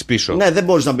μικρές θέσεις πίσω. Ναι, δεν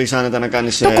μπορείς να μπεις άνετα να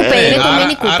κάνεις. Το κουπέ είναι το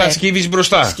μίνι κουπέ. Άρα σκύβεις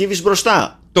μπροστά. Σκύβεις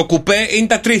μπροστά. Το κουπέ είναι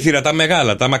τα τρίθυρα, τα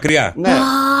μεγάλα, τα μακριά. Ναι.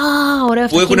 ωραία,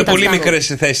 που έχουν πολύ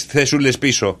μικρές θεσούλες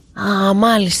πίσω. Α,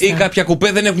 μάλιστα. Ή κάποια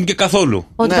κουπέ δεν έχουν και καθόλου.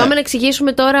 Ότι πάμε να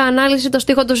εξηγήσουμε τώρα ανάλυση το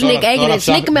στίχο του Σνικ. Έγινε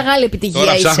Σνικ, μεγάλη επιτυχία.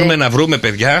 Τώρα ψάχνουμε να βρούμε,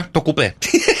 παιδιά, το κουπέ.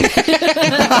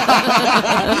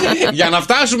 Για να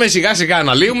φτάσουμε σιγά σιγά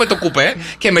να λύουμε το κουπέ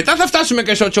και μετά θα φτάσουμε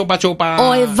και στο τσούπα τσούπα.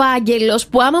 Ο Ευάγγελος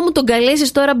που άμα μου τον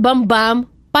καλέσεις τώρα μπαμ μπαμ,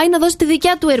 πάει να δώσει τη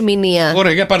δικιά του ερμηνεία.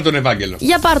 Ωραία, για πάρ' τον Ευάγγελο.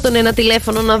 Για πάρ' τον ένα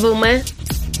τηλέφωνο να δούμε.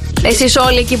 Εσείς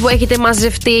όλοι εκεί που έχετε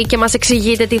μαζευτεί και μας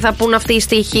εξηγείτε τι θα πούν αυτοί οι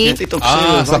στίχοι.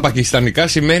 Στα πακιστανικά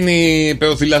σημαίνει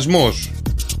πεοθυλασμός.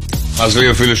 Μας λέει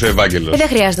ο φίλος ο Ευάγγελος. Δεν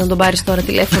χρειάζεται να τον πάρεις τώρα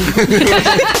τηλέφωνο.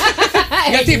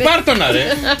 Γιατί πάρ' τον ρε.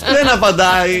 Δεν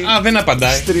απαντάει. Δεν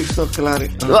απαντάει. Στρίφτο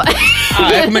κλάρι.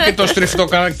 Έχουμε και το στρίφτο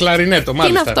κλαρινέτο,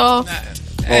 μάλιστα. Τι είναι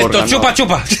αυτό? Το τσούπα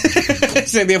τσούπα.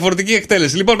 Σε διαφορετική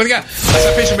εκτέλεση. Λοιπόν, παιδιά, θα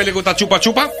αφήσουμε λίγο τα τσούπα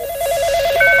τσούπα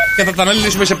και θα τα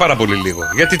αναλύσουμε σε πάρα πολύ λίγο.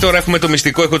 Γιατί τώρα έχουμε το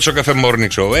μυστικό ήχο του Σοκαφέ Morning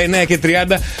Show.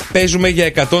 9:30 παίζουμε για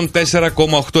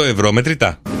 104,8 ευρώ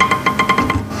μετρητά.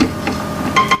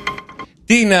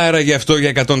 Τι είναι άραγε αυτό για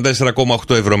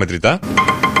 104,8 ευρώ μετρητά?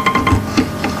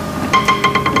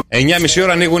 9,5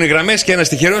 ώρα ανοίγουν οι γραμμές και ένας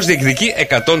τυχερός διεκδικεί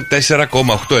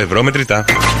 104,8 ευρώ μετρητά.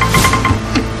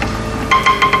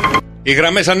 Οι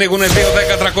γραμμές ανοίγουν 2,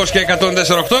 10, 300 και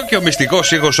 104,8 και ο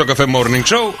μυστικός ήχος στο Cafe Morning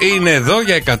Show είναι εδώ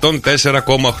για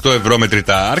 104,8 ευρώ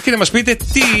μετρητά. Αρκεί να μας πείτε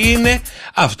τι είναι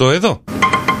αυτό εδώ.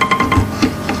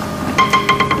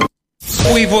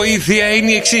 Που η βοήθεια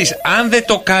είναι η εξής. Αν δεν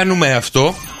το κάνουμε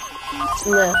αυτό,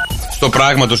 στο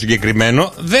πράγμα το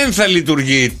συγκεκριμένο, δεν θα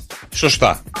λειτουργεί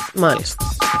σωστά. Μάλιστα.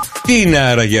 Τι είναι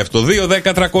άραγε αυτό? 2,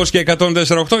 10, 300 και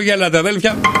 104,8. Για ελάτε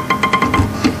αδέλφια.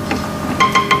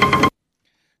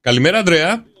 Καλημέρα,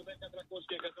 Αντρέα.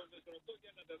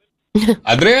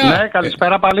 Αντρέα. Ναι,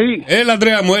 καλησπέρα πάλι. Έλα,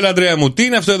 Αντρέα μου. Τι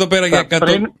είναι αυτό εδώ πέρα για 100?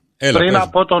 Πριν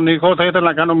από τον ήχο, θα ήθελα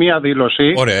να κάνω μία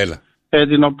δήλωση. Ωραία, έλα.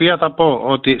 Την οποία θα πω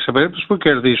ότι σε περίπτωση που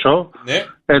κερδίσω,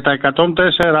 τα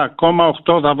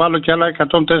 104,8 θα βάλω και άλλα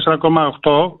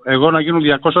 104,8, εγώ να γίνουν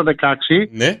 216.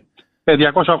 Ναι.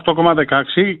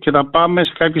 208,16 και θα πάμε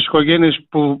σε κάποιες οικογένειες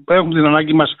που έχουν την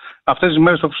ανάγκη μας αυτές τις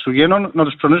μέρες των Χριστουγέννων να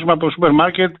τους ψωνίσουμε από το σούπερ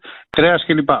μάρκετ, κρέας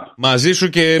κλπ. Μαζί σου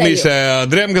και εμείς,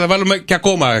 Αντρέα μου, και θα βάλουμε και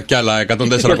ακόμα κι άλλα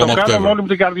 104,8 ευρώ. Και το κάνουμε όλη μου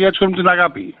την καρδιά έτσι, όλη μου την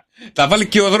αγάπη. Θα βάλει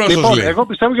και ο Δρόσος, λοιπόν, λέει. Εγώ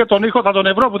πιστεύω για τον ήχο θα τον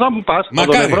ευρώ που θα μου πας.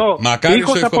 Μακάρι,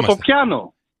 ήχος από το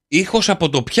πιάνο. Ήχος από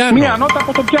το πιάνο. Μία νότα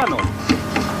από το πιάνο.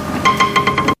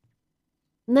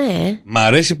 Ναι. Μ'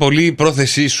 αρέσει πολύ η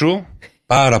πρόθεσή σου.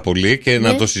 Πάρα πολύ και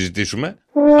να το συζητήσουμε.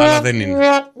 Αλλά δεν είναι.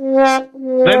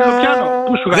 Δεν είναι το πιάνο.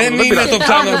 Πού σου δεν είναι το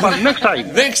πιάνο.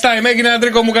 Next time. Έγινε,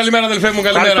 Αντρίκο μου. Καλημέρα, αδελφέ μου.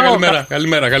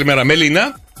 Καλημέρα.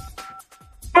 Μελίνα.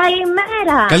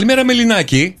 Καλημέρα. Καλημέρα,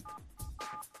 Μελινάκη.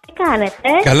 Τι κάνετε?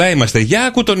 Καλά είμαστε. Για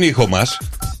άκου τον ήχο μας.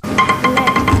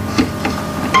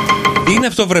 Τι είναι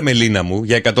αυτό, βρε Μελίνα μου,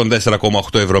 για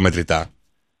 104,8 ευρώ μετρητά?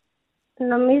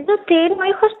 Νομίζω ότι είναι ο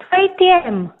ήχος του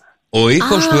ATM. Ο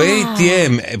ήχος του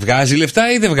ATM βγάζει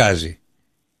λεφτά ή δεν βγάζει?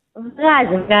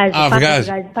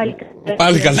 Βγάζει.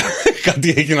 Πάλι καλά.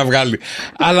 Κάτι έχει να βγάλει.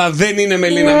 Αλλά δεν είναι,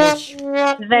 Μελίνα μου.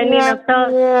 Δεν είναι αυτό.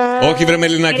 Όχι, βρε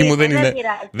Μελινάκη μου, δεν είναι.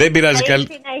 Δεν πειράζει.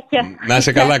 Να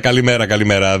είσαι καλά,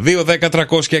 καλημέρα. 2, 10,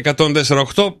 300 και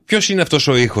 104,8. Ποιος είναι αυτός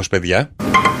ο ήχος, παιδιά?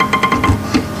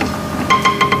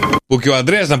 Που και ο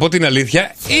Ανδρέας, να πω την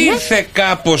αλήθεια, ήρθε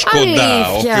κάπως κοντά.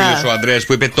 Ο φίλος ο Ανδρέας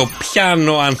που είπε το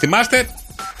πιάνο, αν θυμάστε.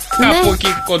 Κάπου εκεί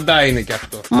κοντά είναι και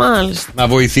αυτό. Μάλιστα. Να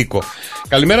βοηθήκω.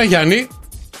 Καλημέρα, Γιάννη.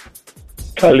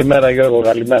 Καλημέρα, Γιώργο,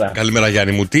 καλημέρα. Καλημέρα,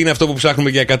 Γιάννη μου. Τι είναι αυτό που ψάχνουμε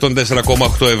για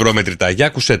 104,8 ευρώ μετρητά? Για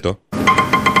ακούσέ το.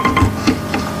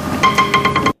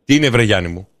 Τι είναι, βρε Γιάννη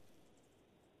μου?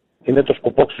 Είναι το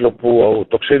σκουπόξυλο που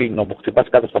το ξύλινο που χτυπάς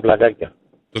κάτω στα πλαγάκια.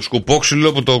 Το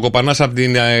σκουπόξυλο που το κοπανάς από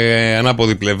την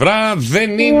ανάποδη πλευρά.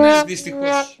 Δεν είναι,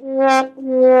 δυστυχώς.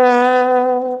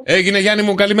 Έγινε, Γιάννη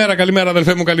μου, καλημέρα,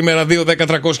 αδελφέ μου, καλημέρα. 2, 10,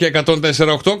 300 και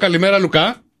 104,8. Καλημέρα,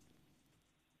 Λουκά.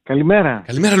 Καλημέρα.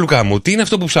 Καλημέρα, Λουκά μου. Τι είναι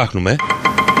αυτό που ψάχνουμε?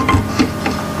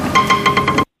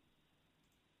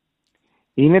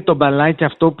 Είναι το μπαλάκι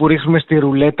αυτό που ρίχνουμε στη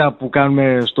ρουλέτα που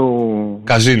κάνουμε στο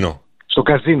καζίνο. Στο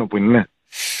καζίνο που είναι, ναι.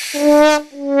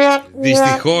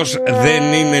 Δυστυχώς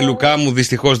δεν είναι, Λουκά μου,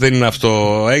 δυστυχώς δεν είναι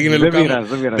αυτό. Έγινε, Λουκά μου.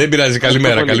 Δεν πειράζει.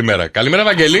 Καλημέρα. Καλημέρα,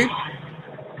 Βαγγέλη.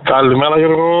 Καλημέρα,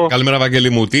 Γιώργο. Καλημέρα, Βαγγέλη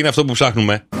μου. Τι είναι αυτό που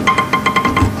ψάχνουμε?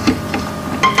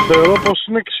 Θεωρώ πως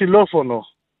είναι ξυλόφωνο.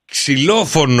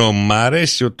 Ξυλόφωνο, μ'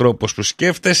 αρέσει ο τρόπος που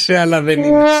σκέφτεσαι, αλλά δεν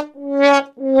είναι.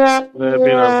 Δεν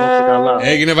πειράζει, καλά.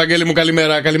 Έγινε, Βαγγέλη μου,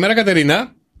 καλημέρα. Καλημέρα,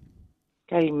 Κατερίνα.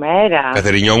 Καλημέρα.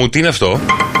 Κατερινιό μου, τι είναι αυτό?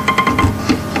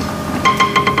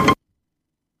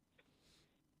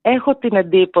 Έχω την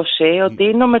εντύπωση ότι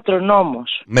είναι ο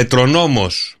μετρονόμος.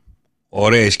 Μετρονόμος.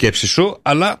 Ωραία η σκέψη σου,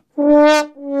 αλλά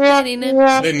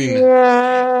Δεν είναι.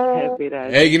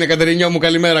 Έγινε, Κατερινιό μου,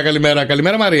 καλημέρα.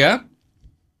 Καλημέρα, Μαρία.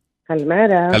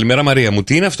 Καλημέρα, Μαρία μου.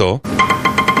 Τι είναι αυτό?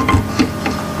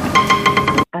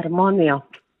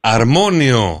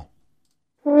 Αρμόνιο.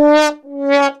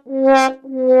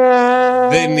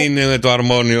 Δεν είναι το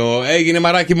αρμόνιο. Έγινε,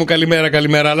 μαράκι μου,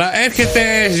 καλημέρα. Αλλά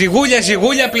έρχεται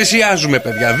ζυγούλια, πλησιάζουμε,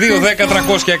 παιδιά.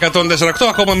 2-10-300-1048.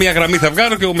 Ακόμα μία γραμμή θα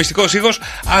βγάλω και ο μυστικός ήχος,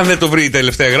 αν δεν το βρει η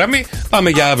τελευταία γραμμή, πάμε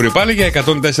για αύριο πάλι για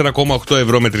 104,8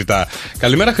 ευρώ μετρητά.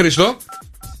 Καλημέρα, Χρήστο.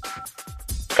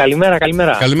 Καλημέρα.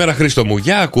 Καλημέρα, Χρήστο μου.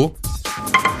 Για άκου.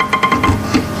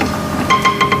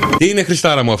 Τι είναι,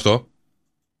 Χριστάρα μου, αυτό?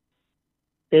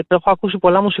 Έχω ακούσει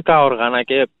πολλά μουσικά όργανα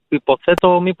και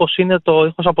υποθέτω μήπως είναι το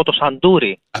ήχος από το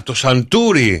σαντούρι. Από το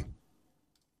σαντούρι.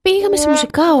 Πήγαμε σε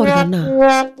μουσικά όργανα.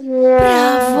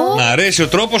 Μπράβο. Μ' αρέσει ο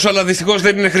τρόπος, αλλά δυστυχώς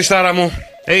δεν είναι, Χριστάρα μου.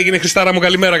 Έγινε, Χριστάρα μου,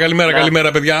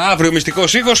 καλημέρα, παιδιά. Αύριο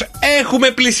μυστικός ήχος.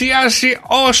 Έχουμε πλησιάσει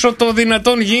όσο το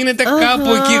δυνατόν γίνεται κάπου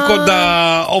εκεί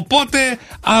κοντά. Οπότε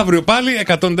αύριο πάλι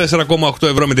 104,8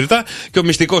 ευρώ μετρητά και ο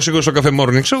μυστικός ήχος στο Cafe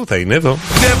Morning Show θα είναι εδώ.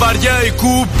 Και βαριά η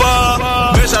κούπα,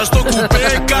 μέσα στο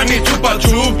κουπέ κάνει τσούπα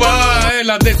τσούπα.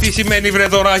 Έλατε, τι σημαίνει, βρε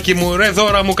δωράκι μου, ρε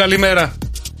δώρα μου, καλημέρα.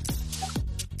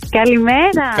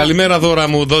 Καλημέρα, δώρα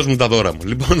μου, δώσ' μου τα δώρα μου.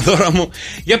 Λοιπόν, δώρα μου,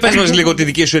 για πες μας λίγο τη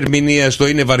δική σου ερμηνεία στο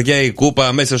είναι βαριά η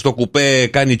κούπα, μέσα στο κουπέ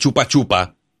κάνει τσούπα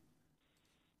τσούπα.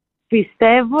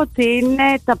 Πιστεύω ότι είναι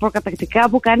τα προκατακτικά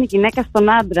που κάνει η γυναίκα στον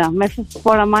άντρα, μέσα στο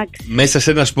σπόρο αμάξι. Μέσα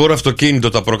σε ένα σπόρο αυτοκίνητο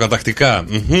τα προκατακτικά.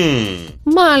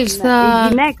 Μάλιστα. Η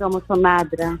γυναίκα όμως στον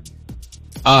άντρα.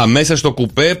 Μέσα στο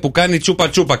κουπέ που κάνει τσούπα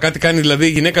τσούπα. Κάτι κάνει δηλαδή η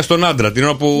γυναίκα στον άντρα την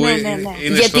ώρα που είναι.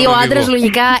 Γιατί ο άντρας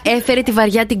λογικά έφερε τη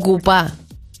βαριά την κούπα.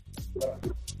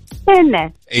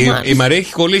 Ναι. Η Μαρία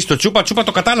έχει κολλήσει το τσούπα τσούπα,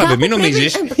 το κατάλαβε, μην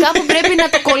νομίζεις. Κάπου πρέπει να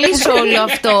το κολλήσω όλο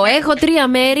αυτό. Έχω 3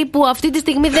 μέρη που αυτή τη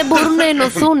στιγμή δεν μπορούν να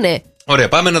ενωθούν. Ωραία,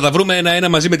 πάμε να τα βρούμε ένα-ένα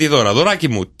μαζί με τη Δώρα. Δωράκι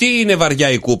μου, τι είναι βαριά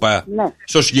η κούπα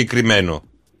στο συγκεκριμένο?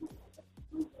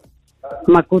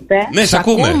 Μ' ακούτε? Ναι, σ'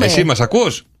 ακούμε. Εσύ μας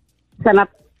ακούς?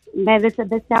 Ναι, δεν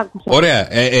σε άκουσα. Ωραία,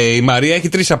 η Μαρία έχει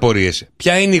 3 απορίες.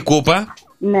 Ποια είναι η κούπα?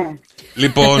 Ναι.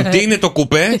 Λοιπόν, τι είναι το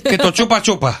κουπέ και το τσούπα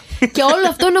τσούπα? Και όλο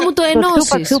αυτό να μου το ενώσεις. Το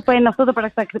τσούπα τσούπα είναι αυτό το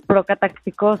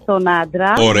προκατακτικό στον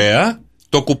άντρα. Ωραία.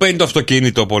 Το κουπέ είναι το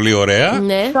αυτοκίνητο, πολύ ωραία.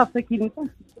 Ναι. Το αυτοκίνητο.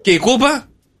 Και η κούπα?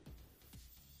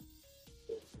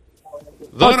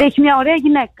 Ότι έχει μια ωραία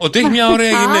γυναίκα. Ότι έχει μια ωραία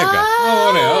γυναίκα.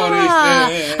 Ωραία,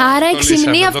 ορίστε. Άρα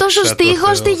εξυμνεί αυτός ο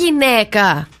στίχος στη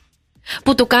γυναίκα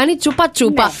που του κάνει τσούπα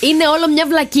τσούπα. Είναι όλο μια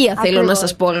βλακεία, θέλω να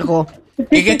σας πω εγώ.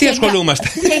 Γιατί ασχολούμαστε?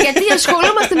 Γιατί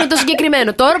ασχολούμαστε με το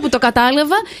συγκεκριμένο. Τώρα που το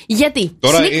κατάλαβα, γιατί?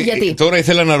 Τώρα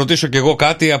ήθελα να ρωτήσω κι εγώ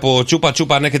κάτι από τσούπα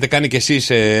τσούπα, αν έχετε κάνει κι εσείς.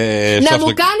 Να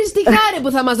μου κάνεις τη χάρη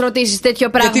που θα μας ρωτήσεις τέτοιο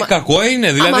πράγμα. Γιατί κακό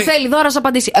είναι, δηλαδή. Άμα θέλει Δώρα να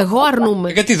απαντήσει. Εγώ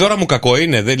αρνούμαι. Γιατί, Δώρα μου, κακό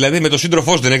είναι? Δηλαδή με τον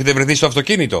σύντροφό δεν έχετε βρεθεί στο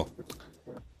αυτοκίνητο?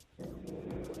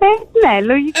 Ναι,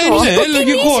 λογικό. Ναι,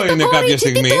 λογικό είναι κάποια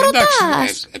στιγμή.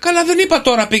 Εντάξει. Καλά, δεν είπα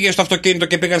τώρα πήγε στο αυτοκίνητο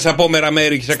και πήγαν σε απόμερα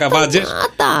μέρη και σε καβάτζες.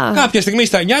 Κάποια στιγμή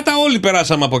στα νιάτα όλοι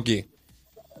περάσαμε από εκεί.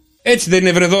 Έτσι δεν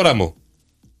είναι, βρε Δώρα μου?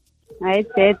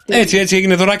 Έτσι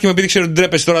έγινε, Δωράκι μου, επειδή ξέρω ότι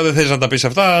ντρέπεσαι τώρα, δεν θες να τα πεις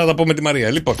αυτά, θα τα πω με τη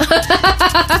Μαρία. Λοιπόν.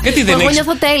 Γιατί δεν έχεις.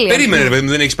 Περίμενε, παιδί μου,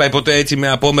 δεν έχεις πάει ποτέ έτσι με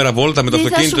απόμερα βόλτα με το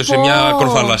αυτοκίνητο σε μια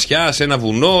κορφαλασιά, σε ένα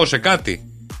βουνό, σε κάτι?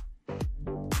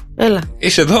 Έλα.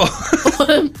 Είσαι εδώ.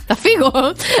 Θα φύγω.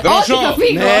 Όχι, θα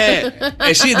φύγω. Ναι.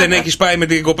 Εσύ δεν έχεις πάει με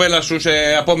την κοπέλα σου σε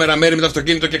απόμερα μέρη με το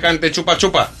αυτοκίνητο και κάνετε τσούπα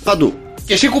τσούπα? Παντού.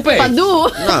 Και εσύ κουπέ? Παντού.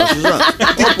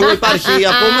 Όπου υπάρχει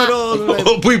απόμερο.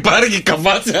 Όπου υπάρχει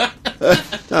καβάτσα.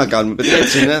 Τι να κάνουμε, παιδιά,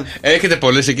 έτσι είναι. Έχετε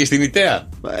πολλές εκεί στην Ιταία?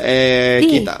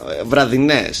 Κοίτα,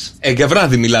 βραδινές. Για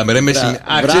βράδυ μιλάμε, ρε.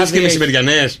 Ξέρεις και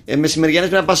μεσημεριανές? Μεσημεριανές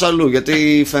πρέπει να πας αλλού,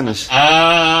 γιατί φαίνεσαι.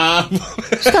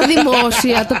 Στα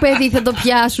δημόσια το παιδί θα το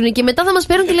πιάσουν και μετά θα μας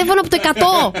παίρνουν τηλέφωνο από το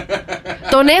 100.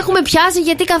 Τον έχουμε πιάσει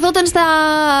γιατί καθόταν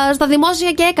στα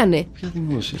δημόσια και έκανε.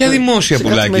 Ποια δημόσια,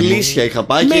 πουλάκι μου? Μελίσια είχα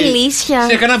πάει. Μελίσια.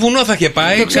 Σε κανένα βουνό θα είχε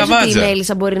πάει, ξαβάτζα. Η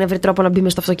Μέλισσα μπορεί να βρει τρόπο να μπει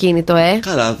μες στο αυτοκίνητο,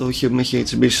 Καλά, με έχει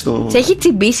τσιμπήσει στο. Σε έχει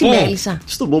τσιμπήσει η Μέλισσα?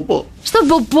 Στον ποπό. Στον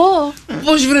ποπό.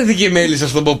 Πώς βρέθηκε η Μέλισσα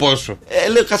στον ποπό σου?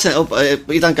 Λέω, κάτσε,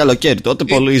 ήταν καλοκαίρι τότε,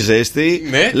 πολύ ζέστη.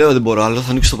 Λέω, δεν μπορώ άλλο,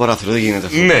 θα ανοίξω το παράθυρο, δεν γίνεται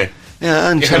αυτό. Ναι.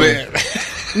 Άνοιξα.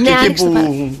 Ναι,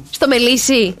 στο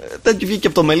Μελίσι. Δεν βγήκε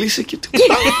από το Μελίσι και.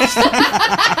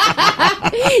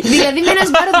 Δηλαδή με ένα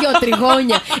σπάρο 2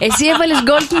 τριγώνια. Εσύ έβαλες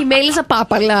γκολ και η Μέλισσα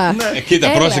πάπαλα.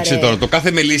 Κοίτα, πρόσεξε τώρα. Το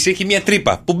κάθε μελίσι έχει μια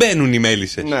τρύπα που μπαίνουν οι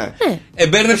μέλισσες.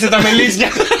 Εμπέρδεψε τα μελίσια.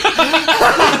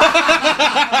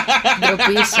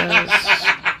 Ντροπή σας.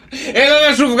 Έλα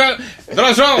να σου βγάλω.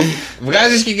 Δροσό,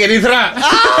 βγάζεις και κερίθρα.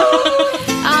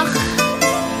 Αχ,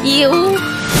 ιού.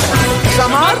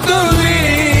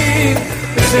 Σαμάρτωλη,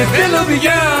 σε θέλω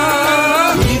πια.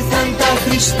 Ήρθαν τα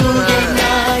Χριστούγεννα.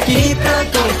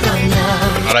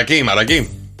 Μαρακή.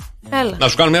 Έλα. Να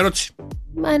σου κάνω μια ερώτηση.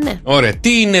 Ναι. Ωραία.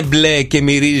 Τι είναι μπλε και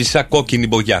μυρίζει σαν κόκκινη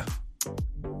μπογιά?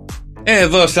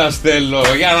 Εδώ σας θέλω.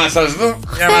 Για να σας δω.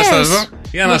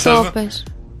 Για να σας δω.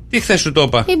 Τι χθες σου το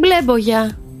είπα? Η μπλε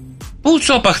μπογιά. Πού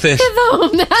το είπα χθες? Εδώ.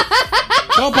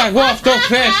 Το είπα εγώ αυτό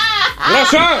χθες.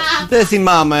 Ρώσο. Δεν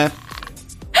θυμάμαι.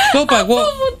 Το είπα εγώ.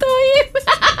 Πού μου το είπε?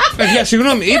 Παιδιά,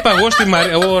 συγγνώμη, είπα εγώ στη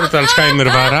Μαρία. Ωρ, Αλσχάιμερ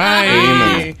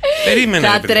βαράει. Περίμενε.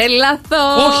 Θα τρελαθώ.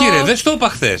 Όχι, ρε, δεν στο είπα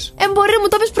χθες. Μπορεί, μου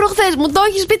το είπες προχθές. Μου το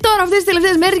έχεις πει τώρα αυτές τις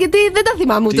τελευταίες μέρες, γιατί δεν τα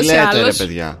θυμάμαι ούτως ή άλλως. Τι λέτε, ρε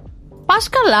παιδιά? Πας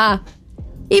καλά.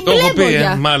 Η Το μπλε έχω πει,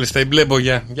 μπογιά. Μάλιστα, η μπλε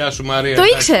μπογιά. Γεια σου, Μαρία. Το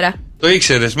ήξερα. Το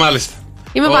ήξερες, μάλιστα.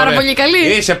 Είμαι πάρα πολύ καλή.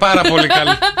 Είσαι πάρα πολύ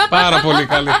καλή. Πάρα πολύ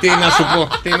καλή. Τι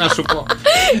να σου πω.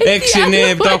 6, 9,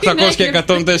 7, 800 και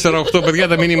 104, 8. Παιδιά,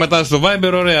 τα μηνύματά στο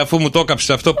Viber. Ωραία, αφού μου το έκαψες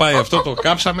αυτό, πάει αυτό, το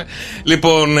κάψαμε.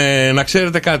 Λοιπόν, να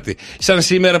ξέρετε κάτι. Σαν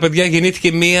σήμερα, παιδιά,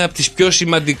 γεννήθηκε μία από τις πιο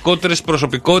σημαντικότερες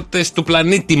προσωπικότητες του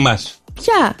πλανήτη μας.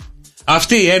 Ποια?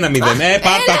 Αυτή, 1-0.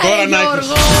 Πάρτα τώρα να έχεις.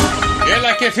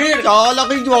 Έλα και φύρ.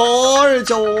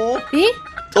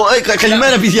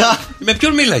 Καλημέρα, παιδιά. Με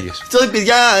ποιον μίλαγες?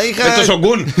 Παιδιά, είχα. Με το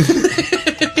Σογκούν.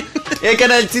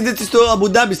 Έκανα σύνδεση στο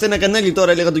Αμπουντάμπι σε ένα κανάλι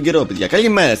τώρα, έλεγα τον καιρό, παιδιά.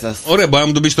 Καλημέρα σας. Ωραία, μπορεί να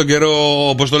μου τον πεις τον καιρό,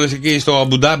 όπως το λες εκεί στο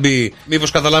Αμπουντάμπι,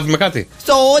 μήπως καταλάβουμε κάτι?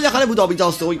 Στο όλα χαρά που το πει,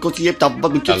 στο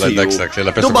 27 Κελσίου. Αλλά εντάξει,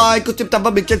 έλα, πες το. Ντουμπάι,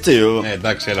 27 Κελσίου.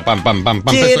 Εντάξει, έλα, πάμε.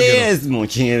 Κυρίες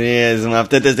μου,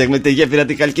 αυτή τη στιγμή τη γέφυρα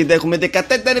τη Χαλκίδα έχουμε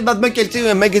 14 βαθμό Κελσίου.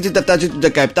 Η μέγιστη ταυτάζει του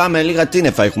 17, με λίγα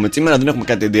τσίνεφα έχουμε σήμερα, δεν έχουμε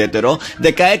κάτι ιδιαίτερο. 16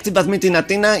 βαθμοί στην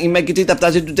Αθήνα, η μέγιστη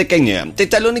ταυτάζει του 19.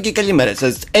 Θεσσαλονίκη, καλημέρα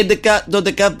σας.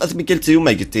 11-12 βαθμοί Κελσίου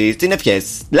μέγιστη. Συνεφιές.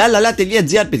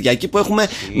 Λαλαλα.gr, παιδιά, εκεί που έχουμε.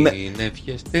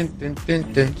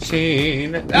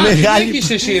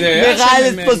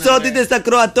 Μεγάλες ποσότητες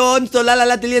ακροατών στο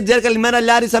λαλαλα.gr. Καλημέρα,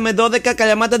 Λάρισα με 12,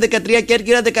 Καλιαμάτα 13,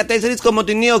 Κέρκυρα 14,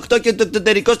 Κομοτηνή 8 και το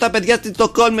εξωτερικό στα παιδιά στη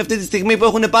Στοκχόλμη αυτή τη στιγμή που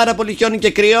έχουν πάρα πολύ χιόνι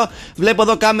και κρύο. Βλέπω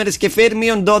εδώ κάμερες και φύρ,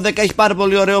 μείον 12, έχει πάρα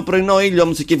πολύ ωραίο πρωινό ήλιο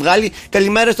όμως εκεί βγάλει.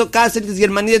 Καλημέρα στο Κάσελ της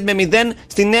Γερμανίας με 0,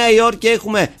 στη Νέα Υόρκη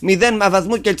έχουμε 0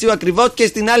 βαθμούς Κελσίου ακριβώς και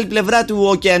στην άλλη πλευρά του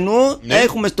ωκεανού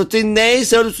έχουμε στο Τσίνεϊ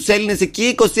σε όλους τους Έλληνες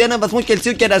εκεί 21 βαθμούς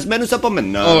Κελσίου κερασμένους από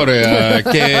μένα. Ωραία.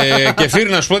 Και φύρ,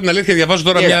 να σου πω την αλήθεια, διαβάζω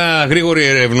τώρα μια γρήγορη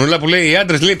ερευνούλα που λέει οι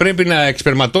άντρες πρέπει να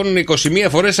εξπερματώνουν 21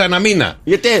 φορές ανά μήνα.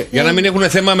 Γιατί? Για να μην έχουν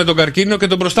θέμα με τον καρκίνο και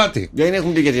τον προστάτη. Για να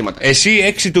έχουν τέτοια θέματα.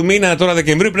 Εσύ 6 του μήνα τώρα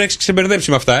Δεκεμβρίου πρέπει να έχεις ξεμπερδέψει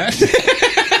με αυτά,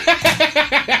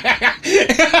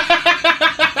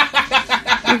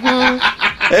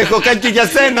 Έχω κάτι και για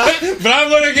σένα.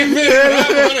 Μπράβο ρε και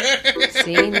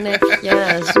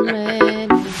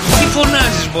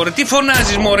Τι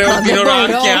φωνάζεις μωρέ όλη την ώρα?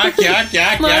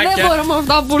 Μα δεν μπορώ με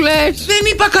αυτά που λες. Δεν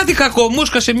είπα κάτι κακό. Μου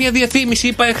έσκασε μια διαφήμιση,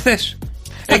 είπα εχθές.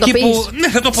 Εκεί που. Ναι,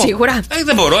 θα το πω. Σίγουρα.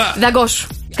 Δεν μπορώ. Δαγκώσου.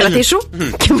 Κρατήσου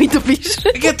και μην το πεις.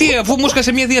 Γιατί, αφού μου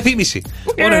έσκασε μια διαφήμιση.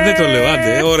 Ωραία, δεν το λέω.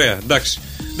 Άντε, ωραία, εντάξει.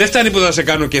 Δεν φτάνει που θα σε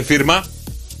κάνω και φίρμα.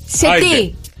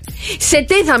 Σε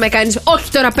τι θα με κάνεις?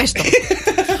 Όχι τώρα πες το.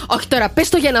 Όχι τώρα πες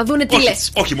το για να δούνε τι λες.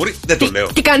 Όχι μωρή, δεν το λέω.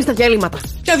 Τι κάνεις τα διαλύματα?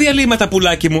 Ποια διαλύματα,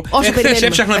 πουλάκι μου? Χθες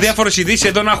έψαχνα διάφορες ειδήσεις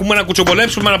εδώ να έχουμε να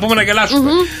κουτσομπολέψουμε, να πούμε να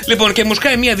γελάσουμε. Λοιπόν, και μου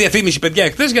σκάει μια διαφήμιση, παιδιά,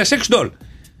 εχθές για sex doll.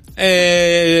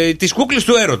 Τις κούκλες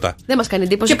του έρωτα. Δεν μας κάνει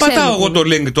εντύπωση. Και πατάω εγώ το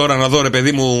link τώρα να δω, ρε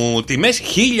παιδί μου, τιμές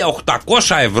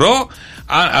 1.800 ευρώ.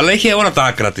 Αλλά είχε όλα τα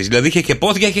άκρα της. Δηλαδή είχε και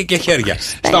πόδια, είχε και χέρια.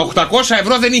 Στα 800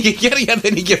 ευρώ δεν είχε χέρια,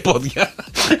 δεν είχε πόδια.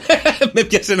 Με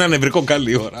πιάσε ένα νευρικό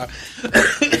καλή ώρα.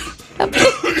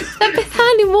 Θα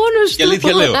πεθάνει μόνος του. Και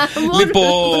αλήθεια λέω.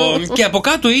 Λοιπόν, και από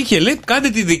κάτω είχε, λέει, κάντε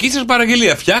τη δική σας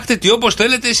παραγγελία. Φτιάχτε τι όπως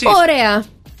θέλετε εσείς. Ωραία.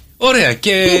 Ωραία,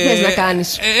 και. Τι θες να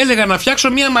κάνεις? Έλεγα να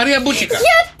φτιάξω μια Μαρία Μπούτσικα.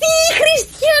 Γιατί,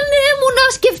 Χριστιανέ μου, να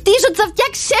σκεφτείς ότι θα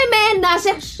φτιάξεις εμένα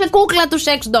σε κούκλα του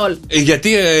sex doll? Γιατί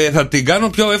θα την κάνω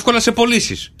πιο εύκολα σε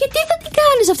πωλήσεις. Και τι θα την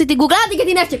κάνεις αυτή την κούκλα? Άντε και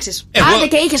την έφτιαξες. Άντε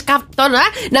και είχες τώρα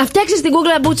να φτιάξεις την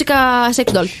κούκλα Μπούτσικα sex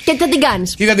doll. Και τι θα την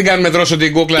κάνεις? Τι θα την κάνουμε, Δρόσο,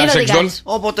 την κούκλα sex doll?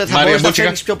 Οπότε θα μπορείς να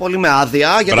φέρεις πιο πολύ με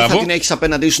άδεια, γιατί θα την έχεις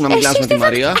απέναντί σου να μιλάς με τη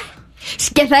Μαρία.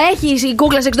 Και θα έχει η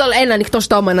κούκλα sex doll ένα ανοιχτό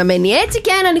στόμα να μένει έτσι και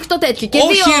ένα ανοιχτό τέτοιο. Και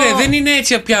όχι, ρε, δεν είναι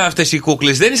έτσι πια αυτές οι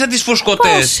κούκλες. Δεν είναι σαν τις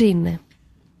φουσκωτές. Πώς είναι?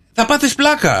 Θα πάθεις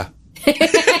πλάκα.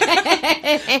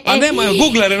 Ανέμα,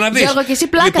 γκούγκλαρε να δεις. Γιώργο, και εσύ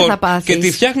πλάκα λοιπόν, θα πάθεις. Και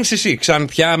τη φτιάχνεις εσύ.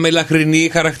 Ξανθιά, μελαχρινή,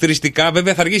 χαρακτηριστικά.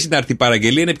 Βέβαια θα αργήσει να έρθει η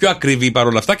παραγγελία. Είναι πιο ακριβή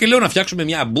παρόλα αυτά. Και λέω να φτιάξουμε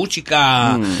μια μπούτσικα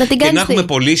και να έχουμε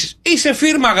πωλήσεις. Είσαι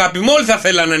φίρμα, αγάπη μου. Όλοι θα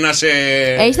θέλανε να σε.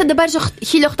 Εσύ θα την πάρεις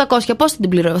 1.800. Πώς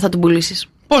θα την πουλήσεις?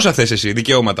 Πόσα θες εσύ,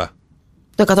 δικαιώματα?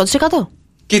 Το 100%.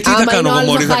 Και τι θα κάνω εγώ,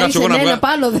 μωρή, θα κάτσω εγώ να βγάλω?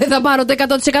 Πάνω, δεν θα πάρω το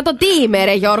 100%. Τι είμαι,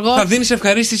 ρε Γιώργο? Θα δίνεις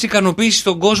ευχαρίστηση, ικανοποίηση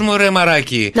στον κόσμο, ρε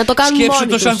μαράκι. Να το κάνουμε. Σκέψου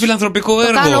το σαν φιλανθρωπικό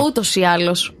έργο. Το κάνω ούτως ή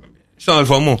άλλως. Στον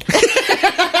αδελφό μου.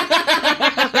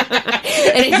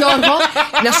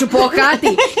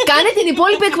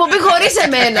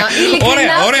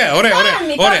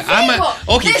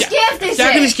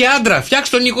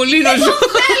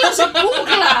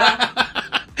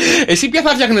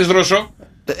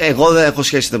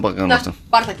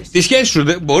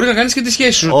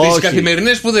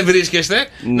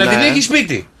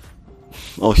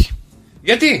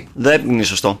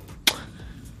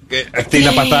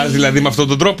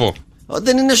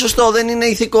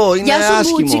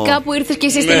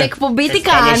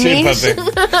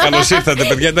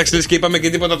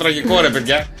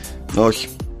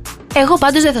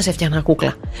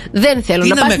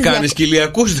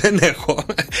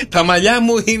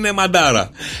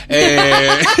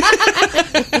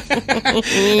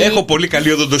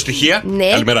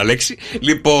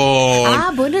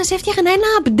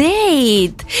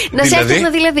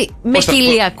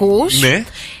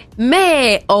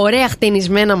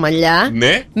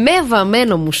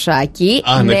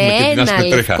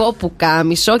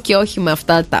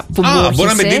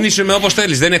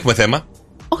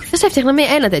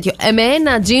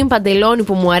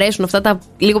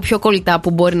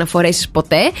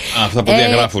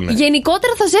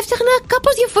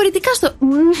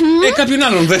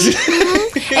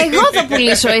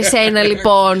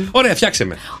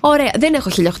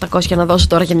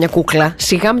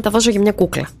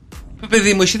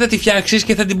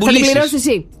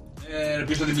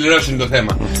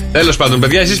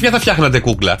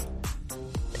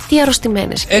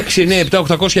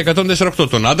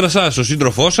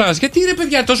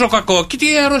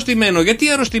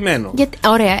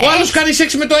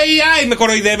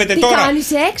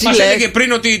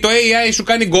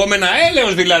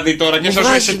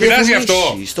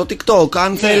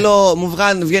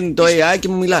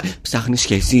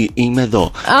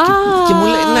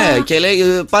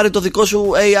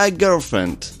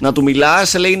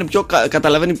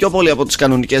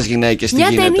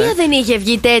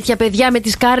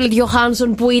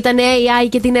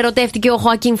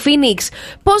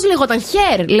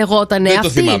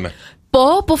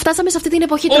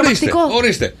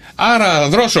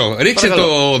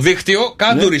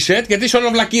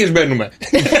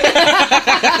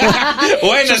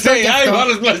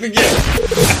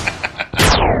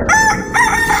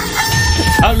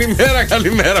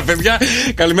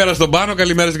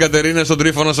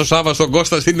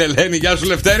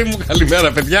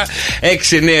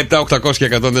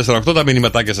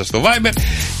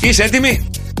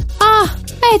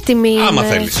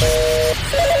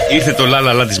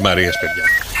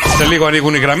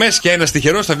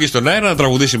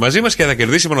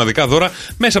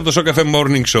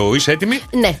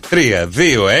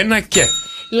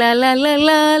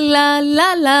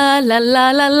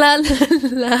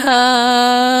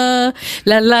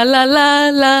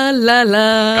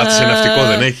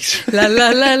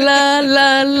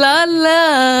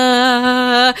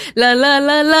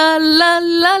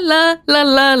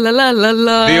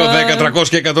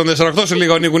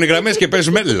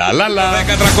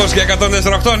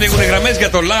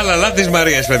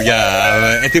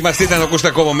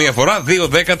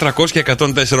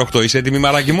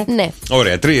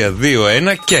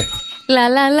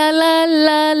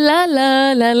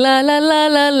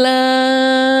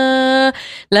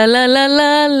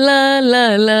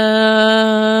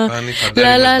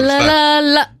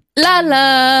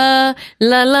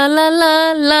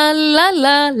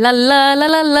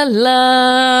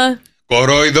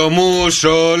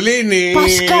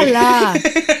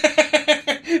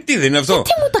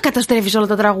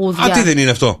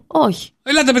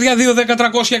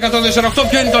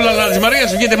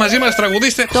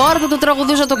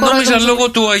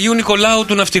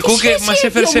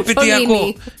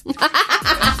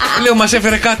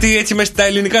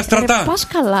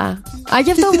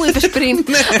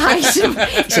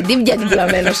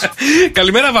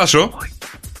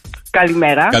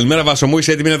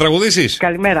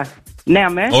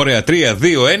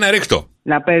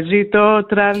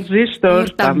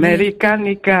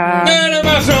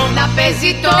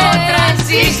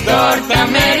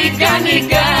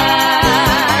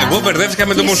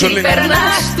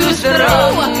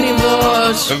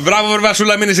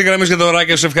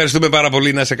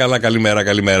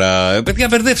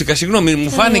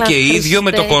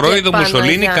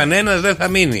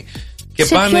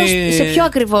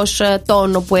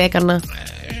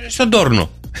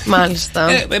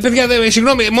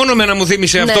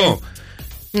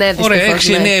 Ναι, ωραία,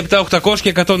 697-800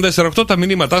 και 104,8 τα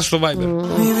μηνύματά στο Viber.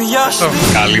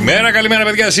 Καλημέρα, καλημέρα,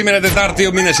 παιδιά. Σήμερα Τετάρτη,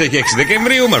 ο μήνας έχει 6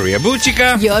 Δεκεμβρίου. Μαρία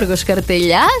Μπούτσικα. Γιώργος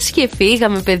Καρτελιάς και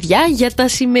φύγαμε, παιδιά, για τα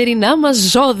σημερινά μας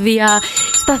ζώδια.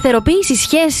 Σταθεροποίηση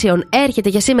σχέσεων έρχεται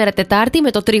για σήμερα Τετάρτη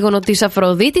με το τρίγωνο της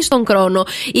Αφροδίτης στον Κρόνο.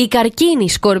 Οι Καρκίνοι,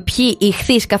 Σκορπιοί,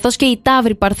 Ιχθύς καθώς και οι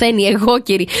Ταύροι, Παρθένοι,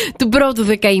 Αιγόκεροι του πρώτου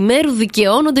δεκαημέρου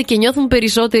δικαιώνονται και νιώθουν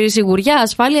περισσότερη σιγουριά,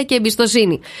 ασφάλεια και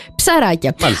εμπιστοσύνη.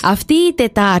 Ψαράκια. Μάλιστα. Αυτή η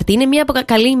Τετάρτη είναι μια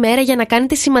καλή ημέρα για να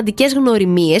κάνετε σημαντικές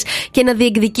γνωριμίες και να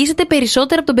διεκδικήσετε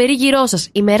περισσότερα από τον περίγυρό σας.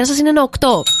 Η μέρα σας είναι ένα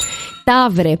 8.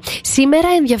 Ταύρε, σήμερα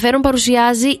ενδιαφέρον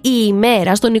παρουσιάζει η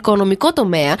ημέρα στον οικονομικό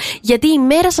τομέα, γιατί η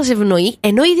μέρα σας ευνοεί,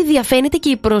 ενώ ήδη διαφαίνεται και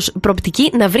η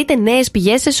προοπτική να βρείτε νέες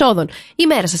πηγές εσόδων. Η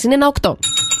μέρα σας είναι ένα 8.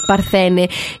 Παρθένε,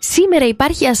 σήμερα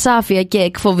υπάρχει ασάφεια και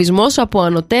εκφοβισμός από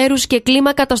ανωτέρους και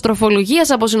κλίμα καταστροφολογίας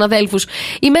από συναδέλφους.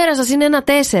 Η μέρα σας είναι ένα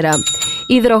 4.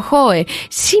 Υδροχόε,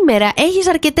 σήμερα έχεις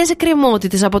αρκετές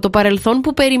εκκρεμότητες από το παρελθόν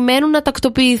που περιμένουν να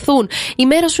τακτοποιηθούν. Η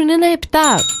μέρα σου είναι ένα 7.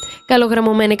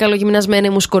 Καλογραμμωμένε, καλογυμνασμένε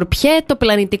μου Σκορπιέ, το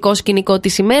πλανητικό σκηνικό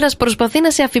της ημέρας προσπαθεί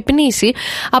να σε αφυπνήσει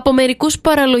από μερικούς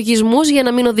παραλογισμούς για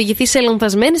να μην οδηγηθεί σε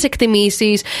λανθασμένες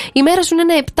εκτιμήσεις. Η μέρα σου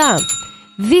είναι ένα 7.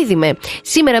 Δίδυμε,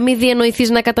 σήμερα μη διανοηθείς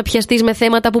να καταπιαστείς με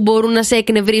θέματα που μπορούν να σε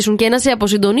εκνευρίσουν και να σε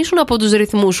αποσυντονίσουν από τους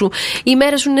ρυθμούς σου. Η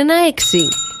μέρα σου είναι ένα 6.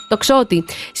 Τοξότη,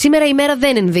 σήμερα η μέρα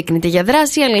δεν ενδείκνυται για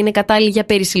δράση, αλλά είναι κατάλληλη για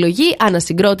περισυλλογή,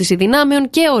 ανασυγκρότηση δυνάμεων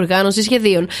και οργάνωση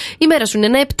σχεδίων. Η μέρα σου είναι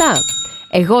ένα 7.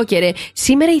 Αιγόκερε,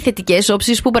 σήμερα οι θετικές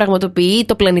όψεις που πραγματοποιεί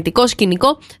το πλανητικό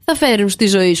σκηνικό θα φέρουν στη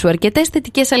ζωή σου αρκετές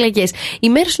θετικές αλλαγές. Η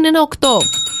μέρα σου είναι ένα 8.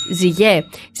 Ζυγέ,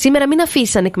 σήμερα μην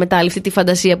αφήσεις ανεκμετάλλευτη τη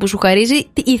φαντασία που σου χαρίζει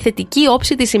η θετική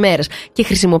όψη της ημέρας και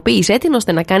χρησιμοποίησέ την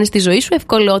ώστε να κάνεις τη ζωή σου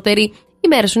ευκολότερη. Η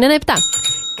μέρα σου είναι ένα 7.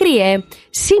 Κρυέ,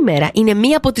 σήμερα είναι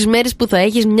μία από τις μέρες που θα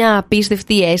έχεις μια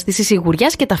απίστευτη αίσθηση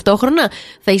σιγουριάς και ταυτόχρονα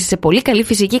θα είσαι σε πολύ καλή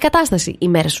φυσική κατάσταση. Η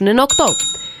μέρα σου είναι ένα 8.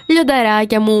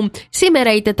 Λιονταράκια μου,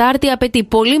 σήμερα η Τετάρτη απαιτεί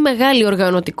πολύ μεγάλη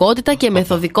οργανωτικότητα και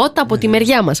μεθοδικότητα από τη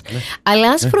μεριά μας. Αλλά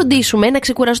ας φροντίσουμε να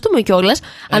ξεκουραστούμε κιόλας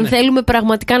αν θέλουμε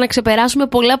πραγματικά να ξεπεράσουμε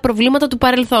πολλά προβλήματα του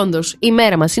παρελθόντος. Η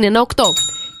μέρα μας είναι ένα 8.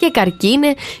 Και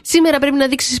Καρκίνε, σήμερα πρέπει να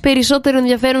δείξεις περισσότερο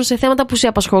ενδιαφέρον σε θέματα που σε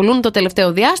απασχολούν το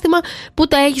τελευταίο διάστημα, που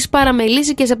τα έχεις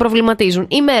παραμελήσει και σε προβληματίζουν.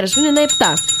 Η μέρα σου είναι ένα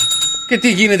 7. Και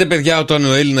τι γίνεται, παιδιά, όταν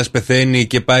ο Έλληνας πεθαίνει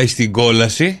και πάει στην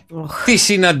κόλαση? Τι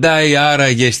συναντάει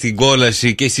άραγε στην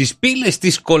κόλαση και στις πύλες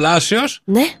της κολάσεως?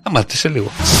 Ναι. Αμάτησε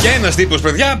λίγο. Και ένας τύπος,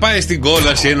 παιδιά, πάει στην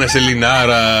κόλαση, ένας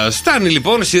Ελληνάρας. Φτάνει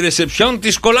λοιπόν στη ρεσεψιόν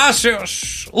της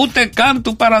κολάσεως. Ούτε καν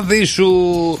του παραδείσου.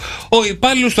 Ο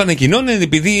υπάλληλος του ανακοινώνει,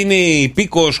 επειδή είναι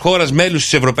υπήκοος χώρας μέλους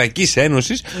της Ευρωπαϊκής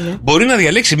Ένωσης, μπορεί να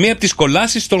διαλέξει μία από τις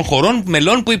κολάσεις των χωρών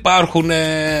μελών που υπάρχουν.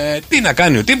 Τι να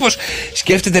κάνει ο τύπος?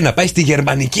 Σκέφτεται να πάει στη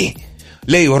γερμανική.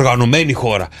 Λέει, οργανωμένη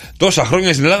χώρα. Τόσα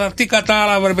χρόνια στην Ελλάδα, τι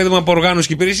κατάλαβα, ρε παιδί μου, από οργάνωση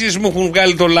και υπηρεσίες μου έχουν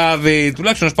βγάλει το λάδι.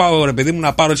 Τουλάχιστον να πάω, ρε παιδί μου,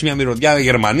 να πάρω έτσι μια μυρωδιά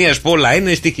Γερμανίας που όλα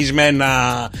είναι ευτυχισμένα.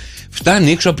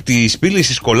 Φτάνει έξω από τις πύλες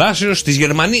της κολάσεως της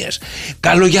Γερμανίας.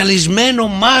 Καλογιαλισμένο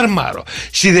μάρμαρο.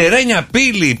 Σιδερένια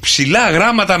πύλη, ψηλά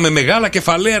γράμματα με μεγάλα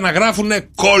κεφαλαία να γράφουνε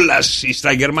κόλαση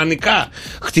στα γερμανικά.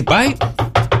 Χτυπάει.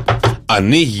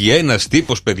 Ανοίγει ένας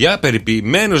τύπος, παιδιά,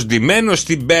 περιποιημένος, ντυμένος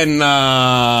στην πένα.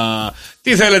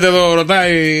 Τι θέλετε εδώ,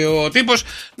 ρωτάει ο τύπος.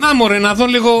 Να μωρέ, να δω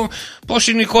λίγο πώς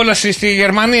είναι η κόλαση στη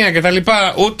Γερμανία και τα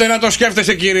λοιπά. Ούτε να το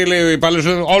σκέφτεσαι, κύριε, λέει ο υπάλληλος.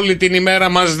 Όλη την ημέρα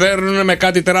μας δέρνουν με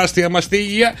κάτι τεράστια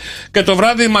μαστίγια και το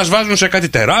βράδυ μας βάζουν σε κάτι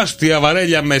τεράστια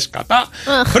βαρέλια με σκατά.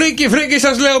 Φρίκι, φρίκι,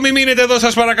 σας λέω, μην μείνετε εδώ,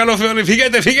 σας παρακαλώ.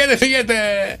 Φύγετε, φύγετε, φύγετε.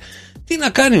 Τι να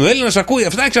κάνει ο Έλληνας, ακούει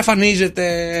αυτά, εξαφανίζεται.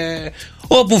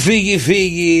 Όπου φύγει,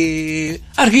 φύγει.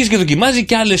 Αρχίζει και δοκιμάζει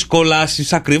και άλλες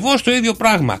κολάσεις. Ακριβώς το ίδιο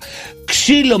πράγμα.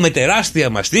 Ξύλο με τεράστια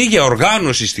μαστίγια,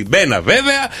 οργάνωση στην πένα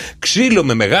βέβαια. Ξύλο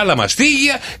με μεγάλα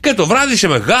μαστίγια και το βράδυ σε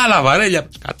μεγάλα βαρέλια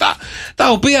κατά. Τα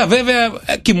οποία βέβαια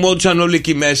κοιμόντουσαν όλοι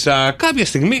εκεί μέσα. Κάποια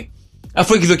στιγμή,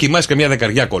 αφού έχει δοκιμάσει καμιά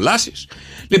δεκαριά κολάσεις,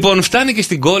 λοιπόν φτάνει και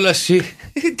στην κόλαση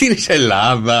της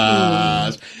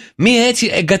Ελλάδας. Μία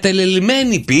έτσι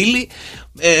εγκατελελειμμένη πύλη.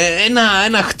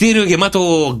 Ένα κτίριο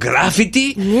γεμάτο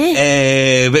γκράφιτι,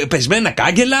 πεσμένα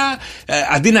κάγκελα.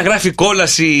 Αντί να γράφει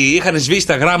κόλαση, είχαν σβήσει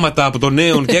τα γράμματα από το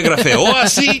νέον και έγραφε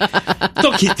όαση.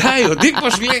 Το κοιτάει ο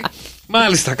τύπος, λέει,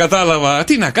 μάλιστα, κατάλαβα.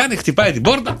 Τι να κάνει, χτυπάει την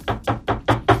πόρτα.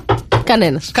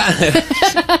 Κανένας.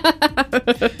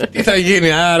 Τι θα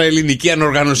γίνει, άρα ελληνική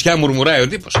ανοργανωσιά, μουρμουράει ο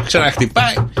τύπος.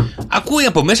 Ξαναχτυπάει. Ακούει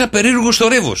από μέσα περίεργους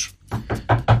θορύβους.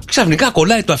 Ξαφνικά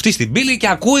κολλάει το αυτί στην πύλη και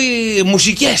ακούει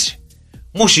μουσικές.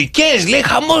 Μουσικές, λέει,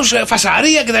 χαμός,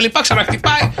 φασαρία κτλ.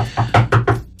 Ξαναχτυπάει.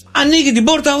 Ανοίγει την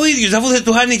πόρτα ο ίδιος, αφού δεν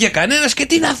του άνοιγε κανένας, και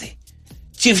τι να δει.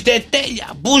 τσιφτετέλια,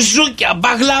 μπουζούκια,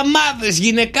 μπαγλαμάδες,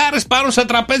 γυναικάρες πάνω στα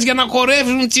τραπέζια να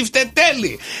χορεύουν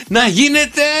τσιφτετέλι. Να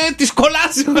γίνεται της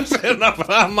κολάσεως ένα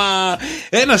πράγμα.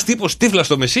 Ένας τύπος τύφλα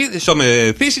στο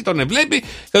μεθύσι, τον εβλέπει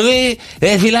και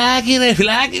λέει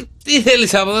φυλάκι, τι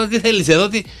θέλεις από εδώ, τι θέλεις εδώ,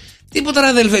 τίποτα ρε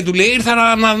αδελφέ, του λέει,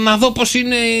 ήρθα να δω πως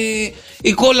είναι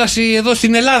η κόλαση εδώ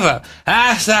στην Ελλάδα.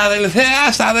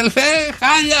 Άστα αδελφέ,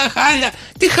 χάλια.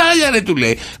 Τι χάλια ρε, του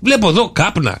λέει. Βλέπω εδώ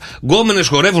κάπνα, γκόμενες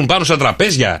χορεύουν πάνω στα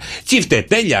τραπέζια,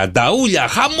 τσιφτετέλια, νταούλια,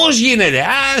 χαμός γίνεται.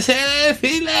 Άσε ρε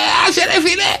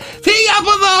φίλε, φύγε από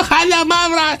εδώ, χάλια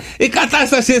μαύρα. Η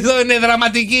κατάσταση εδώ είναι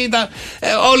δραματική.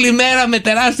 Όλη μέρα με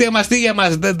τεράστια μαστίγια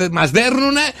μας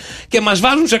δέρνουνε και μας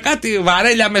βάζουν σε κάτι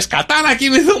βαρέλια με σκατά να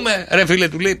κοιμηθούμε. Ρε φίλε,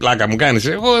 του λέει, πλάκα μου κάνεις.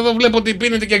 Εγώ εδώ βλέπω ότι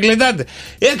πίνετε και γλεντάτε.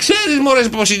 Ξέρεις μωρές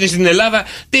πως είναι στην Ελλάδα.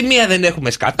 Τη μία δεν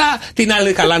έχουμε σκατά, την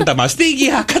άλλη χαλάνε τα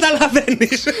μαστίγια. Καταλαβαίνεις.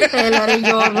 Έλα ρε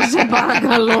Γιώργο, σε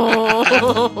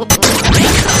παρακαλώ.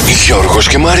 Γιώργος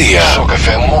και Μαρία. Στο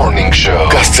Cafe Morning Show.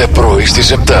 Κάθε πρωί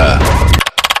στις 7.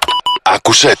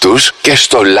 Άκουσέ τους και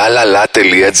στο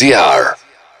lalala.gr.